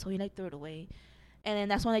all of it, so he like threw it away. And then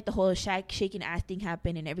that's when like the whole shaking ass thing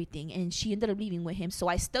happened and everything, and she ended up leaving with him. So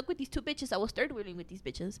I stuck with these two bitches. I was third wheeling with these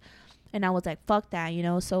bitches, and I was like, fuck that, you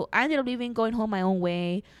know. So I ended up leaving, going home my own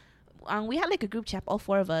way. We had like a group chat, all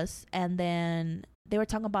four of us, and then they were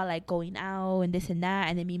talking about like going out and this and that,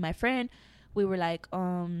 and then me and my friend, we were like,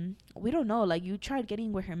 we don't know. Like, you tried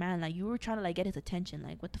getting with her man. Like, you were trying to, like, get his attention.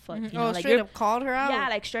 Like, what the fuck? You know? Like, straight up called her out? Yeah,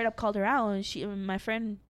 like, straight up called her out. And my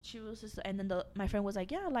friend, she was just, and then my friend was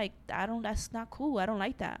like, yeah, like, that's not cool. I don't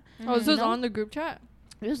like that. Oh, this was on the group chat?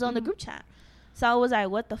 It was on the group chat. So I was like,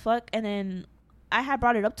 what the fuck? And then I had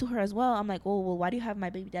brought it up to her as well. I'm like, oh, well, why do you have my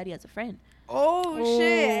baby daddy as a friend? Oh,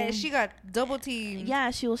 shit. She got double teamed.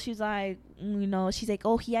 Yeah, she's like, you know, she's like,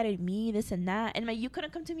 oh, he added me, this and that. And like, you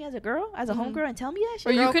couldn't come to me as a girl, as a homegirl, and tell me that shit?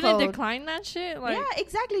 Or you couldn't decline that shit? Like, yeah,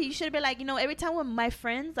 exactly. You should have been like, you know, every time with my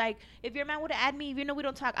friends, like, if your man would have added me, even though we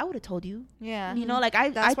don't talk, I would have told you. Yeah. You know, like,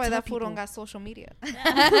 That's why that fool don't got social media.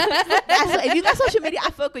 If you got social media, I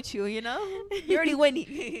fuck with you, you know? You're already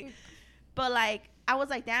winning. But, like, I was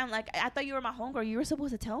like, damn, like, I thought you were my homegirl. You were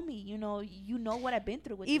supposed to tell me, you know what I've been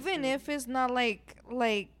through with even if it's not like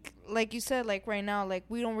you said, like, right now, like,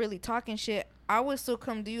 we don't really talk and shit. I would still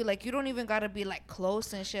come to you. Like, you don't even gotta be like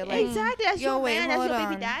close and shit. Like, exactly, that's your man, that's your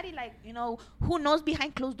baby daddy. Like, you know, who knows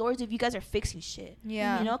behind closed doors if you guys are fixing shit?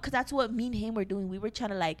 Yeah, you know, because that's what me and him were doing. We were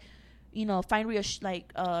trying to, like, you know, find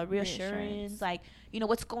reassurance, like, you know,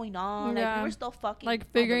 what's going on. Yeah. Like, we were still fucking, like,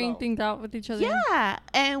 figuring things out with each other. Yeah.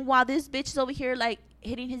 And while this bitch is over here, like,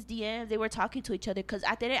 hitting his DMs, they were talking to each other. Because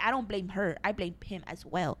at the end, I don't blame her, I blame him as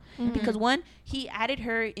well. Because one, he added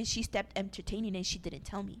her and she stepped entertaining and she didn't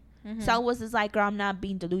tell me. So I was just like, girl, I'm not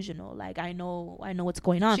being delusional. Like, I know what's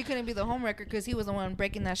going on. She couldn't be the homewrecker because he was the one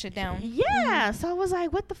breaking that shit down. Yeah. So I was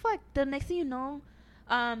like, what the fuck? The next thing you know,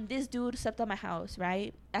 this dude stepped on my house,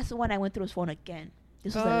 right? That's the one I went through his phone again.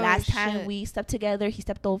 This was the last time we slept together. He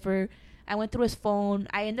stepped over. I went through his phone.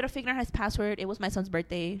 I ended up figuring out his password. It was my son's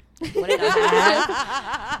birthday. What did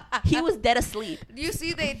I have? He was dead asleep. You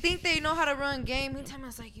see, they think they know how to run game. Meantime, I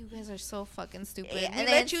was like, you guys are so fucking stupid. Yeah, and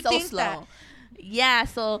let you so think slow. That. Yeah,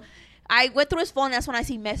 so I went through his phone. That's when I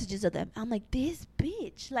see messages of them. I'm like, this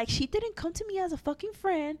bitch. Like, she didn't come to me as a fucking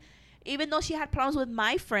friend. Even though she had problems with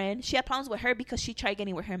my friend, she had problems with her because she tried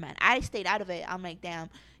getting with her man. I stayed out of it. I'm like, damn,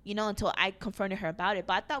 you know, until I confronted her about it.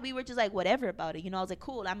 But I thought we were just like, whatever about it. You know, I was like,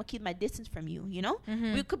 cool, I'm going to keep my distance from you, you know?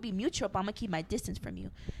 We could be mutual, but I'm going to keep my distance from you.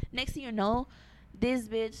 Next thing you know, this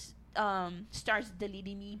bitch starts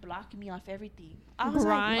deleting me, blocking me off everything. I was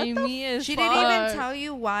like, what the She didn't even tell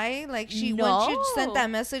you why? Like, when she sent that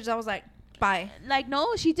message, I was like, spy. Like,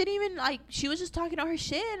 no, she didn't even, like, she was just talking all her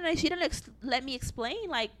shit, and like, she didn't let me explain,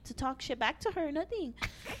 like, to talk shit back to her, nothing.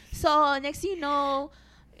 So next thing you know,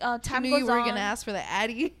 time you goes knew you were on. gonna ask for the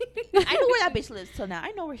Addy. I know where that bitch lives till now.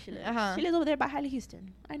 I know where she lives. Uh-huh. She lives over there by Highly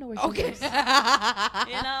Houston. I know where she Okay. lives. You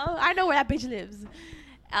know, I know where that bitch lives.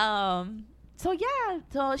 So yeah,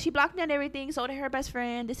 so she blocked me on everything. So did her best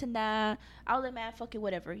friend, this and that. I was like, man, fuck it,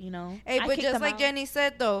 whatever, you know. Hey, I but kicked just them like out. Jenny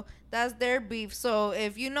said though, that's their beef. So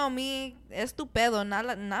if you know me, es tu pedo,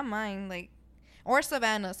 not mine. Like, or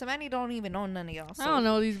Savannah. Savannah don't even know none of y'all. So I don't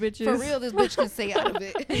know these bitches. for real, this bitch can stay out of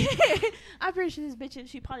it. I'm pretty sure this bitch, if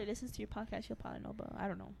she probably listens to your podcast, she'll probably know, but I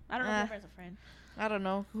don't know. I don't know if her as a friend. I don't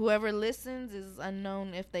know. Whoever listens is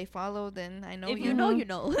unknown. If they follow, then I know If you you know, you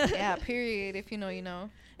know. Yeah, period. If you know, you know.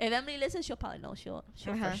 If Emily listens, she'll probably know. She'll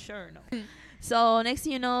Uh-huh. for sure know. So next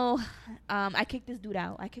thing you know, I kicked this dude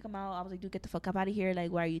out. I kick him out. I was like, dude, get the fuck up out of here.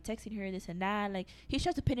 Like, why are you texting her, this and that? Like, he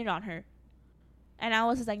tries to pin it on her. And I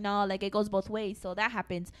was just like, no, like, it goes both ways. So that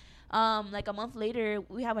happens. Like, a month later,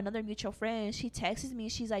 we have another mutual friend. She texts me.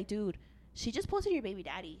 She's like, dude, she just posted your baby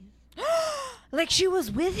daddy. Like she was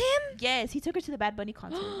with him? Yes, he took her to the Bad Bunny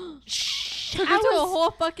concert. Took her to a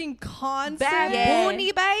whole fucking concert. Bad Yeah.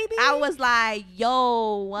 Bunny, baby. I was like,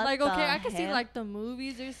 yo, what Like, the okay, I could see hell? like the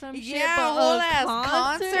movies or some shit, Yeah, but whole a ass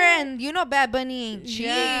concert, and you know Bad Bunny ain't cheap,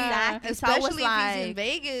 Yeah. Exactly. So I was especially if he's in like,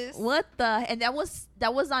 Vegas. what the? And that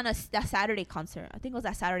was on a Saturday concert. I think it was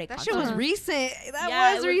that Saturday That concert. shit was Uh-huh. recent. That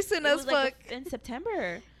Yeah, was it recent it as was fuck. like in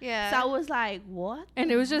September. Yeah. So I was like, what? And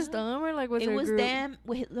the it was just hell? them, or like was It there a was group? them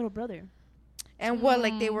with his little brother. And what?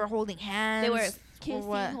 Like they were holding hands. They were or kissing,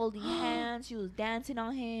 what? holding hands. She was dancing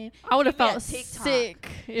on him. I would have She made felt a TikTok. sick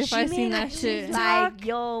if She I made seen a that shit. TikTok. Like,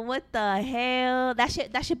 yo, what the hell? That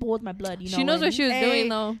shit boiled my blood. You know. She knows what she was Hey, doing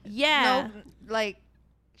though. Yeah. No, like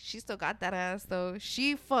she still got that ass though.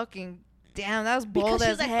 She fucking damn. That was Because bold she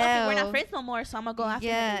as was like, hell. fuck it, we're not friends no more, so I'm gonna go after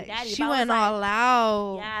my Yeah, baby daddy. she But I was went like, all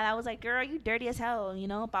out. yeah, I was like, girl, you dirty as hell, you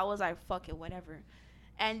know? But I was like, fuck it, whatever.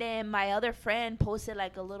 And then my other friend posted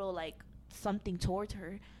like a little like something towards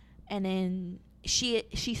her, and then she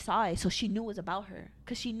saw it, so she knew it was about her,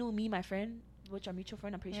 cause she knew me, my friend, which our mutual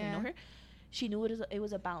friend, I'm pretty sure you know her. She knew it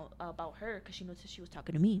was about her, cause she knew she was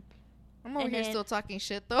talking to me. I'm over And here then- still talking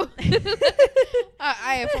shit though.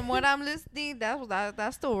 From what I'm listening,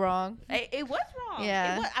 that's still wrong. It was wrong.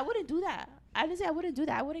 Yeah. I wouldn't do that. Honestly, I wouldn't do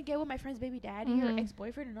that. I wouldn't get with my friend's baby daddy or Mhm.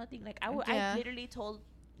 ex-boyfriend or nothing. Like, Yeah. I literally told,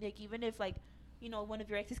 like, even if, like, you know, one of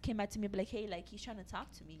your exes came out to me and be like, hey, like, he's trying to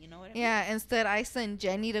talk to me, you know what I mean? Yeah, instead I sent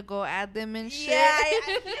Jenny to go add them and shit.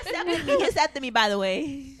 Yeah, he accepted me, by the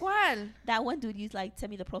way. ¿Cuál? That one dude, you, like, send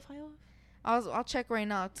me the profile. I'll check right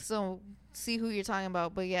now so see who you're talking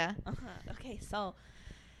about. But yeah, Okay, so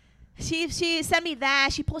she sent me that.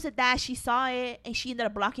 She posted that. She saw it, and she ended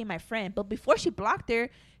up blocking my friend. But before she blocked her,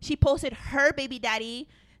 she posted her baby daddy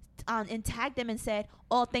and tagged them and said,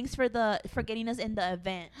 oh, thanks for getting us in the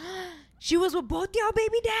event. she was with both y'all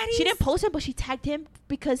baby daddies. She didn't post it, but she tagged him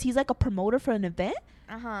because he's like a promoter for an event,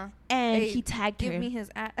 And and Hey, he tagged give her. me his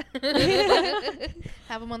ad.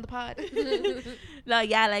 Have him on the pod. Like,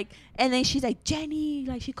 yeah, like, and then she's like, Jenny,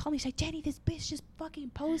 like, she called me. She's like, Jenny, this bitch just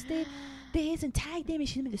fucking posted this and tagged him, and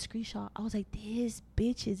she sent me the screenshot. I was like, this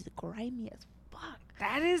bitch is grimy as fuck.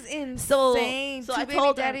 That is insane. So Two I baby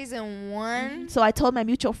told her- daddies in one. So I told my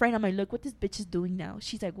mutual friend, I'm like, look what this bitch is doing now.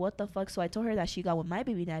 She's like, what the fuck? So I told her that she got with my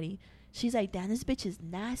baby daddy. She's like, damn, this bitch is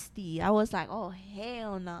nasty. I was like, oh,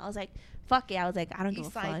 hell no. I was like, fuck it. I was like, I don't give a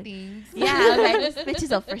East side fuck. things. Yeah, I was like, this bitch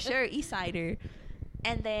is a for sure East Sider.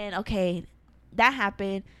 And then, okay, that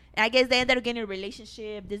happened. And I guess they ended up getting a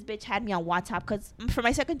relationship. This bitch had me on WhatsApp because for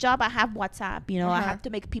my second job, I have WhatsApp. You know, I have to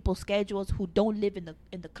make people schedules who don't live in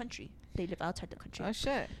the country. They live outside the country. Oh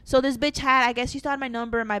shit. So this bitch had, I guess she still had my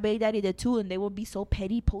number, and my baby daddy did too, and they would be so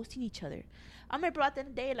petty posting each other. I'm like, bro, at the end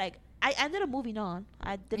of the day, like, I ended up moving on.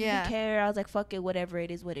 I didn't even care. I was like, fuck it, whatever it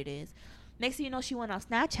is, what it is. Next thing you know, she went on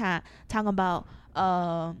Snapchat talking about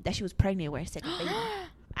that she was pregnant with her second baby.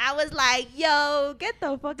 I was like, yo, get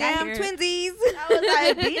the fuck out Damn here. twinsies. I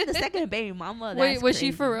was like, being the second baby mama. Wait, that's was she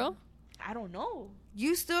crazy. for real? I don't know.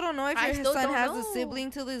 You still don't know if I your still son don't has know. a sibling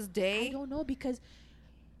to this I day. don't know because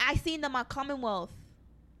I seen them on Commonwealth.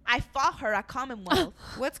 I fought her at Commonwealth.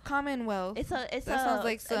 What's Commonwealth? It's That sounds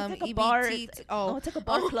like some it's like a bar. EBT. It's like a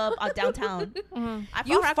bar club downtown. Mhm.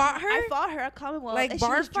 You at fought her? I fought her at Commonwealth. Like and she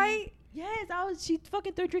bar was fight? Yes, she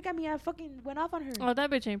fucking threw a drink at me. I fucking went off on her. Oh, that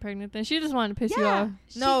bitch ain't pregnant then. She just wanted to piss you Yeah. off.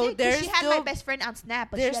 No, She did, 'cause there's she had my still- best friend on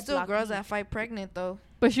Snap, but There's she had still blocked girls me. that fight pregnant though.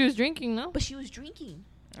 But she was drinking, no? But she was drinking.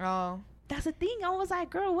 Oh. That's the thing. I was like,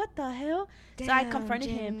 girl, what the hell? So I confronted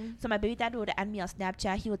Jenny. him. So my baby dad would add me on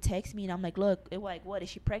Snapchat. He would text me, and I'm like, look, like, what? Is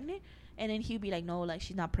she pregnant? And then he'd be like, no, like,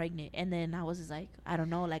 she's not pregnant. And then I was just like, I don't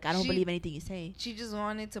know. Like, I don't She- believe anything you say. She just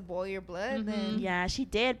wanted to boil your blood. Mhm. Then Yeah, she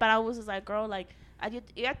did. But I was just like, girl, like,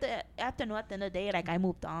 you have to know at the end of the day, like, I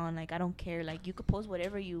moved on. Like, I don't care. Like, you could post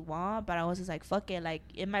whatever you want. But I was just like, fuck it. Like,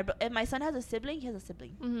 if my son has a sibling, he has a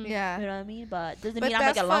sibling. Mhm. yeah. You know what I mean? But doesn't But mean I'm,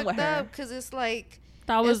 like, that's along with fucked her. up because it's like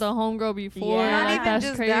That was It's- the homegirl before. Yeah. not Like, even that's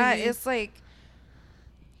just crazy. that. It's like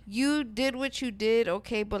you did what you did,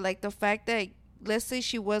 okay, but like the fact that let's say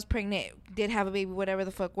she was pregnant, did have a baby, whatever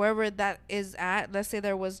the fuck, wherever that is at. Let's say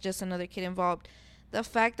there was just another kid involved. The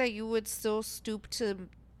fact that you would still stoop to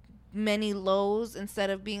many lows instead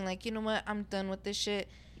of being like, you know what, I'm done with this shit.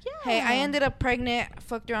 Yeah. Hey, I ended up pregnant,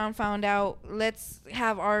 fucked around, found out. Let's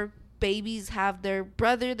have our babies have their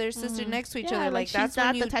brother, their sister Mhm. next to each Yeah, other. Like she's that's not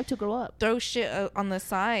when you the type to grow up. throw shit on the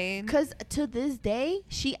side. Because to this day,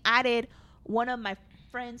 she added one of my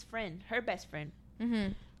friend's friend, her best friend.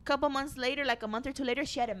 Mm-hmm. Couple months later, like a month or two later,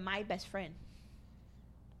 she added my best friend.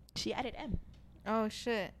 She added M. Oh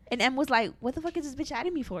shit. And M was like, what the fuck is this bitch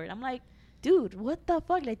adding me for? And I'm like, dude, what the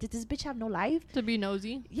fuck? Like, did this bitch have no life? To be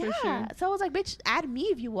nosy. Yeah. For sure. So I was like, bitch, add me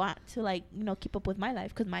if you want to, like, you know, keep up with my life.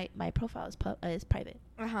 Because my profile is private.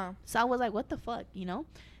 Uh-huh. So I was like, what the fuck, you know?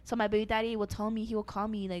 So my baby daddy would tell me, he would call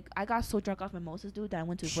me. Like, I got so drunk off mimosas, dude, that I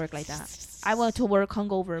went to work like that. I went to work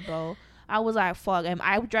hungover, bro. I was like, fuck. And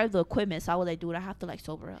I would drive the equipment. So I was like, dude, I have to, like,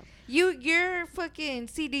 sober up. You're fucking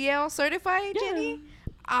CDL certified, Yeah. Jenny?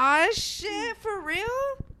 Ah shit, for real?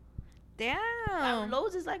 Damn.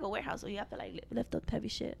 Lowe's is like a warehouse, so you have to, like, lift up heavy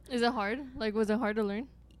shit. Is it hard? Like, was it hard to learn?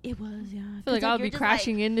 It was, yeah. I feel like I would be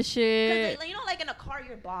crashing into shit. Because, you know, like in a car,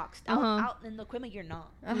 you're boxed. Uh-huh. Out in the equipment, you're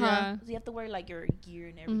not. Uh-huh. Yeah. So you have to wear, like, your gear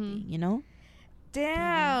and everything, you know?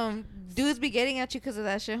 Damn. Dudes be getting at you because of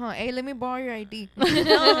that shit, huh? Hey, let me borrow your ID. No.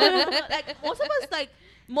 Like, most of us, like,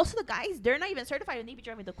 most of the guys, they're not even certified and they be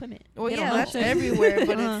driving the equipment. Well, They don't yeah, know. that's everywhere,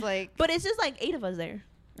 but Uh-huh. it's like, But it's just, like, 8 of us there.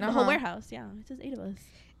 The whole Uh-huh. warehouse, yeah. It's just 8 of us.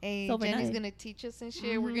 hey, It's overnight. Jenny's gonna teach us and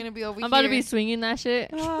shit. We're Mhm. gonna be over I'm about to be here. swinging that shit.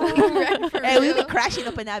 Right, for Hey, we be real. crashing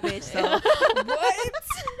up in that bitch, so. What?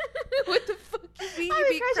 What the fuck you mean I you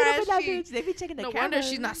be be crashing up in that crashing? bitch. They be checking the No cameras. wonder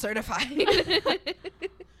she's not certified.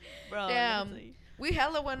 Bro, Damn. honestly. We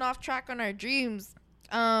hella went off track on our dreams.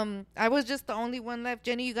 I was just the only one left.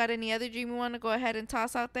 Jenny, you got any other dream you want to go ahead and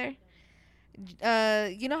toss out there?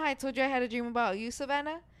 You know how I told you I had a dream about you,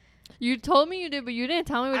 Savannah? You told me you did, but you didn't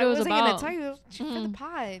tell me what I it was wasn't about. gonna tell you. It was for the Mm.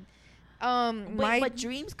 pod. But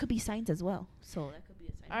dreams could be signs as well. So that could be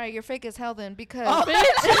a sign. All right, you're fake as hell then because Oh,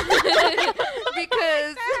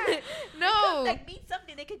 because no. Like, mean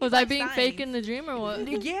something, they could Was give, I like, being signs. fake in the dream or what?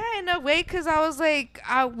 Yeah, in a way, because I was like,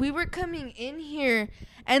 we were coming in here,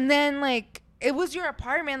 and then like it was your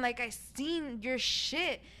apartment. Like I seen your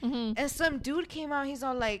shit, Mhm. and some dude came out. He's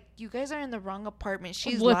all like, "You guys are in the wrong apartment.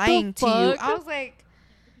 She's What the lying to you." fuck? I was like,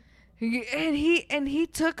 and he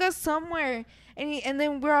took us somewhere. And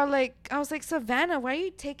then we're all like, I was like, Savannah, why are you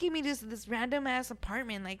taking me to this random ass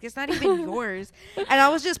apartment? Like, it's not even yours. And I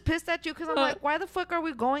was just pissed at you because I'm like, why the fuck are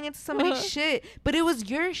we going into somebody's shit? But it was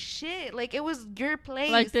your shit. Like, it was your place.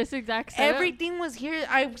 Like this exact setup? Everything was here.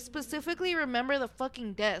 I specifically remember the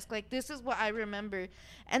fucking desk. Like, this is what I remember.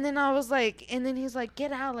 And then I was like, and then he's like,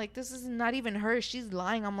 get out. Like, this is not even her. She's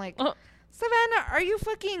lying. I'm like, Savannah, are you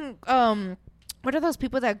fucking, what are those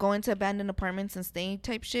people that go into abandoned apartments and stay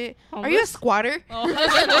type shit? Are you a Homeless? squatter? Oh,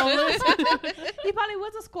 homeless. He probably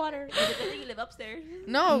was a squatter. You live upstairs.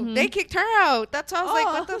 No, Mhm. they kicked her out. That's why I was like,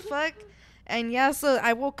 what Oh. the fuck? And yeah, so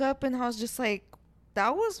I woke up and I was just like,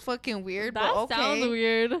 that was fucking weird, That but okay. sounds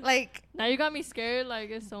weird. Like, Now you got me scared. Like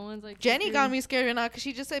if someone's like Jenny got me scared or not because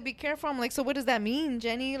she just said, be careful. I'm like, so what does that mean,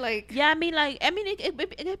 Jenny? Like, Yeah, I mean,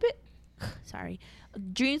 sorry.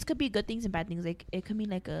 Dreams could be good things and bad things. Like, it could mean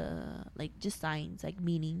like just signs, like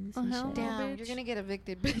meanings. Oh, and hell shit. no. damn, bitch. you're gonna get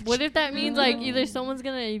evicted, bitch. What if that means like either someone's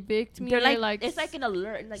gonna evict me, They're or like, it's like an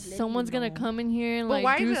alert. Like, letting someone's you gonna know. come in here and But like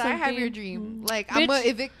why do did I have your something. dream? Mm. Like, I'm gonna Bitch,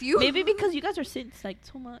 evict you. Maybe because you guys are since like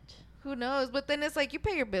too much. Who knows? But then it's like, you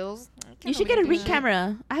pay your bills. You should get a Ring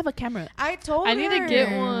camera. I have a camera. I told I need to her.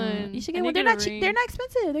 get one. You should I get need one. to They're get a not cheap. ring. They're not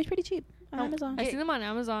expensive. They're pretty cheap on Oh, Amazon. I see them on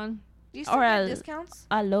Amazon. Do you still Or get a- discounts?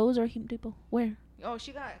 Lowe's or Home Depot. Where? Oh,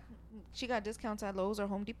 she got discounts at Lowe's or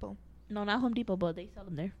Home Depot. No, not Home Depot, but they sell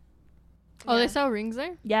them there. Oh, Yeah. they sell rings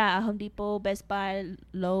there. Yeah, Home Depot, Best Buy,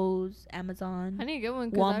 Lowe's, Amazon. I need to get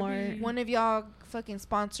one. 'Cause Walmart. One of y'all fucking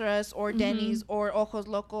sponsor us, or Denny's, or Ojos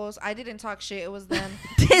Locos. I didn't talk shit. It was them.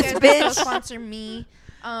 You This guys bitch. also sponsor me.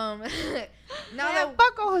 Now that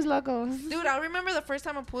fuck Ojos Locos. dude, I remember the first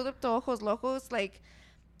time I pulled up to Ojos Locos, like,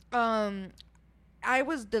 I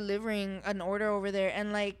was delivering an order over there,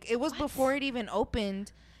 and like it was What? before it even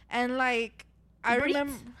opened, and like I Uber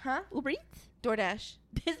remember, Eats? huh? Uber Eats? DoorDash.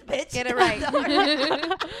 This bitch. Get it right.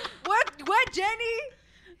 What,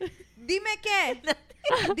 Jenny? Dime qué. Dime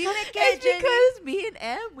qué, It's Jenny. because me and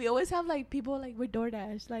Em, we always have like people like with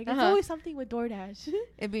DoorDash. Like it's always something with DoorDash.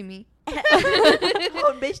 It'd be me.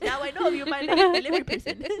 Oh, bitch! Now I know you're my delivery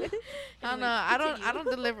person. I don't know. I don't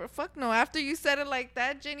deliver. Fuck no. After you said it like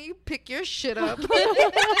that, Jenny, pick your shit up.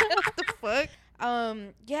 What the fuck?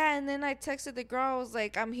 Yeah, and then I texted the girl. I was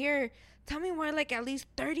like, I'm here. Tell me why like at least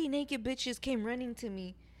 30 naked bitches came running to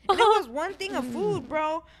me. And it was one thing of food,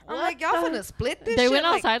 bro. I'm like, y'all finna split this They shit? went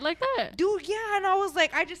Like, outside like that? dude, yeah. And I was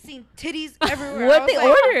like, I just seen titties everywhere. What I was they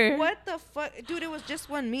like, order? What the fuck? Dude, it was just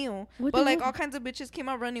one meal. What But they like order? all kinds of bitches came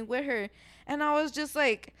out running with her. And I was just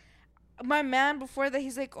like, my man before that,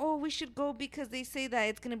 he's like, oh, we should go because they say that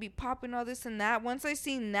it's going to be popping, all this and that. Once I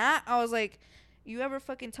seen that, I was like, you ever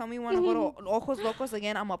fucking tell me you want to go to Ojos Locos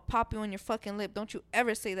again, I'm going to pop you on your fucking lip. Don't you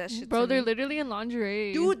ever say that shit Bro, to they're me. literally in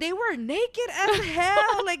lingerie. Dude, they were naked as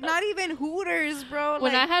hell. Like, not even Hooters, bro.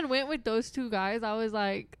 When like, I had went with those two guys, I was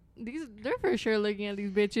like, they're for sure looking at these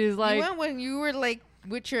bitches. Like, you went when you were, like,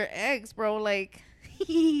 with your ex, bro. Like,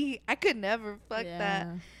 I could never fuck that.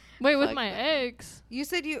 wait, with fuck my that. ex? You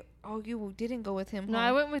said you didn't go with him, No, huh?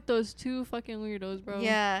 I went with those two fucking weirdos, bro.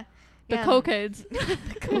 Yeah. The yeah.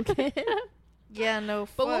 cokeheads. Yeah, no,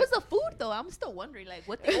 But what was fuck. the food though? I'm still wondering, like,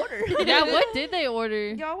 what they order. Yeah, what did they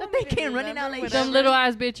order? Y'all That want me they to came running out remember like whatever? Them little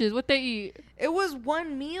ass bitches. What they eat? It was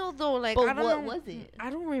one meal though. Like, But I don't what know. was it? I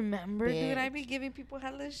don't remember, dude. I Bitch. be giving people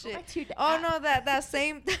hella shit. Back to your Oh dad. no, that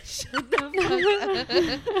same shut the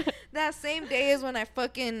fuck up. That same day is when I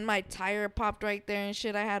fucking my tire popped right there and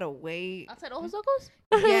shit. I had to wait. Outside Ojos Locos?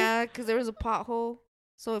 Yeah, because there was a pothole.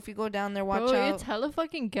 So if you go down there, watch Bro, out. it's hella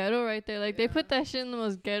fucking ghetto right there. Like, they put that shit in the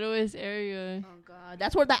most ghettoest area. Oh god,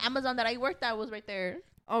 that's where the Amazon that I worked at was right there.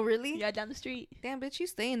 Oh really? Yeah, down the street. Damn, bitch, you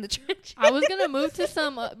stay in the church. I was gonna move to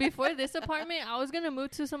some before this apartment. I was gonna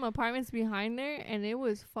move to some apartments behind there, and it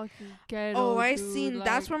was fucking ghetto. Oh, I dude. seen. Like,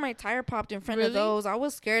 That's where my tire popped in front of Really? those. I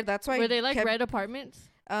was scared. That's why. were I they like kept- red apartments?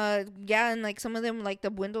 Yeah, and like some of them, like the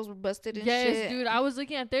windows were busted and Yes, shit. dude. I was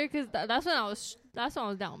looking at there because that's when I was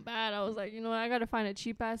down bad. I was like, you know what, I gotta find a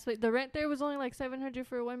cheap ass place. The rent there was only like $700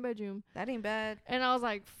 for a 1-bedroom, That ain't bad. and I was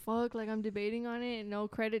like, fuck, like I'm debating on it and no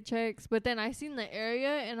credit checks. But then I seen the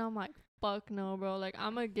area and I'm like, fuck no, bro. Like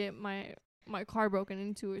I'm gonna get my car broken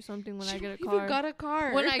into or something when I get a You car. even got a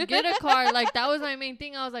car. When I get a car, like that was my main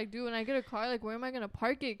thing. I was like, dude, when I get a car, like where am I gonna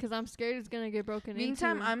park it? Because I'm scared it's gonna get broken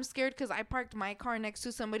Meantime, into. I'm scared because I parked my car next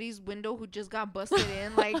to somebody's window who just got busted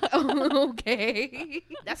in. Like, okay.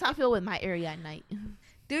 That's how I feel with my area at night.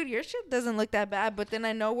 Dude, your shit doesn't look that bad, but then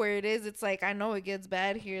I know where it is. It's like, I know it gets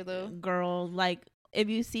bad here, though. Girl, like, if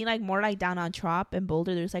you see like more like down on Trop and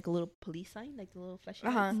Boulder, there's like a little police sign, like the little flashing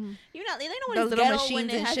lights. Mhm. You know, they know when The it's little ghetto machines when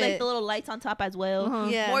it and has shit. like the little lights on top as well. Uh-huh.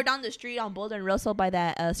 Yeah. More down the street on Boulder and Russell by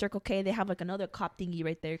that Circle K, they have like another cop thingy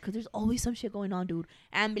right there because there's always some shit going on, dude.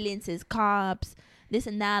 Ambulances, cops, this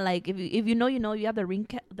and that. Like if you know, you have the Ring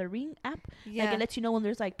app. Yeah. Like it lets you know when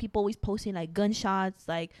there's like people always posting like gunshots,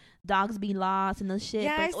 like dogs being lost and those shit.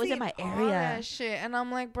 Yeah, But it's always in my all area. that shit. And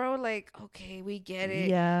I'm like, bro, like, okay, we get it.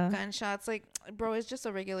 Yeah. Gunshots, like, bro, it's just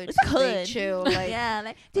a regular It's Tuesday good. chill. Like, yeah,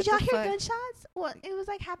 like what did y'all the hear fuck? gunshots? Well, it was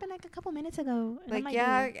like happened like a couple minutes ago. And I'm like,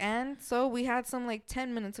 yeah, dude, and so we had some like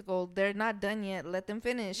 10 minutes ago. They're not done yet. Let them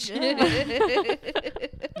finish.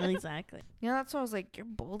 exactly. Yeah, that's why I was like, you're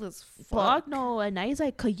bold as fuck. Fuck no, and now it's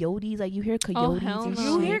like coyotes. Like you hear coyotes. hell and no.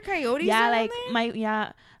 You shit. hear coyotes? Yeah, down like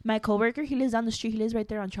there? my coworker, he lives down the street. He lives right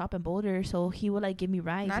there on Trop and Boulder, so he would like give me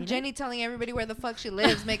rides. Not you know? Jenny telling everybody where the fuck she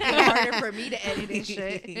lives, making it harder for me to edit and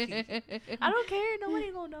shit. I don't care.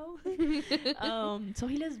 Nobody gonna know. So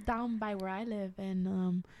he lives down by where I live,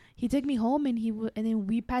 and he took me home, and and then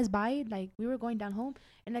we passed by, like we were going down home,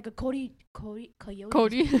 and like a coyote Fuck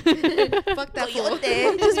that fool.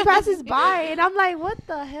 coyote just passes by, and I'm like, what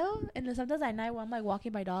the hell? And then sometimes at night when I'm like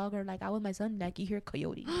walking my dog or like out with my son, like you hear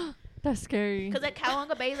coyote. That's scary. Cause like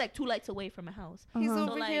Cowabunga Bay is like 2 lights away from my house. He's Uh-huh.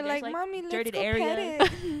 over So, like, here there's, like, like, mommy, let's dirty go area. pet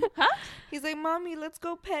it. Huh? He's like, mommy, let's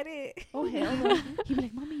go pet it. Oh hell no. He'd be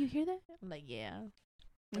like, mommy, you hear that? I'm like, yeah.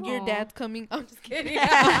 Your Aw. dad's coming. I'm just kidding. He's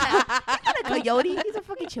not a coyote. He's a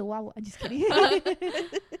fucking chihuahua. I'm just kidding.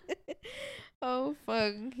 Oh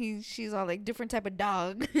fuck. She's all like different type of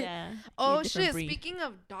dog. yeah. Oh different shit. breed. Speaking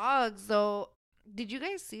of dogs, though, did you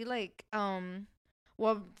guys see like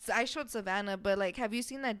well, I showed Savannah, but like, have you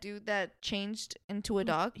seen that dude that changed into a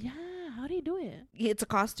dog? Yeah. How do you do it? It's a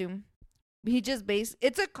costume.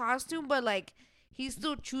 It's a costume, but like he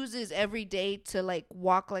still chooses every day to like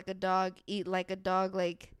walk like a dog, eat like a dog,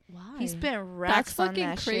 like Why? He spent That's racks on fucking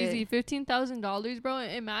that crazy. shit. $15,000, bro.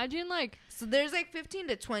 Imagine like, So there's like 15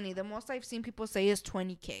 to 20. The most I've seen people say is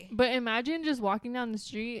 20K. but imagine just walking down the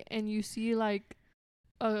street and you see like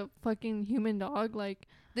a fucking human dog. Like,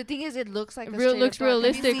 The thing is, it looks like looks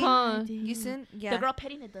realistic, huh? You seen? Yeah. The girl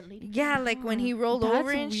petting it, the lady. Yeah, like when he rolled That's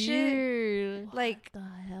over and shit. weird. Like, the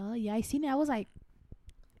hell? Yeah, I seen it. I was like,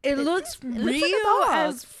 it looks looks like a real dog.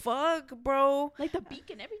 as fuck, bro. like the beak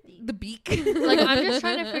and everything. The beak. Like, I'm just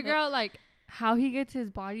trying to figure out like how he gets his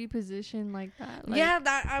body positioned like that. Like, Yeah,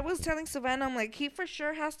 that I was telling Savannah, I'm like, he for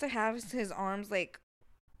sure has to have his arms like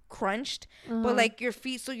crunched, but like your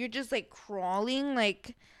feet, so you're just like crawling,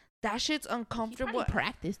 like that shit's uncomfortable.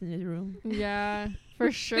 Practiced in his room. yeah,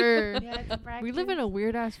 for sure. Yeah, We live in a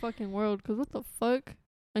weird ass fucking world. Cause what the fuck,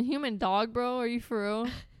 a human dog, bro? Are you for real?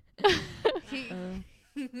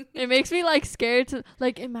 It makes me like scared to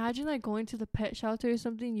like imagine like going to the pet shelter or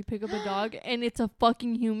something. You pick up a dog and it's a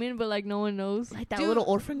fucking human, but like no one knows. like that Dude, little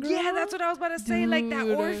orphan girl. Yeah, that's what I was about to say. Like that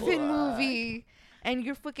Dude, orphan fuck. movie, and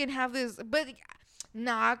you fucking have this, but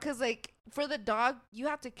nah, cause like for the dog, you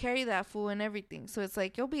have to carry that fool and everything. So it's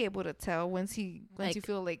like you'll be able to tell once you Like,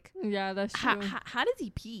 feel like, Yeah, that's true. How does he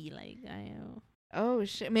pee? Like, I know. oh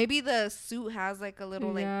shit, maybe the suit has like a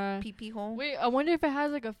little Yeah. like pee pee hole. Wait, I wonder if it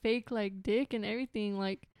has like a fake like dick and everything,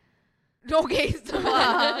 like Okay, so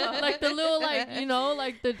like the little like you know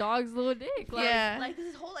like the dog's little dick. Like, yeah. Like, does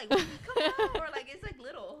his whole like pee come out, or like it's like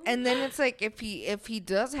little? And then it's like if he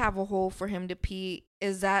does have a hole for him to pee,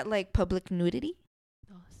 is that like public nudity?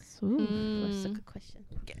 That's a Mm. good question.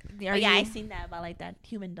 Are Yeah, I you- seen that about like that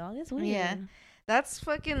human dog. That's weird. Yeah. That's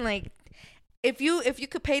fucking like, if you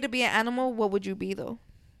could pay to be an animal, what would you be though?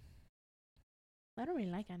 I don't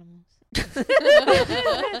really like animals.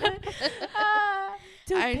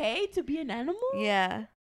 To I- pay to be an animal? Yeah.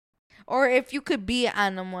 Or if you could be an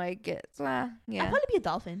animal, I guess. I'd Yeah. probably be a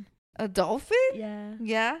dolphin. A dolphin? Yeah,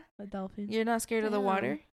 Yeah. a dolphin. You're not scared of the Yeah.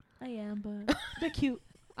 water? I am, but they're cute.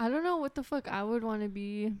 I don't know what the fuck I would want to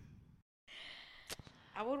be.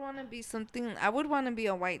 I would want to be something. I would want to be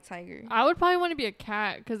a white tiger. I would probably want to be a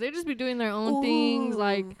cat because they just be doing their own things.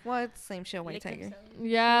 Like, Ooh, what? Same shit, white Lick tiger. themselves.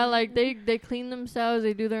 yeah, like they clean themselves.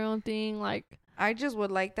 They do their own thing. Like, I just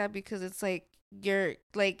would like that because it's like you're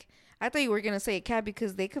like, I thought you were gonna say a cat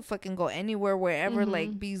because they could fucking go anywhere, wherever, Mhm.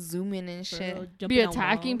 like be zooming and For shit. real, be jumping on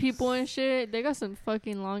attacking walls. people and shit. They got some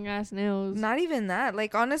fucking long ass nails. Not even that.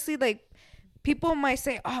 Like honestly, like people might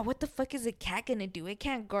say, "Oh, what the fuck is a cat gonna do? It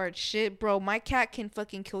can't guard shit, bro. My cat can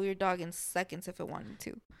fucking kill your dog in seconds if it wanted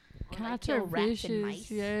to." Or, like, Cats kill are rats and vicious.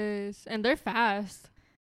 mice. Yes, and they're fast.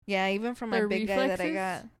 Yeah, even from my Their big guy that I reflexes?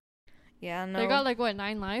 got. Yeah, no. They got like what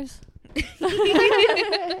 9 lives?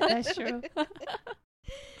 That's true.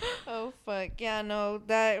 Oh fuck. Yeah, no.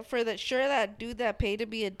 That for the sure that dude that paid to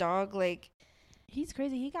be a dog, like He's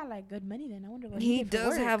crazy. He got like good money then. I wonder what he did for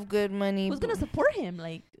does work. have good money. Who's gonna support him?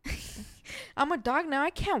 Like, I'm a dog now. I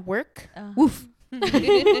can't work. uh, Woof.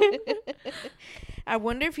 I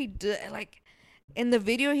wonder if he like in the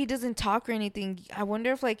video he doesn't talk or anything. I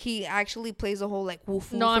wonder if like he actually plays a whole like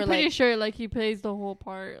woof woof. No, I'm or, pretty like, sure like he plays the whole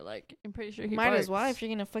part. Like I'm pretty sure he might as well barks. if you're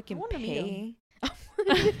gonna fucking wanna meet pay. I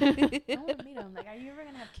want to meet him. Like, are you ever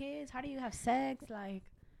gonna have kids? How do you have sex? Like,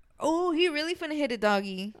 Oh, he really finna hit a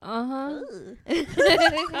doggy. Uh-huh.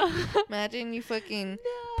 Imagine you fucking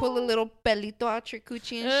pull a little pelito out your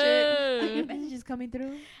coochie and shit. Your messages coming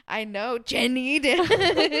through. I know, Jenny.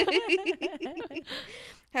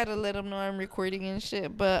 Had to let him know I'm recording and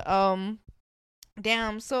shit. But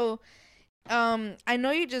damn. So I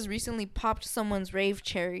know you just recently popped someone's rave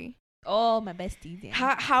cherry. Oh, my besties.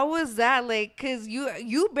 Yeah. How was that like? Cause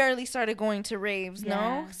you barely started going to raves,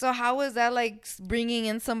 Yeah. no? So how was that like bringing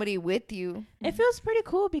in somebody with you? It feels pretty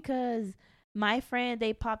cool because my friend,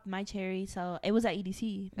 they popped my cherry. So it was at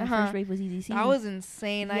EDC. My Uh-huh. first rave was EDC. That was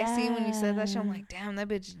insane. I seen when you said that shit. I'm Yeah. like, damn, that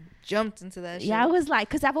bitch jumped into that shit. Yeah, I was like,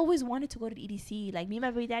 because I've always wanted to go to EDC. Like, me and my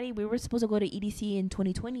baby daddy, we were supposed to go to EDC in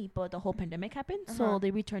 2020, but the whole pandemic happened. Uh-huh. So they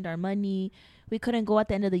returned our money. We couldn't go at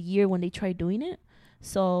the end of the year when they tried doing it.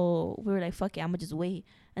 So we were like, fuck it, I'm going to just wait.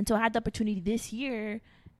 Until I had the opportunity this year.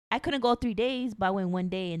 I couldn't go 3 days, but I went 1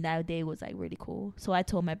 day, and that day was like really cool. So I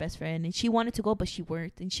told my best friend, and she wanted to go, but she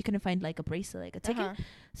worked, and she couldn't find like a bracelet, like a ticket. Uh-huh.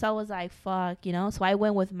 So I was like, fuck, you know. So I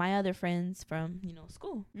went with my other friends from,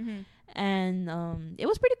 school. Mm-hmm. And it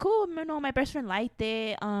was pretty cool. You know, my best friend liked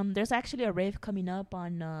it. There's actually a rave coming up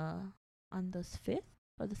on the 5th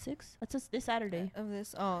or the 6th. It's just this Saturday. Of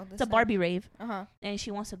this, It's a Barbie rave, Uh huh. and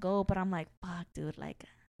she wants to go, but I'm like, fuck, dude. Like,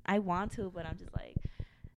 I want to, but I'm just like,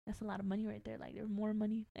 that's a lot of money right there. Like, there's more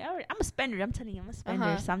money. I'm a spender. I'm telling you, I'm a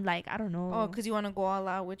spender. So I'm like, I don't know. Oh, because you want to go all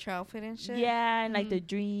out with your outfit and shit? Yeah, and like the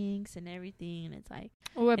drinks and everything. And it's like,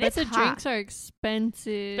 Oh, I bet the hot. drinks are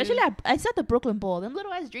expensive. Especially I said the Brooklyn Bowl. Them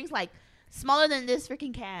little ass drinks like smaller than this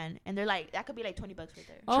freaking can, and they're like, that could be like $20 right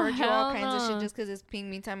there. Oh, Charge you all hell kinds of no. shit just because it's pink.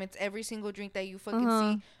 Meantime, it's every single drink that you fucking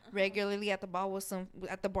see regularly at the bar with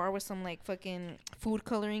some like fucking food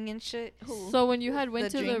coloring and shit. So when you had went The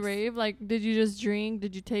to the drinks. rave, like, did you just drink?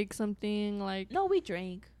 Did you take something? Like, No, we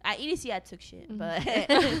drank. At EDC, I took shit, Mhm. but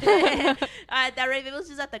at that rave, it was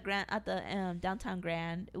just at the downtown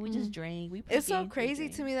Grand. We just drank. We It's so pre-gamed, crazy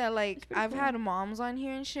pre-drank. to me that like pretty I've cool. had moms on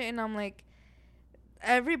here and shit, and I'm like,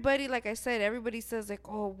 everybody, like I said, everybody says like,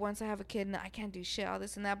 oh, once I have a kid, no, I can't do shit, all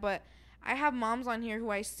this and that. But I have moms on here who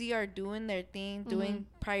I see are doing their thing, doing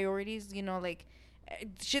priorities, you know, like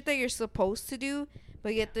shit that you're supposed to do,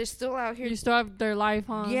 but yet they're still out here. you still have their life,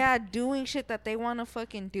 huh? Yeah, doing shit that they want to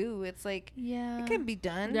fucking do. It's like, Yeah. it can be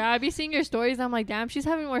done. Yeah, I be seeing your stories. I'm like, damn, she's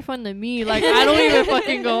having more fun than me. Like, I don't even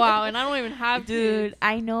fucking go out, and I don't even have Dude, kids.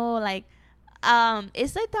 I know, like,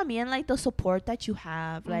 it's like también like the support that you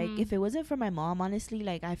have. Like, if it wasn't for my mom, honestly,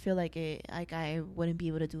 like, I feel like I wouldn't be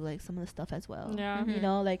able to do like some of the stuff as well. Yeah. You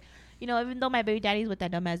know, like, even though my baby daddy's with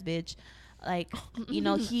that dumbass bitch, like,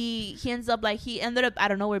 he ends up like, he ended up, I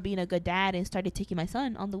don't know, where being a good dad and started taking my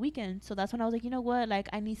son on the weekend. So that's when I was like, you know what, like,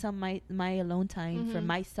 I need some my alone time for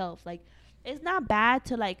myself. Like, it's not bad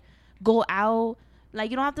to like go out. Like,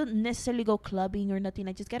 you don't have to necessarily go clubbing or nothing.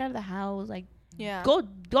 Like, just get out of the house. Like, Yeah. go.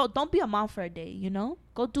 Don't be a mom for a day,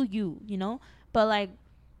 go do you. But like,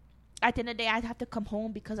 at the end of the day, I have to come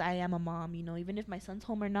home because I am a mom. Even if my son's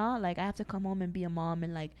home or not, like, I have to come home and be a mom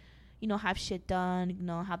and like, have shit done,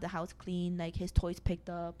 have the house clean, like his toys picked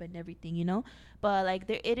up and everything. But like,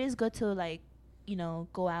 it is good to like,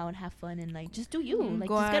 go out and have fun and like just do you. Like,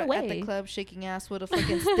 Go just out get away at the club shaking ass with a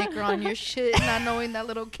fucking sticker on your shit, not knowing that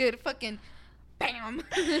little kid fucking bam.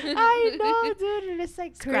 I know, dude. It's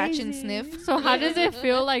like Scratch crazy. and sniff. So how does it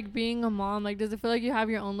feel like being a mom? Like, does it feel like you have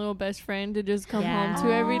your own little best friend to just come home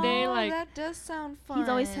to every day? Oh, Like, that does sound fun. He's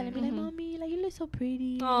always telling me like, Mhm. "Mommy, like, you look so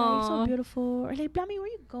pretty, like, Aw. so beautiful," or like, "Mommy, where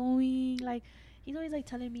you going?" Like, he's always like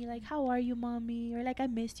telling me like, "How are you, mommy?" or like, "I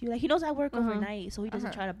missed you." Like, he knows I work overnight, so he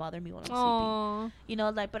doesn't try to bother me while I'm sleeping. oh,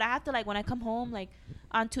 Like, but I have to, like, when I come home, like,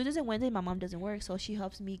 on Tuesdays and Wednesdays, my mom doesn't work, so she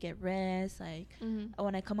helps me get rest. Like,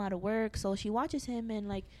 when I come out of work, so she watches him, and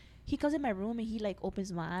like, he comes in my room and he like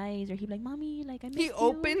opens my eyes, or he like, "Mommy, like, I missed you." He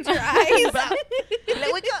opens your eyes.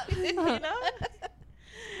 Like, wake up,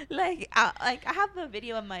 Like, I have a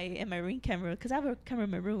video in my Ring camera, because I have a camera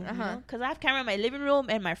in my room, because I have camera in my living room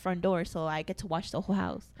and my front door, so I get to watch the whole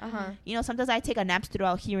house. Sometimes I take a naps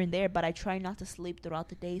throughout here and there, but I try not to sleep throughout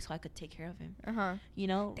the day so I could take care of him. Damn,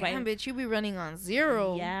 Right? bitch, you be running on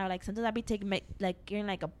zero. Yeah, like sometimes I be taking getting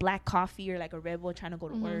like a black coffee or like a Red Bull trying to go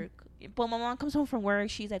to work. But my mom comes home from work,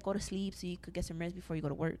 she's like, "Go to sleep so you could get some rest before you go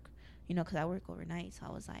to work," because I work overnight. So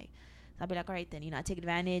I was like, I'll be like, all right then, I take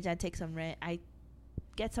advantage, I take some rest, I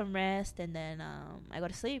get some rest, and then I go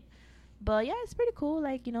to sleep. But yeah, it's pretty cool.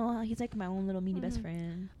 Like, he's like my own little mini best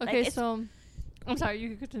friend. okay. Like, So, I'm sorry. You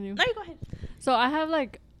can continue. no, you go ahead. So I have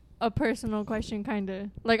like a personal question, kind of.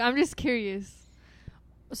 Like, I'm just curious.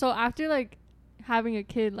 So after like having a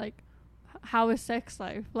kid, like, how is sex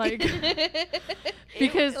life? Like,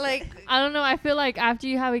 because Like, I don't know. I feel like after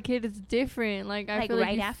you have a kid, it's different. Like, I Like, feel like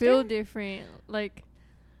right you after? feel different. Like,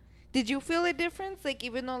 did you feel a difference? Like,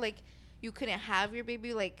 even though like you couldn't have your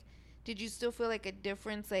baby, like, did you still feel like a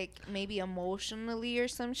difference, like maybe emotionally or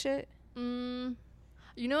some shit?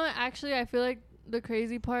 you know what? Actually, I feel like the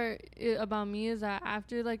crazy part about me is that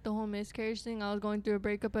after like the whole miscarriage thing, I was going through a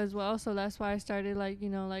breakup as well. So that's why I started like,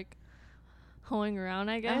 like hoeing around,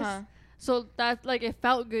 I guess. So that like it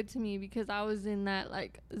felt good to me because I was in that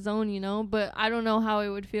like zone, but I don't know how it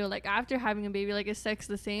would feel like after having a baby. Like, is sex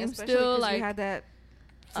the same Especially still? 'cause Like, you had that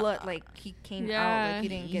flood, like he came yeah. out, like you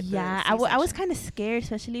didn't get. Yeah, the I was C-section. kind of scared,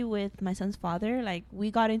 especially with my son's father. Like,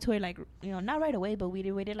 we got into it, like, not right away, but we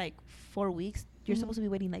waited like 4 weeks. You're supposed to be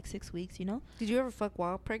waiting like 6 weeks, Did you ever fuck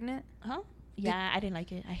while pregnant? Huh? Yeah, I didn't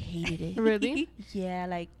like it. I hated it. Really? Yeah,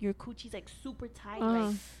 like, your coochie's like super tight,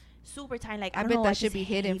 like super tight. Like, I don't bet know, that I should just be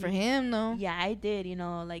hidden hate for it. him, though. Yeah, I did.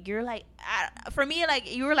 Like, you're like, for me,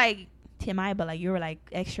 like, you were like TMI, but like you were like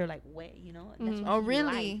extra like wet. That's what Oh, he really?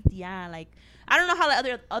 liked. Yeah, like, I don't know how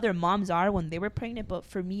the other moms are when they were pregnant, but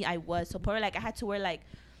for me, I was. So probably like I had to wear like,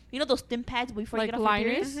 those thin pads before Like you get off your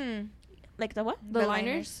liners? period? Like the what? The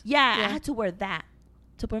liners? Yeah, Yeah. I had to wear that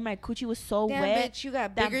to where my coochie was so Damn, wet. bitch, you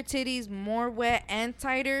got that- bigger titties, more wet and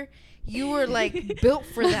tighter. You were like built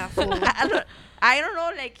for that fool. I don't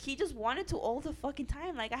know, like he just wanted to all the fucking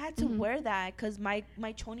time. Like I had to Mhm. wear that because my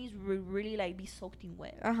chonies would really like be soaked in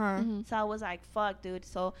wet. Mhm. So I was like, fuck, dude.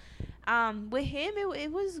 So with him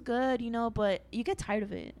it was good, you know, but you get tired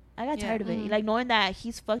of it. I got Yeah. tired of it. Mhm. Like knowing that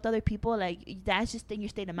he's fucked other people, like that's just in your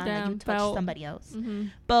state of mind. Like you Damn, touch felt- somebody else. Mhm.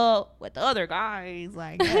 But with the other guys,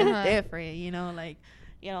 like Uh-huh. it's different, you know, like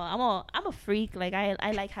you know, I'm a freak. Like I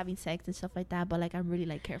like having sex and stuff like that, but like I'm really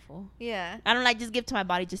like careful. Yeah. I don't like just give to my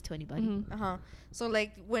body just to anybody. Mhm. Uh-huh. So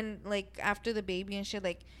like when like after the baby and shit,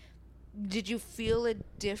 like did you feel a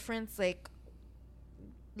difference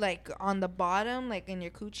like on the bottom, like in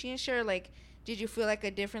your coochie and shit? Or, like did you feel like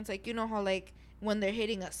a difference, like you know how like when they're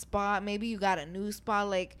hitting a spot, maybe you got a new spot,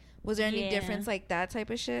 like was there any Yeah. difference like that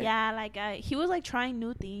type of shit? Yeah, like he was like trying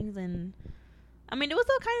new things, and I mean it was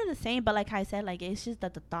still kind of the same, but like I said, like it's just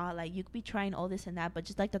that the thought, like you could be trying all this and that, but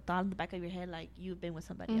just like the thought in the back of your head, like you've been with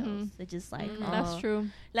somebody Mhm. else. It's just like That's true.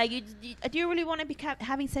 Like you do you really want to be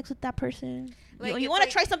having sex with that person? Like, you it's want to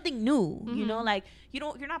like- try something new, you know, Mhm. like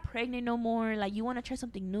you're not pregnant no more, like you want to try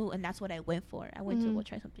something new, and that's what I went for. I went to Mhm. go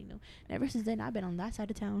try something new, and ever since then I've been on that side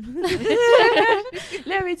of town.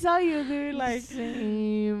 Let me tell you, dude, like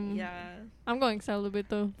Same. yeah. I'm going celibate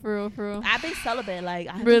though, for real, for real. I've been celibate, like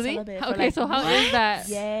I've been Really? celibate for, Okay, like, so how is that?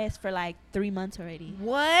 Yes, for like 3 months already.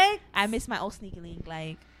 What? I miss my old sneaky link,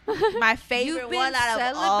 like my favorite You've been one out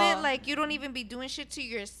of celibate, all. like you don't even be doing shit to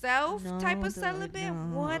yourself No, type of dude, celibate?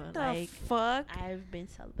 no, What the like, fuck? I've been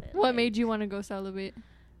celibate. What like, made you want to go celibate?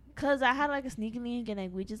 Cause I had like a sneaky link, and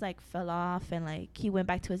like we just like fell off, and like he went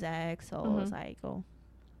back to his ex, so I was Mhm. like, oh,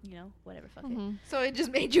 you know, whatever, fuck it. Mhm. So it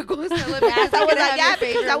just made you go celibate. Yeah, so I was You could like, have yeah, your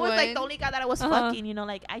because I favorite was like one. the only guy that I was Uh-huh. fucking, you know,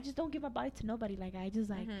 like I just don't give my body to nobody. Like I just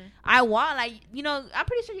like Mhm. I want, like, you know, I'm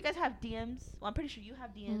pretty sure you guys have DMs. Well, I'm pretty sure you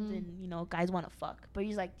have DMs, Mhm. and you know, guys want to fuck, but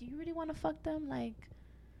he's like, do you really want to fuck them? Like,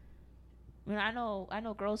 I know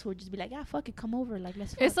girls who would just be like, yeah, fuck it, come over, like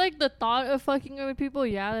let's fuck. It's like the thought of fucking with people,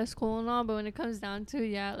 yeah, that's cool and all, but when it comes down to,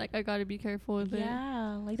 yeah, like I gotta be careful with it.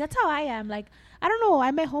 yeah, like that's how I am. Like I don't know, I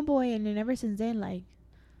met homeboy, and then ever since then, like,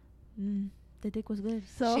 the dick was good.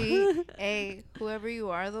 So Hey, whoever you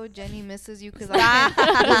are though, Jenny misses you because Stop.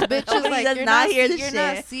 this bitch is Nobody like does you're not not hear this you're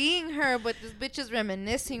not shit. seeing her, but this bitch is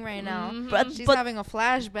reminiscing right now. Mhm. But- She's having a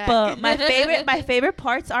flashback. But my favorite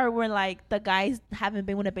parts are when like the guys haven't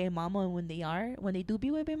been with a baby mama, and when they do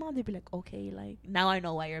be with a baby mama, they be like, okay, like now I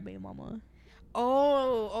know why you're a baby mama.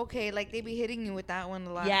 Oh, okay. Like they be hitting you with that one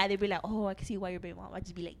a lot. Yeah, they be like, oh, I can see why you're a baby mama. I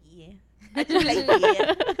just be like, yeah. I just be like,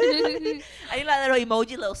 yeah. I do that little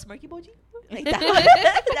emoji, little smirk emoji, like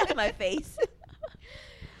that. That's my face.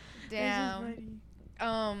 Damn.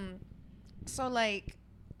 So like,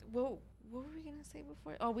 what were we gonna say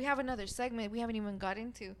before? Oh, we have another segment we haven't even got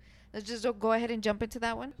into. Let's just go ahead and jump into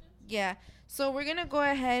that one. Yeah. So we're gonna go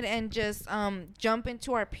ahead and just jump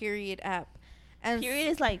into our period app. And Period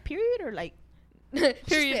is like period or like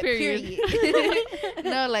She said Period.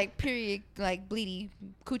 No, like period, like bleedy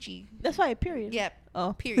coochie. that's why period. Yep.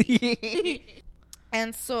 Oh, Period.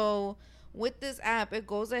 And so with this app, it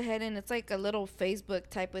goes ahead and it's like a little Facebook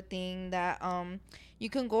type of thing that you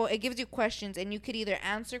can go. It gives you questions, and you could either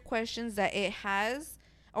answer questions that it has,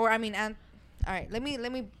 or I mean, all right. Let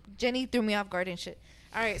me. Jenny threw me off guard and shit.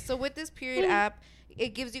 All right. So with this period app, it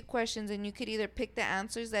gives you questions, and you could either pick the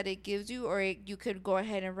answers that it gives you, or you could go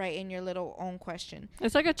ahead and write in your little own question.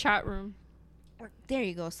 It's like a chat room. There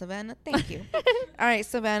you go, Savannah. Thank you. All right,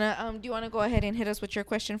 Savannah. Do you want to go ahead and hit us with your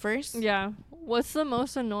question first? Yeah. What's the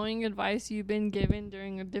most annoying advice you've been given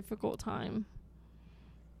during a difficult time?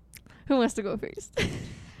 Who wants to go first?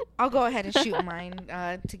 I'll go ahead and shoot mine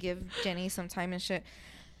to give Jenny some time and shit.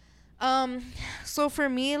 So for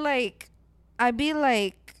me, like, I'd be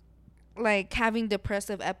like having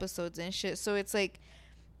depressive episodes and shit. So it's like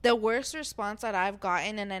the worst response that I've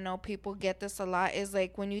gotten, and I know people get this a lot, is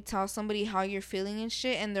like when you tell somebody how you're feeling and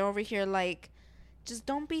shit, and they're over here like, just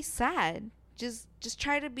don't be sad. Just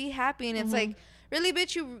try to be happy. And it's like, really,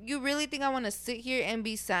 bitch, you really think I want to sit here and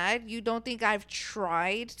be sad? You don't think I've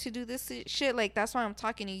tried to do this shit? Like, that's why I'm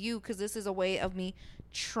talking to you, because this is a way of me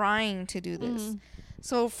trying to do this.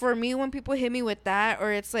 So for me, when people hit me with that,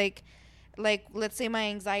 or it's like let's say my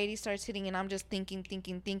anxiety starts hitting and I'm just thinking,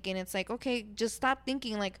 it's like, okay, just stop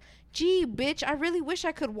thinking. Like, gee, bitch, I really wish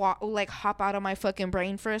I could hop out of my fucking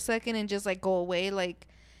brain for a second and just like go away. Like,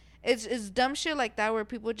 it's dumb shit like that where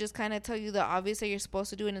people just kind of tell you the obvious that you're supposed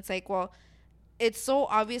to do, and it's like, well, it's so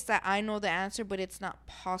obvious that I know the answer, but it's not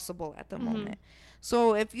possible at the moment.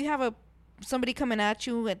 So if you have somebody coming at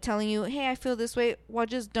you and telling you, hey, I feel this way, well,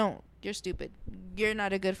 just don't. You're stupid. You're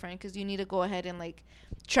not a good friend, because you need to go ahead and like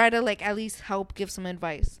try to like at least help give some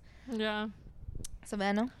advice. Yeah.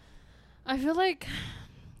 Savannah? I feel like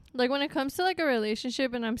when it comes to like a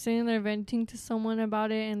relationship and I'm sitting there venting to someone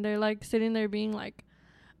about it and they're like sitting there being like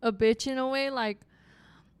a bitch in a way, like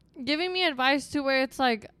giving me advice to where it's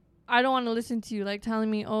like I don't want to listen to you, like telling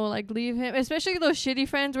me, oh, like leave him, especially those shitty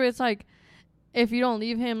friends where it's like, if you don't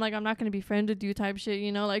leave him, like I'm not gonna be friends with you type shit,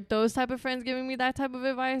 you know, like those type of friends giving me that type of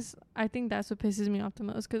advice. I think that's what pisses me off the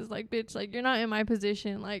most, because like, bitch, like you're not in my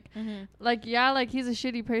position, like like yeah, like he's a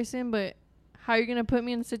shitty person, but how are you gonna put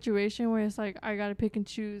me in a situation where it's like I gotta pick and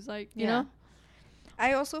choose, like, you know?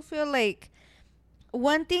 I also feel like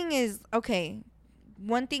one thing is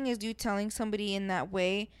you telling somebody in that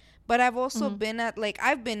way, but I've also been at, like,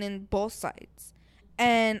 I've been in both sides,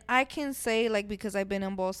 and I can say, like, because I've been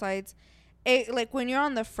on both sides, it, like, when you're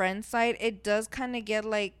on the friend side, it does kind of get,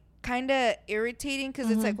 like, kind of irritating, because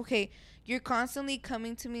it's like, okay, you're constantly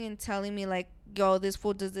coming to me and telling me, like, yo, this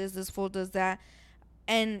fool does this fool does that,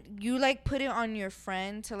 and you, like, put it on your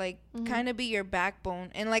friend to, like, kind of be your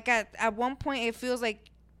backbone, and, like, at one point, it feels like,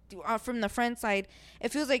 from the friend side,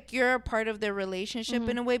 it feels like you're a part of their relationship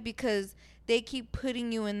in a way, because they keep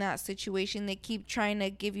putting you in that situation. They keep trying to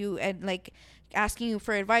give you and like asking you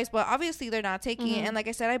for advice, but obviously they're not taking it. And like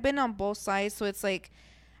I said, I've been on both sides, so it's like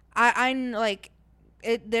I'm like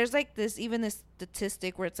there's like this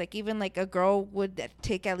statistic where it's like even like a girl would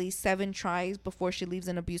take at least 7 tries before she leaves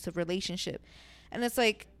an abusive relationship, and it's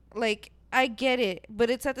like I get it, but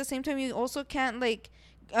it's at the same time you also can't, like,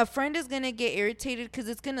 a friend is gonna get irritated because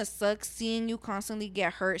it's gonna suck seeing you constantly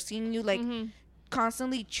get hurt, seeing you like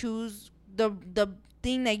constantly choose the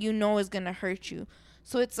thing that you know is gonna hurt you.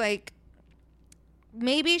 So it's like,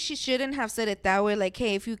 maybe she shouldn't have said it that way, like,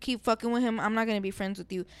 hey, if you keep fucking with him, I'm not gonna be friends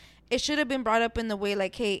with you. It should have been brought up in the way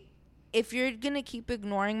like, hey, if you're gonna keep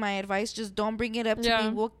ignoring my advice, just don't bring it up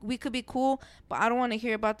to me. We could be cool, but I don't want to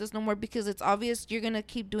hear about this no more, because it's obvious you're gonna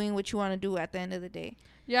keep doing what you want to do at the end of the day.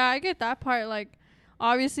 Yeah, I get that part. Like,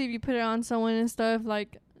 obviously, if you put it on someone and stuff,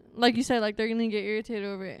 like you said, like, they're gonna get irritated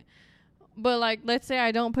over it. But, like, let's say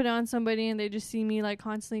I don't put it on somebody and they just see me, like,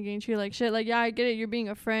 constantly getting treated like shit. Like, yeah, I get it. You're being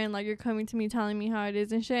a friend. Like, you're coming to me telling me how it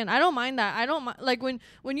is and shit. And I don't mind that. I don't like, when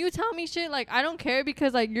you tell me shit, like, I don't care,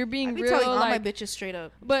 because, like, you're being real. I be telling all my bitches straight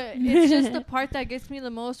up. But it's just the part that gets me the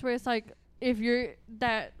most, where it's, like, if you're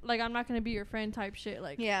that, like, I'm not going to be your friend type shit.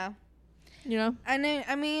 Like, yeah. You know? And then,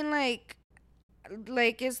 I mean, like,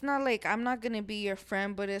 it's not like I'm not going to be your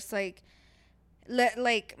friend, but it's, like,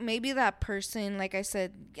 like maybe that person, like I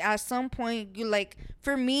said, at some point, you, like,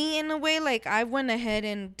 for me in a way, like, I went ahead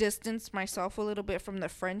and distanced myself a little bit from the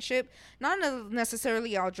friendship. Not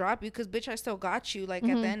necessarily I'll drop you, because bitch, I still got you, like,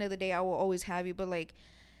 at the end of the day, I will always have you. But, like,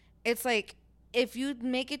 it's like, if you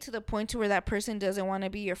make it to the point to where that person doesn't want to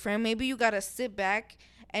be your friend, maybe you gotta sit back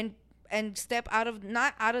and step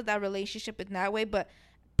not out of that relationship in that way, but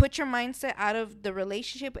put your mindset out of the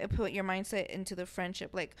relationship and put your mindset into the friendship.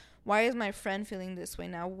 Like, why is my friend feeling this way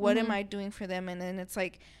now? What am I doing for them? And then it's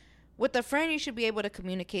like, with a friend, you should be able to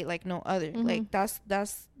communicate like no other. Like, that's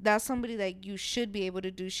somebody that you should be able to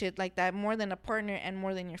do shit like that more than a partner and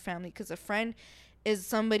more than your family, because a friend is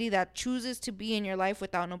somebody that chooses to be in your life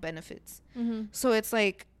without no benefits. So it's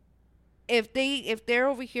like, if they're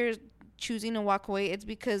over here choosing to walk away, it's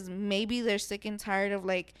because maybe they're sick and tired of,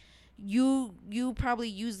 like, you probably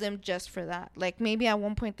use them just for that. Like, maybe at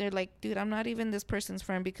one point they're like, dude, I'm not even this person's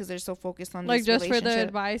friend, because they're so focused on like, this just for the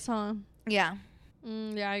advice, huh? Yeah.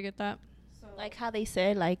 Yeah, I get that. So, like how they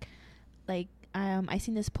said, like I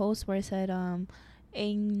seen this post where it said,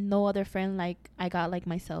 ain't no other friend like I got like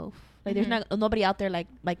myself. Like, there's nobody out there like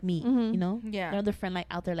me, you know? Yeah. No other friend like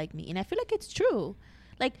out there like me. And I feel like it's true.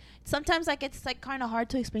 Like, sometimes, like, it's like kind of hard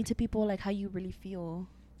to explain to people like how you really feel.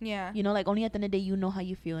 Yeah. You know, like, only at the end of the day you know how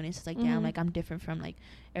you feel, and it's just like, damn, like, I'm different from, like,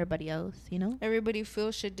 everybody else, you know? Everybody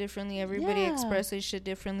feels shit differently. Everybody expresses shit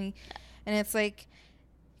differently. And it's like,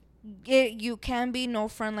 you can be no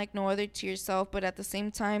friend like no other to yourself, but at the same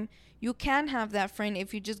time, you can have that friend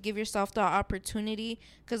if you just give yourself the opportunity,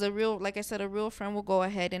 because like I said, a real friend will go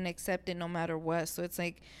ahead and accept it no matter what. So it's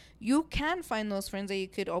like, you can find those friends that you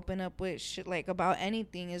could open up with shit, like, about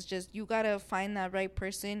anything. It's just, you gotta find that right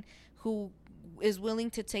person who is willing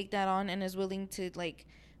to take that on and is willing to, like,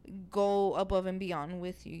 go above and beyond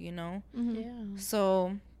with you, you know? Yeah.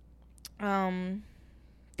 So, damn,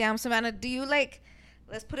 Savannah, do you, like,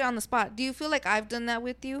 let's put it on the spot, do you feel like I've done that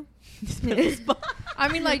with you? I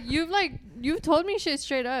mean, like, you've told me shit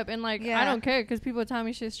straight up, and, like, I don't care, because people tell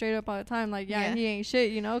me shit straight up all the time, like, he ain't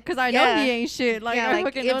shit, you know, because I know he ain't shit, like, I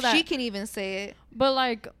fucking know that. If she can even say it. But,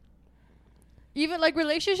 like, even, like,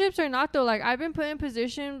 relationships or not, though, like, I've been put in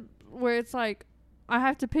position where it's like, I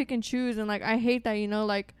have to pick and choose, and like I hate that, you know,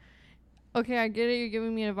 like okay, I get it, you're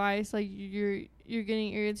giving me advice, like you're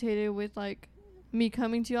getting irritated with like me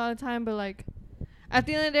coming to you all the time, but like at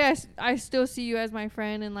the end of the day, I still see you as my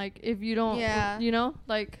friend, and like if you don't, you know,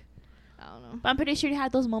 like I don't know. But I'm pretty sure you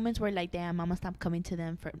had those moments where like, damn, I'm gonna stop coming to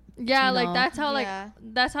them for. Like that's how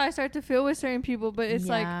that's how I start to feel with certain people. But it's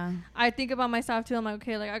like I think about myself too. I'm like,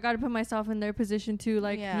 okay, like I gotta put myself in their position too.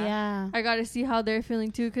 Like I gotta see how they're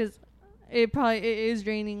feeling too, because it is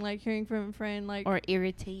draining, like hearing from a friend, like, or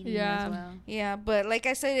irritating as well. Yeah, but like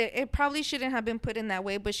I said, it probably shouldn't have been put in that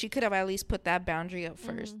way, but she could have at least put that boundary up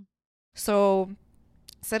first. So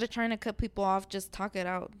instead of trying to cut people off, just talk it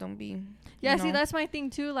out. Don't be. Yeah, see, that's my thing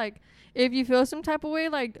too. Like, if you feel some type of way,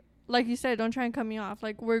 like you said, don't try and cut me off.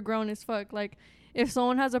 Like, we're grown as fuck. Like, if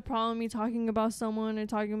someone has a problem with me talking about someone or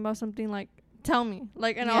talking about something, like, tell me.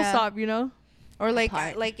 Like, and I'll stop, you know? Or like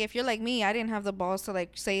if you're like me, I didn't have the balls to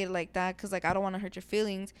like say it like that, because like I don't want to hurt your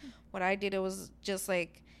feelings. What I did, it was just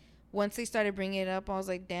like, once they started bringing it up, I was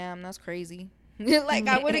like, damn, that's crazy. Like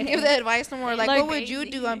I wouldn't give the advice no more. Like what would you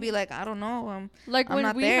do? I'd be like, I don't know. Like I'm when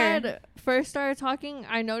not we there. had first started talking,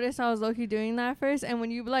 I noticed I was low-key doing that first, and when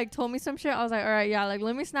you like told me some shit, I was like, all right, yeah, like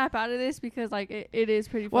let me snap out of this, because like it is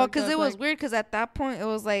pretty well, because it was like, weird, because at that point it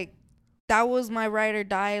was like that was my ride or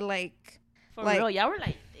die, like for real. Y'all were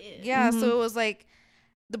like this. Yeah, so it was like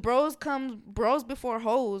the bros before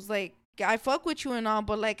hoes. Like I fuck with you and all,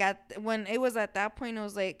 but like when it was at that point, it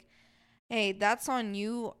was like, hey, that's on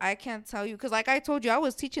you. I can't tell you, because like I told you, I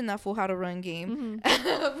was teaching that fool how to run game.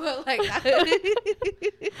 But like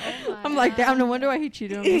I'm like, damn, no wonder why he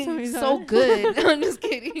cheated on me so good. I'm just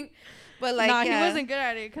kidding. But like, he wasn't good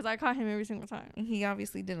at it, because I caught him every single time. He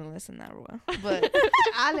obviously didn't listen that well. But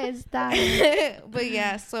but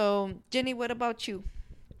yeah, so Jenny, what about you?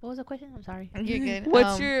 What was the question? I'm sorry. You're good.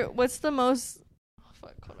 What's the most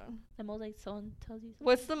hold on. The most like someone tells you something?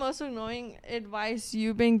 What's the most annoying advice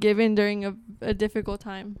you've been given during a difficult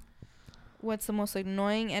time? What's the most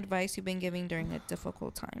annoying advice you've been giving during a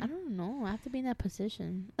difficult time? I don't know. I have to be in that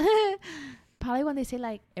position. Probably when they say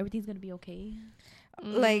like everything's gonna be okay.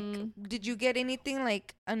 Like, did you get anything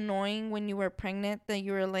like annoying when you were pregnant that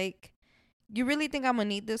you were like, you really think I'm gonna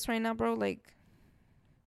need this right now, bro? Like,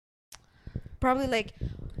 probably like,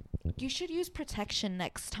 you should use protection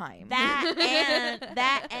next time.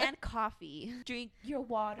 That and coffee. Drink your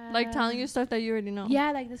water. Like telling you stuff that you already know.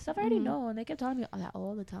 Yeah, like the stuff I already know. And they kept telling me that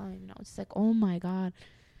all the time. And I was just like, oh my God.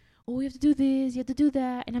 Oh, you have to do this. You have to do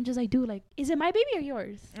that. And I'm just like, dude, like, is it my baby or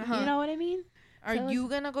yours? You know what I mean? Are you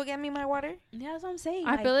gonna go get me my water? Yeah, that's what I'm saying.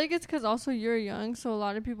 I feel like it's because also you're young. So a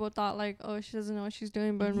lot of people thought like, oh, she doesn't know what she's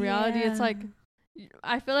doing. But in reality, it's like,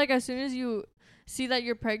 I feel like as soon as you see that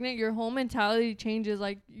you're pregnant, your whole mentality changes.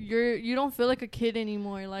 Like you don't feel like a kid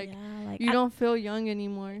anymore. Like, you don't feel young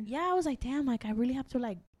anymore. Yeah, I was like, damn, like I really have to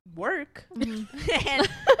like work and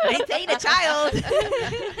maintain a child.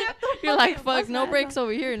 You're like, fuck, no breaks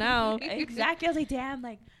over here now. Exactly. I was like, damn,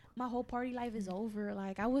 like my whole party life is over.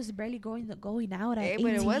 Like I was barely going out at 18.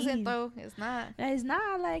 But it wasn't though. It's not. It's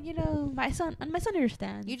not, like, you know, my son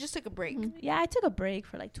understands. You just took a break. Yeah, I took a break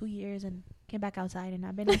for like 2 years and came back outside, and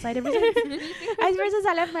I've been outside ever since. Ever since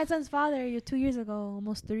I left my son's father 2 years ago,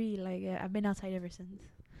 almost 3. Like I've been outside ever since.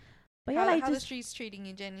 But yeah, how the streets treating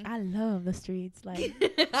you, Jenny? I love the streets. Like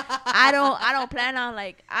I don't plan on,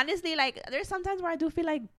 like, honestly, like there's sometimes where I do feel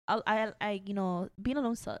like I you know, being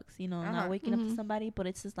alone sucks, you know, not waking up to somebody, but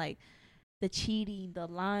it's just like the cheating, the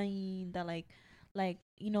lying, the like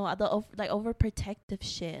you know, the overprotective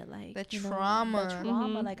shit, like the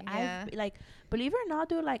trauma. Like I like, believe it or not,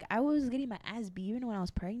 dude, like I was getting my ass beat even when I was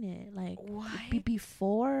pregnant, like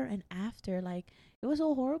before and after. Like it was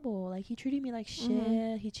so horrible. Like he treated me like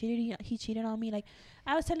shit. He cheated on me. Like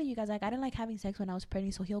I was telling you guys, like I didn't like having sex when I was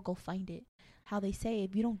pregnant, so he'll go find it. How they say,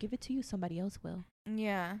 if you don't give it to you, somebody else will.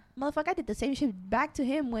 Yeah, motherfucker, I did the same shit back to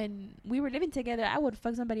him when we were living together. I would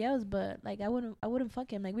fuck somebody else, but like I wouldn't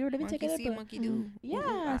fuck him. Like we were living together, but monkey do.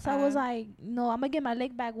 Yeah, so I was like, no, I'm gonna get my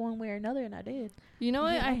leg back one way or another, and I did. You know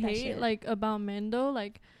what I hate like about men though,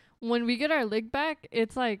 like when we get our leg back,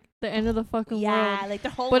 it's like the end of the fucking world. Yeah, like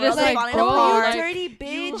the whole but world. But it's like, bro, like, dirty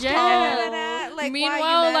bitch. Like,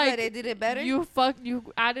 meanwhile, like, it did it better. You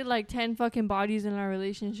added like 10 fucking bodies in our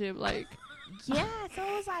relationship, like. Yeah, so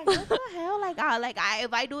it was like, what the hell? Like,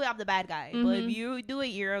 if I do it, I'm the bad guy. But if you do it,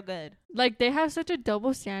 you're good. Like, they have such a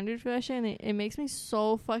double standard for that shit, and it makes me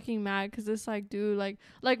so fucking mad, because it's like, dude, like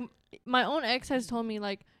my own ex has told me,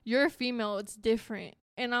 like, you're a female, it's different.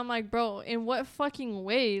 And I'm like, bro, in what fucking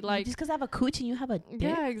way? Like, just because I have a cooch and you have a dick?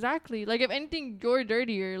 Yeah, exactly. Like, if anything, you're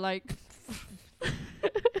dirtier. Like,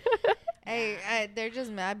 They're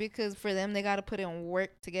just mad because for them they gotta put in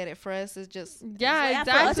work to get it. For us, it's just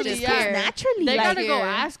exactly. Yeah, naturally, they like, gotta go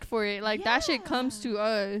ask for it. Like that shit comes to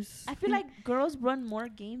us. I feel like girls run more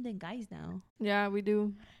game than guys now. Yeah, we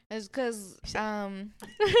do. It's because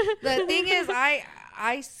the thing is,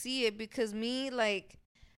 I see it because me, like,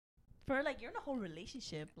 For like, you're in a whole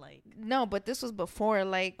relationship, like. no, but this was before,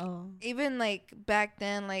 like, even like back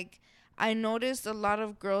then, like, I noticed a lot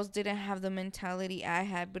of girls didn't have the mentality I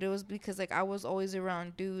had, but it was because like I was always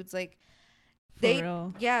around dudes, like, For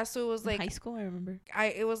real. yeah, so it was like high school, I remember.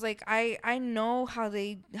 I know how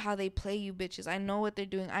they play you bitches. I know what they're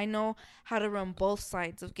doing. I know how to run both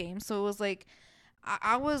sides of games. So it was like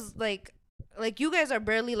I was like you guys are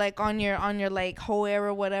barely like on your like hoe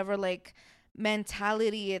era whatever like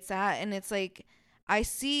mentality it's at, and it's like I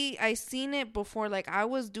seen it before. Like I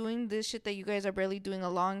was doing this shit that you guys are barely doing a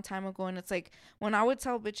long time ago, and it's like when I would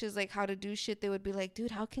tell bitches like how to do shit, they would be like,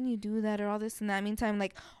 dude, how can you do that or all this and that. Meantime,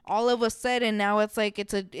 like all of a sudden now it's like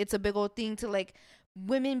it's a big old thing to like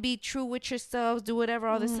women be true with yourselves, do whatever,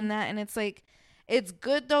 all this and that. And it's like it's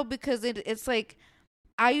good though because it's like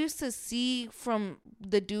I used to see from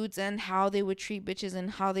the dudes and how they would treat bitches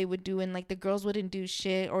and how they would do, and like the girls wouldn't do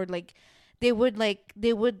shit, or like they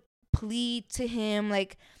would plead to him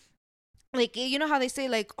like you know how they say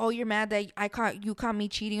like, oh, you're mad that you caught me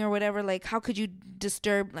cheating or whatever, like how could you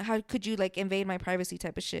how could you like invade my privacy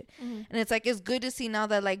type of shit. And it's like it's good to see now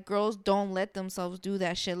that like girls don't let themselves do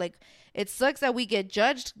that shit. Like it sucks that we get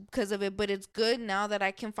judged because of it, but it's good now that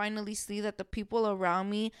I can finally see that the people around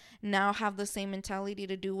me now have the same mentality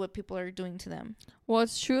to do what people are doing to them. Well,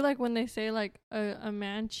 it's true, like when they say like a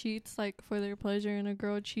man cheats like for their pleasure and a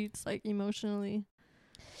girl cheats like emotionally.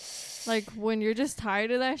 Like when you're just tired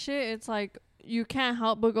of that shit, it's like you can't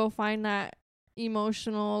help but go find that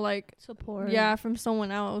emotional like support, from someone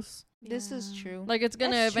else. This is true. Like it's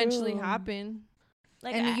gonna eventually happen.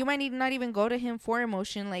 Like, and you might not even go to him for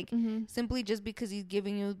emotion, like simply just because he's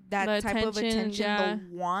giving you that type of attention, the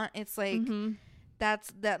want. It's like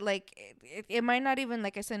that's that like it might not even,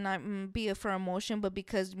 like I said, not be for emotion, but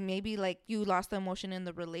because maybe like you lost the emotion in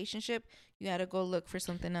the relationship, you had to go look for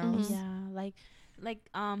something else. Like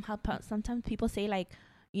how sometimes people say like,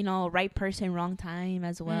 you know, right person, wrong time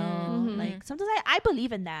as well. Like sometimes I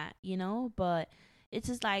believe in that, you know, but it's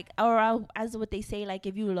just like, or as what they say, like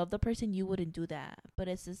if you love the person, you wouldn't do that. But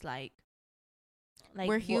it's just like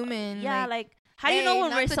we're human. Like how do you know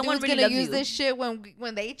when someone really gonna loves use you? This shit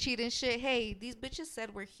when they cheat and shit? Hey, these bitches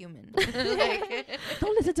said we're human. Like,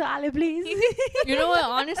 don't listen to Ali, please. You know what?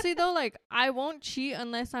 Honestly though, like I won't cheat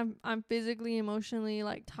unless I'm physically, emotionally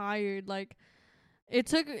like tired. Like it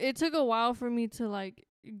took a while for me to like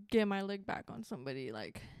get my lick back on somebody.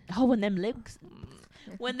 Like when them licks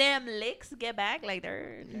get back, like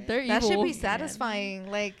they're evil. That should be satisfying.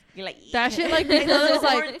 Like you're like that shit like becomes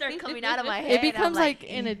like they're coming out of my head. It becomes like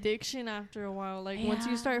an addiction after a while. Like once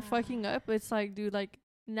you start fucking up, it's like, dude, like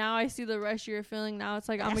now I see the rush you're feeling. Now it's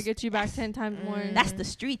like I'm gonna get you back 10 times more. That's the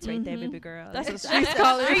streets right there, baby girl. That's the streets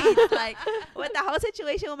calling. Like with the whole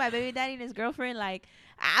situation with my baby daddy and his girlfriend, like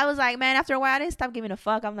I was like, man, after a while I didn't stop giving a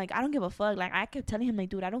fuck. I'm like, I don't give a fuck. Like I kept telling him like,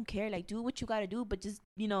 dude, I don't care. Like do what you gotta do, but just,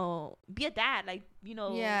 you know, be a dad. Like, you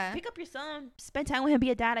know, pick up your son, spend time with him,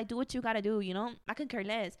 be a dad. Like do what you gotta do, you know. I couldn't care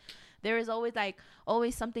less. There is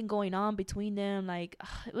always something going on between them. Like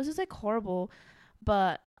it was just like horrible.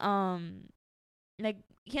 But like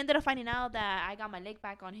he ended up finding out that I got my leg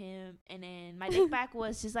back on him, and then my leg back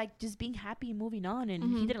was just being happy and moving on, and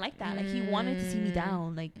he didn't like that. Like he wanted to see me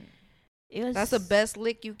down. Like it was, that's the best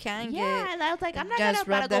lick you can get. Yeah, and I was like, I'm not just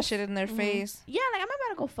gonna rub that shit in their face. Yeah, like I'm not about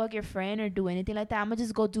to go fuck your friend or do anything like that. I'm gonna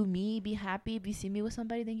just go do me, be happy. If you see me with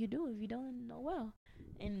somebody, then you do. If you don't, oh well.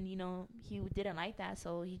 And you know, he didn't like that,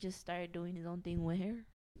 so he just started doing his own thing with her.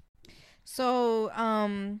 So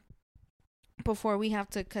before we have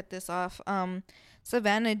to cut this off,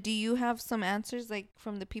 Savannah, do you have some answers like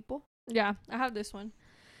from the people? Yeah, I have this one.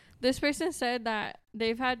 This person said that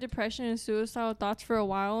they've had depression and suicidal thoughts for a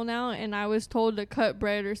while now, and I was told to cut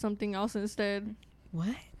bread or something else instead.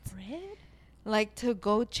 What? Bread? Like to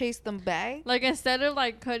go chase them back? Like instead of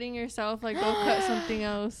like cutting yourself, like go cut something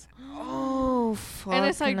else. Oh, fuck. And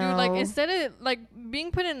it's like, dude, like instead of like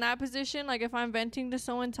being put in that position, like if I'm venting to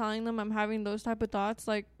someone, telling them I'm having those type of thoughts,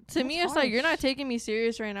 like to me it's like, you're not taking me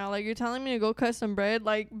serious right now. Like you're telling me to go cut some bread,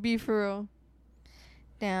 like be for real.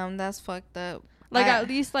 Damn, that's fucked up. Like at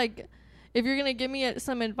least like if you're gonna give me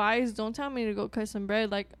some advice, don't tell me to go cut some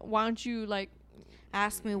bread. Like why don't you like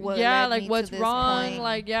ask me what like what's wrong point.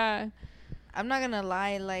 Like I'm not gonna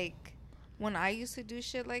lie, like when I used to do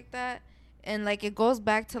shit like that, And like it goes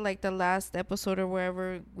back to like the last episode or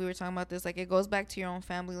wherever we were talking about this. Like it goes back to your own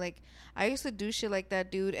family. Like I used to do shit like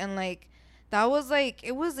that, dude, and like that was like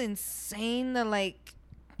it was insane. The like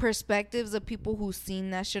perspectives of people who seen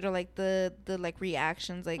that shit, or like the like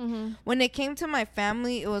reactions. Like when it came to my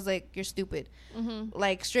family, it was like, you're stupid.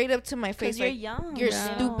 Like straight up to my face, you're like young, you're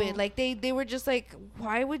stupid. Like they were just like,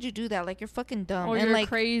 why would you do that? Like you're fucking dumb. Or and you're like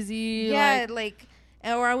crazy. yeah, like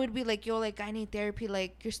or I would be like, yo, like I need therapy.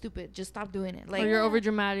 Like you're stupid, just stop doing it. Like or you're over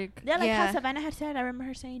dramatic. Yeah, like how Savannah had said. I remember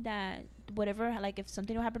her saying that whatever, like if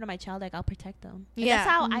something will happen to my child, like I'll protect them. And that's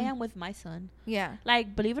how I am with my son. Yeah,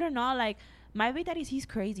 like believe it or not, like my baby daddy's, he's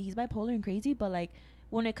crazy, he's bipolar and crazy, but like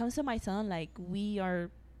when it comes to my son, like we're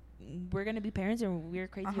gonna be parents and we're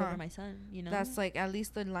crazy over my son, you know. That's like at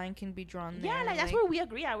least the line can be drawn there. Yeah, like that's where we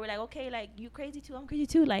agree at. We're like, okay, like you crazy too, I'm crazy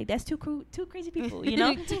too. Like that's two crazy people, you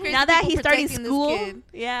know. Now that he's starting school,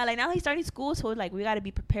 yeah, like now he's starting school, so like we gotta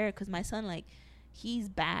be prepared because my son, like he's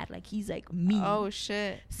bad, like he's like mean. Oh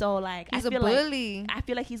shit. So like he's a bully. Like, I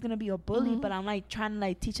feel like he's gonna be a bully, but I'm like trying to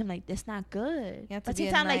like teach him like that's not good. But at the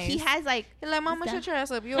same time, like he has like, you're like, mama, shut your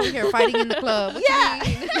ass up. You over here fighting in the club. What yeah. I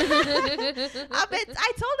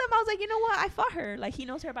told him, I was like, you know what? I fought her. Like he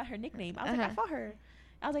knows her about her nickname. I was like, I fought her.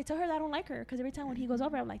 I was like, tell her that I don't like her, because every time when he goes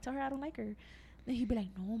over, I'm like, tell her I don't like her. Then he'd be like,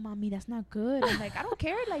 no, mommy, that's not good. I'm like, I don't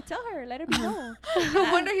care. Like, tell her. Let her be known.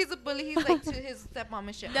 No wonder he's a bully. He's like to his stepmom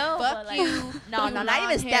and shit. No, fuck like, you. No,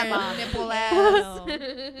 not even stepmom. Nipple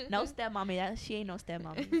ass. No stepmommy. She ain't no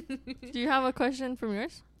stepmommy. Do you have a question from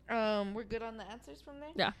yours? We're good on the answers from there?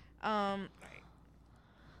 Yeah. All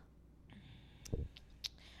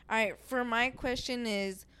right. For my question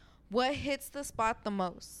is, what hits the spot the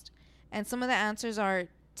most? And some of the answers are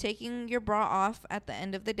taking your bra off at the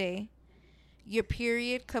end of the day, your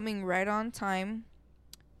period coming right on time,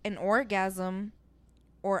 an orgasm,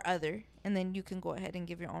 or other. And then you can go ahead and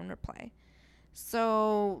give your own reply.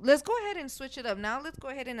 So let's go ahead and switch it up. Now let's go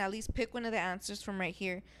ahead and at least pick one of the answers from right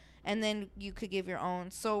here. And then you could give your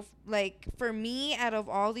own. So like for me, out of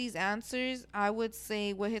all these answers, I would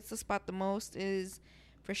say what hits the spot the most is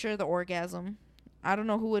for sure the orgasm. I don't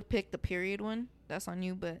know who would pick the period one. That's on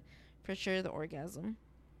you, but for sure the orgasm.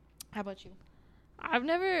 How about you? I've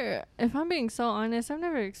never, if I'm being so honest, I've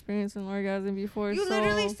never experienced an orgasm before. You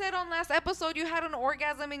literally said on last episode you had an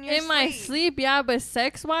orgasm in your sleep. In my sleep, yeah, but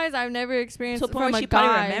sex-wise, I've never experienced it from a she guy.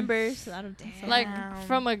 probably remembers. I don't think so. Like,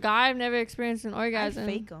 from a guy, I've never experienced an orgasm. I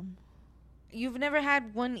fake them. You've never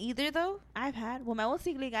had one either, though? I've had. Well, my old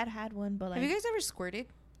secret league, I'd had one, but like. Have you guys ever squirted?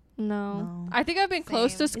 No. I think I've been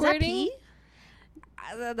close to squirting. Is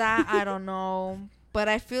that pee? That I don't know. But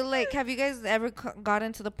I feel like, have you guys ever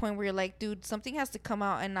gotten to the point where you're like, dude, something has to come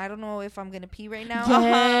out and I don't know if I'm going to pee right now? Yes.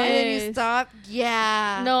 And then you stop?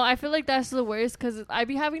 Yeah. No, I feel like that's the worst because I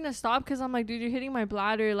be having to stop because I'm like, dude, you're hitting my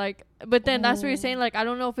bladder. Like, but then that's what you're saying. Like, I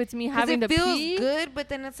don't know if it's me having to pee. It feels good, but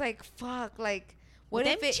then it's like, fuck. Like, what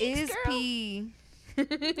if it is girl? Pee?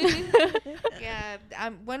 Yeah,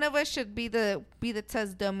 one of us should be the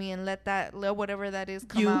test dummy and let whatever that is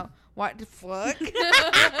come out. What the fuck?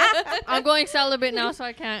 I'm going celibate now, so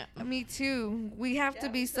I can't. Me too. We have to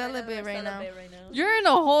be celibate right now. You're in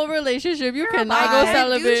a whole relationship. You cannot go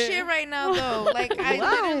celibate. I do shit right now though. Like I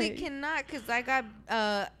literally cannot because I got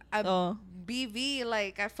a BV.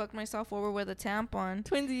 Like I fucked myself over with a tampon.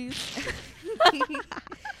 Twinsies.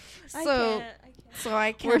 So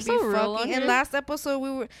I can't be fucking. And last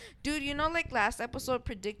episode dude, you know, like last episode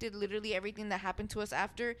predicted literally everything that happened to us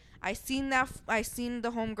after. I seen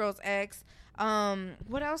the homegirl's ex.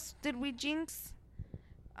 What else did we jinx?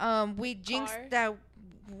 We jinxed that.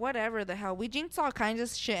 Whatever the hell, we jinxed all kinds of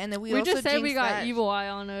shit, and then we also just said we got that. evil eye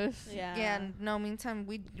on us. Yeah. No, meantime,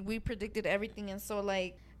 we predicted everything, and so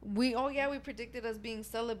like. We predicted us being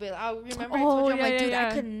celibate. I remember I told you, I'm like, dude,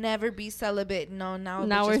 I could never be celibate. No,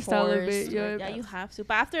 now we're celibate. Yeah, you have to.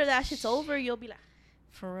 But after that shit's over, you'll be like,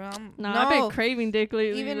 for real? No, I've been craving dick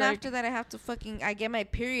lately. Even like, after that, I have to I get my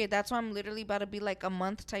period. That's why I'm literally about to be like a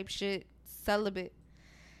month type shit celibate.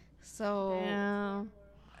 So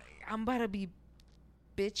I'm about to be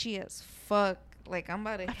bitchy as fuck. Like I'm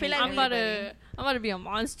about to. I feel like I'm about to be a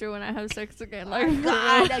monster when I have sex again. Like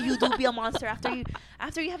God, you do be a monster after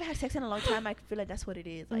you haven't had sex in a long time. I feel like that's what it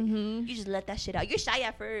is. Like you just let that shit out. You're shy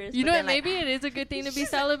at first. You know what? Maybe it is a good thing to be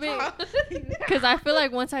celibate. Because I feel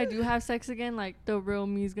like once I do have sex again, like the real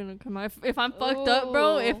me's gonna come out. If I'm fucked up,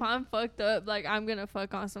 bro. If I'm fucked up, like I'm gonna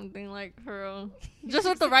fuck on something like for real. Just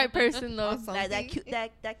with the right person though.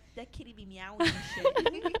 That kitty be meowing and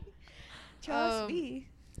shit. Trust me.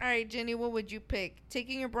 All right, Jenny, what would you pick?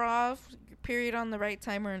 Taking your bra off, period on the right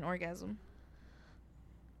time, or an orgasm?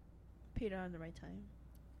 Period on the right time.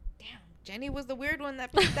 Damn, Jenny was the weird one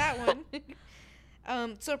that picked that one.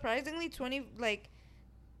 Surprisingly, 20 like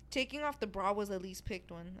taking off the bra was the least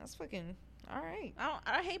picked one. That's fucking all right.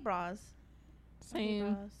 I hate bras. I hate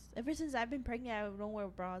Same. bras. Ever since I've been pregnant, I don't wear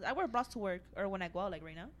bras. I wear bras to work or when I go out, like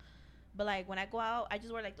right now. But like when I go out, I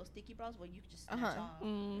just wear like those sticky bras where you just snatch off.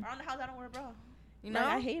 Around the house, I don't wear a bra. You know, like,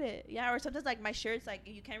 I hate it. Yeah, or sometimes like my shirts, like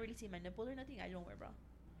you can't really see my nipples or nothing. I don't wear a bra.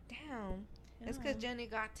 damn. Yeah. It's because Jenny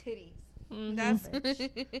got titties. Mhm. That's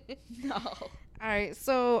No. all right.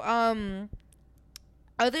 So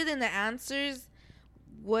other than the answers,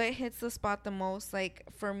 what hits the spot the most? Like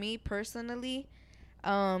for me personally,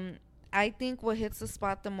 I think what hits the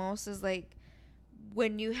spot the most is like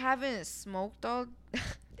when you haven't smoked all.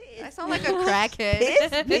 I sound like a crackhead.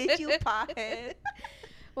 This bitch, you pothead.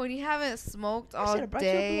 When you haven't smoked I all should've brought you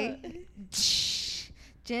a day.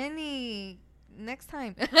 Jenny, next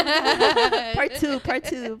time. part two.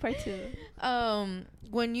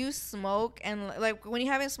 When you smoke and like when you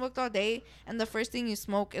haven't smoked all day and the first thing you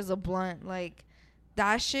smoke is a blunt, like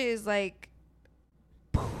that shit is like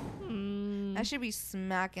that should be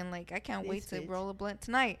smacking. Like I can't wait to roll a blunt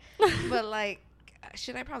tonight. But like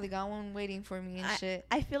shit, I probably got one waiting for me and shit.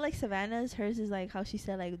 I feel like Savannah's, hers is like how she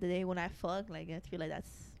said like the day when I fuck. Like I feel like that's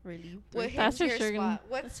really. What hits That's for your sure spot?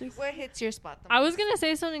 What hits your spot? I was gonna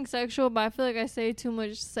say something sexual, but I feel like I say too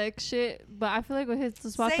much sex shit. But I feel like what hits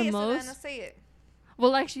the spot say the it, most. Savannah, say it.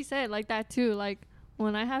 Well, like she said, like that too. Like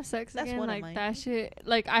when I have sex That's again, one of like mine. that shit.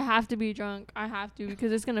 Like I have to be drunk. I have to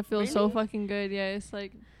because it's gonna feel so Really? fucking good. Yeah, it's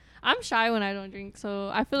like I'm shy when I don't drink, so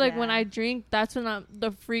I feel like when Yeah. I drink, that's when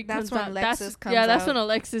the freak That's comes when out. Alexis comes that's out. when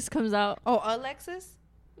Alexis comes out. Oh, Alexis.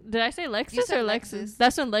 Did I say Lexus You said or Lexus. Lexus?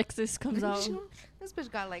 That's when Lexus comes out. This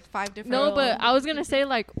bitch got like 5 different. No, but I was gonna say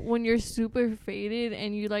like when you're super faded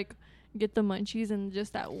and you like get the munchies and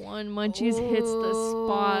just that one munchies hits the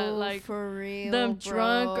spot, Ooh, like for real, them bro.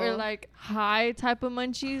 drunk or like high type of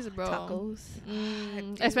munchies, bro.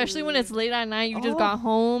 Tacos. Especially when it's Dude. late at night, you just Oh. got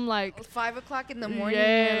home, like 5 o'clock in the morning.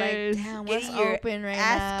 Yes. You're like, damn, what's Getting your open right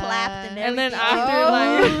ass now? clapped and and then everything. after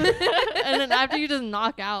Oh. like and then after you just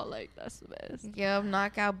knock out, like that's the best. Yep,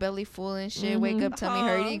 knockout, belly full and shit. Wake Mhm. up, tummy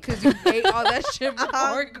hurting because you ate all that shit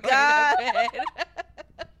before going God. to bed.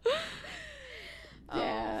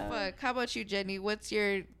 Yeah. Oh fuck! How about you, Jenny? What's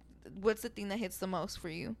the thing that hits the most for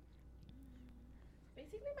you?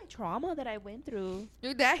 Basically, my trauma that I went through.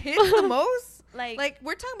 Dude, that hits the most. Like, Like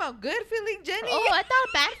we're talking about good feeling, Jenny. oh, I thought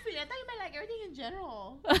bad feeling. I thought you meant like everything in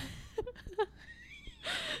general.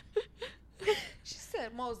 She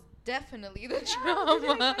said most definitely the Yeah, what do you trauma.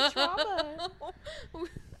 mean by trauma?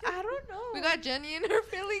 I don't know. We got Jenny in her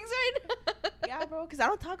feelings right now. Yeah, bro, because I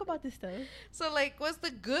don't talk about this stuff. So like, what's the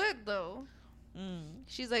good though?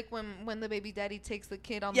 She's like when the baby daddy takes the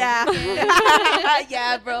kid on Yeah. the weekend.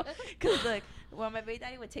 Yeah, bro. Because, like, when my baby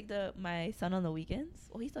daddy would take my son on the weekends,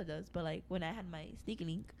 well, he still does, but, like, when I had my sneaky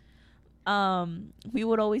link, we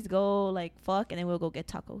would always go, like, fuck, and then we'll go get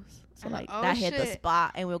tacos. So, like, Oh, that hit the shit.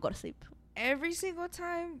 spot, and we'll go to sleep. Every single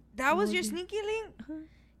time. That was your Mhm. sneaky link? Uh-huh.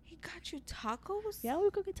 He got you tacos? Yeah, we'll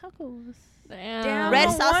go get tacos. Damn. Damn, Red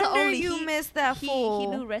no salsa wonder only. you He- missed that He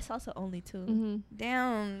fool. knew red salsa only, too. Mm-hmm.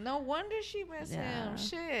 Damn, no wonder she missed him. Yeah.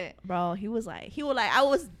 Shit. Bro, he was like, I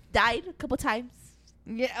was died a couple times.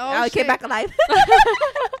 Yeah. I Oh came shit. back alive.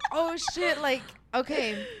 Oh shit. Like,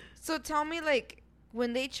 okay. So tell me, like,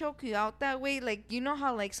 when they choke you out that way, like, you know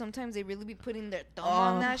how like sometimes they really be putting their thumb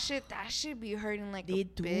on that shit. That should be hurting like They a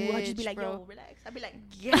do. bitch, I'd just be like, bro. yo, relax. I'd be like,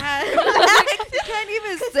 Yeah. You can't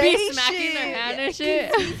even say Be smacking shit. their hand Yeah, and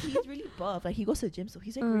shit. he's really buff. Like, he goes to the gym, so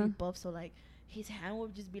he's like really Mm. buff. So like his hand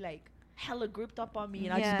would just be like hella gripped up on me,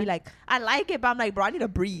 and I'd Yeah. just be like, I like it, but I'm like, bro, I need to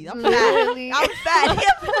breathe. I'm Literally. fat. I'm fat.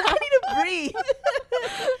 I need to breathe.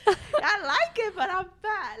 I like it, but I'm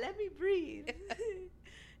fat. Let me breathe.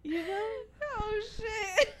 You know? Oh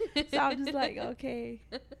shit. So I'm just like, okay,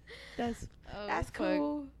 that's Oh, fuck.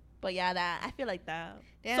 cool. But yeah, that I feel like that.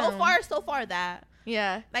 Damn. So far that.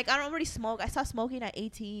 Yeah. Like, I don't really smoke. I stopped smoking at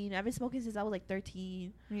 18. I've been smoking since I was like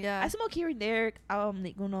 13. Yeah. I smoke here and there.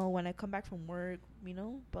 Like, you know, when I come back from work, you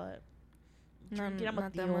know, but drinking, I'm a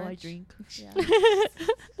not that Theo. I much. drink. Yeah.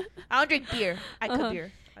 I don't drink beer. I cut Uh-huh.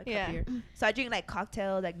 beer. I cut Yeah. beer. So I drink like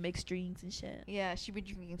cocktails, like mixed drinks and shit. Yeah, she be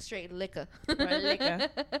drinking straight liquor. Straight liquor.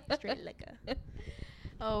 Straight liquor.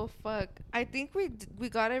 Oh fuck! I think we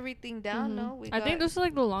got everything down. Mhm. No, we. I think got- this is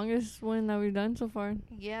like the longest one that we've done so far.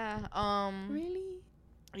 Yeah. Really?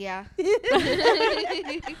 Yeah.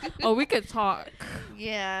 Oh, we could talk.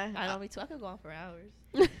 Yeah. I know, me too. I could go on for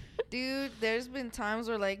hours. Dude, there's been times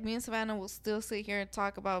where like me and Savannah will still sit here and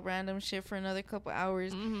talk about random shit for another couple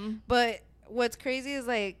hours. Mm-hmm. But what's crazy is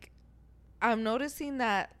like I'm noticing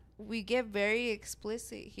that we get very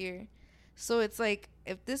explicit here. So it's like,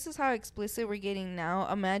 if this is how explicit we're getting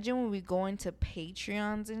now, imagine when we go into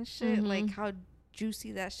Patreons and shit, like how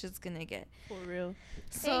juicy that shit's gonna get. For real.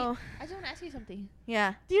 So hey, I just want to ask you something.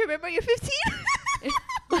 yeah. Do you remember your 15?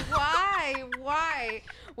 Why?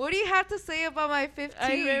 What do you have to say about my 15?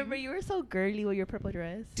 I remember you were so girly with your purple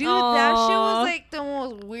dress. Dude, that shit was like the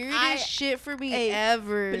most weirdest shit for me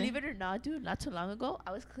ever. Believe it or not, dude, not too long ago,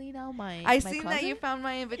 I was cleaning out my I my seen closet. that you found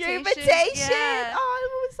my invitation. Your invitation. Yeah. Oh,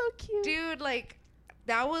 it was so cute. Dude, like,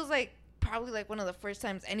 that was like probably like one of the first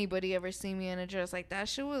times anybody ever seen me in a dress. Like, that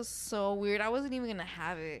shit was so weird. I wasn't even gonna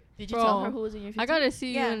have it. Did you tell her who was in your 15? I gotta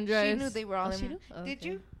see you in dress. She knew they were all in. Oh, Did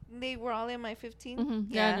you? They were all in my 15?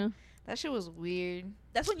 Mm-hmm. Yeah, I know. That shit was weird.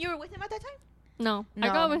 That's when you were with him at that time? No. I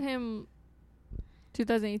got with him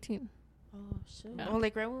 2018. Oh, shit. Oh,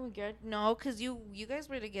 like right when we graduated? No, because you guys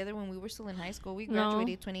were together when we were still in high school. We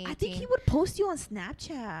graduated 2018. I think he would post you on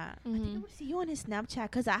Snapchat. I think I would see you on his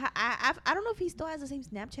Snapchat because I don't know if he still has the same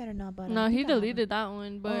Snapchat or not. But no, he deleted that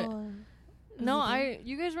one. But no,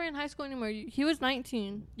 you guys were in high school anymore. He was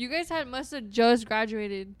 19. You guys must have just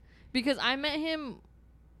graduated because I met him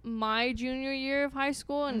my junior year of high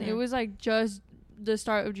school, and it was like just the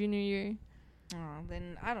start of junior year. Oh,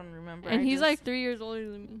 then I don't remember. And he's like 3 years older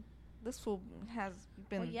than me. This fool has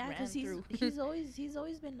been because he's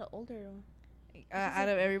always been the older out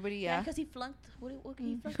of everybody. Yeah, because he flunked. What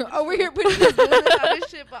he flunked? Oh, we're here putting this out of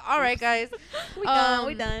shit. But all right, guys, we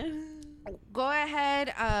done. Go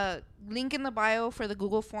ahead. Link in the bio for the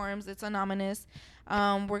Google Forms. It's anonymous.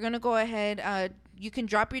 We're gonna go ahead. You can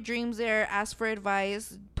drop your dreams there, ask for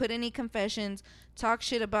advice, put any confessions, talk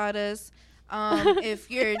shit about us.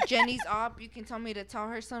 If you're Jenny's op, you can tell me to tell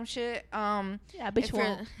her some shit. Yeah, bitch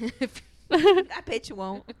won't. That bitch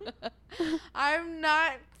won't. I'm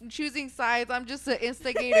not choosing sides. I'm just an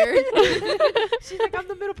instigator. She's like, I'm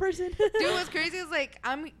the middle person. Dude, what's crazy is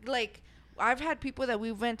I've had people that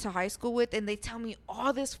we went to high school with, and they tell me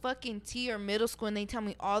all this fucking tea, or middle school, and they tell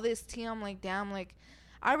me all this tea. I'm like, damn, like,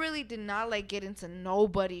 I really did not get into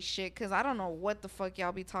nobody's shit, because I don't know what the fuck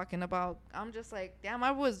y'all be talking about. I'm just like, damn,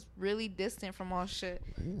 I was really distant from all shit.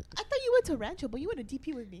 I thought you went to Rancho, but you went to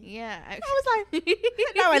DP with me. Yeah. I was like,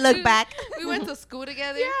 now I look back. We went to school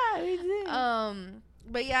together. Yeah, we did.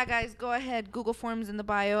 But yeah, guys, go ahead. Google Forms in the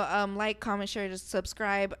bio. Like, comment, share, just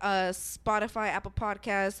subscribe. Spotify, Apple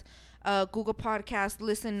Podcasts, Google Podcasts,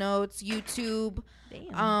 Listen Notes, YouTube.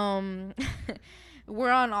 Damn.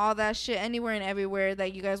 We're on all that shit, anywhere and everywhere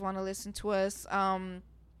that you guys want to listen to us.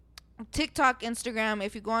 TikTok, Instagram.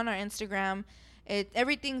 If you go on our Instagram,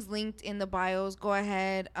 everything's linked in the bios. Go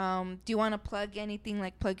ahead. Do you want to plug anything,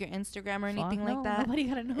 like plug your Instagram or anything like that? Nobody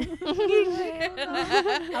gotta know.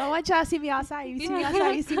 I don't want y'all to see me outside. You see me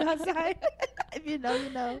outside, you see me outside. If you know, you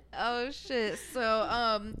know. Oh shit.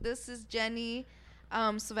 So this is Jenny.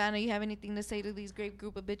 Savannah, you have anything to say to these great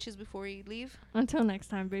group of bitches before we leave? Until next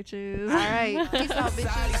time, bitches. All right. Peace out,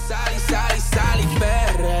 bitches. Sal y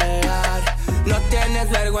perrear. No tienes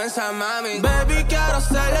vergüenza, mami. Baby, quiero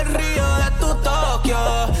ser el río de tu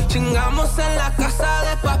Tokio. Chingamos en la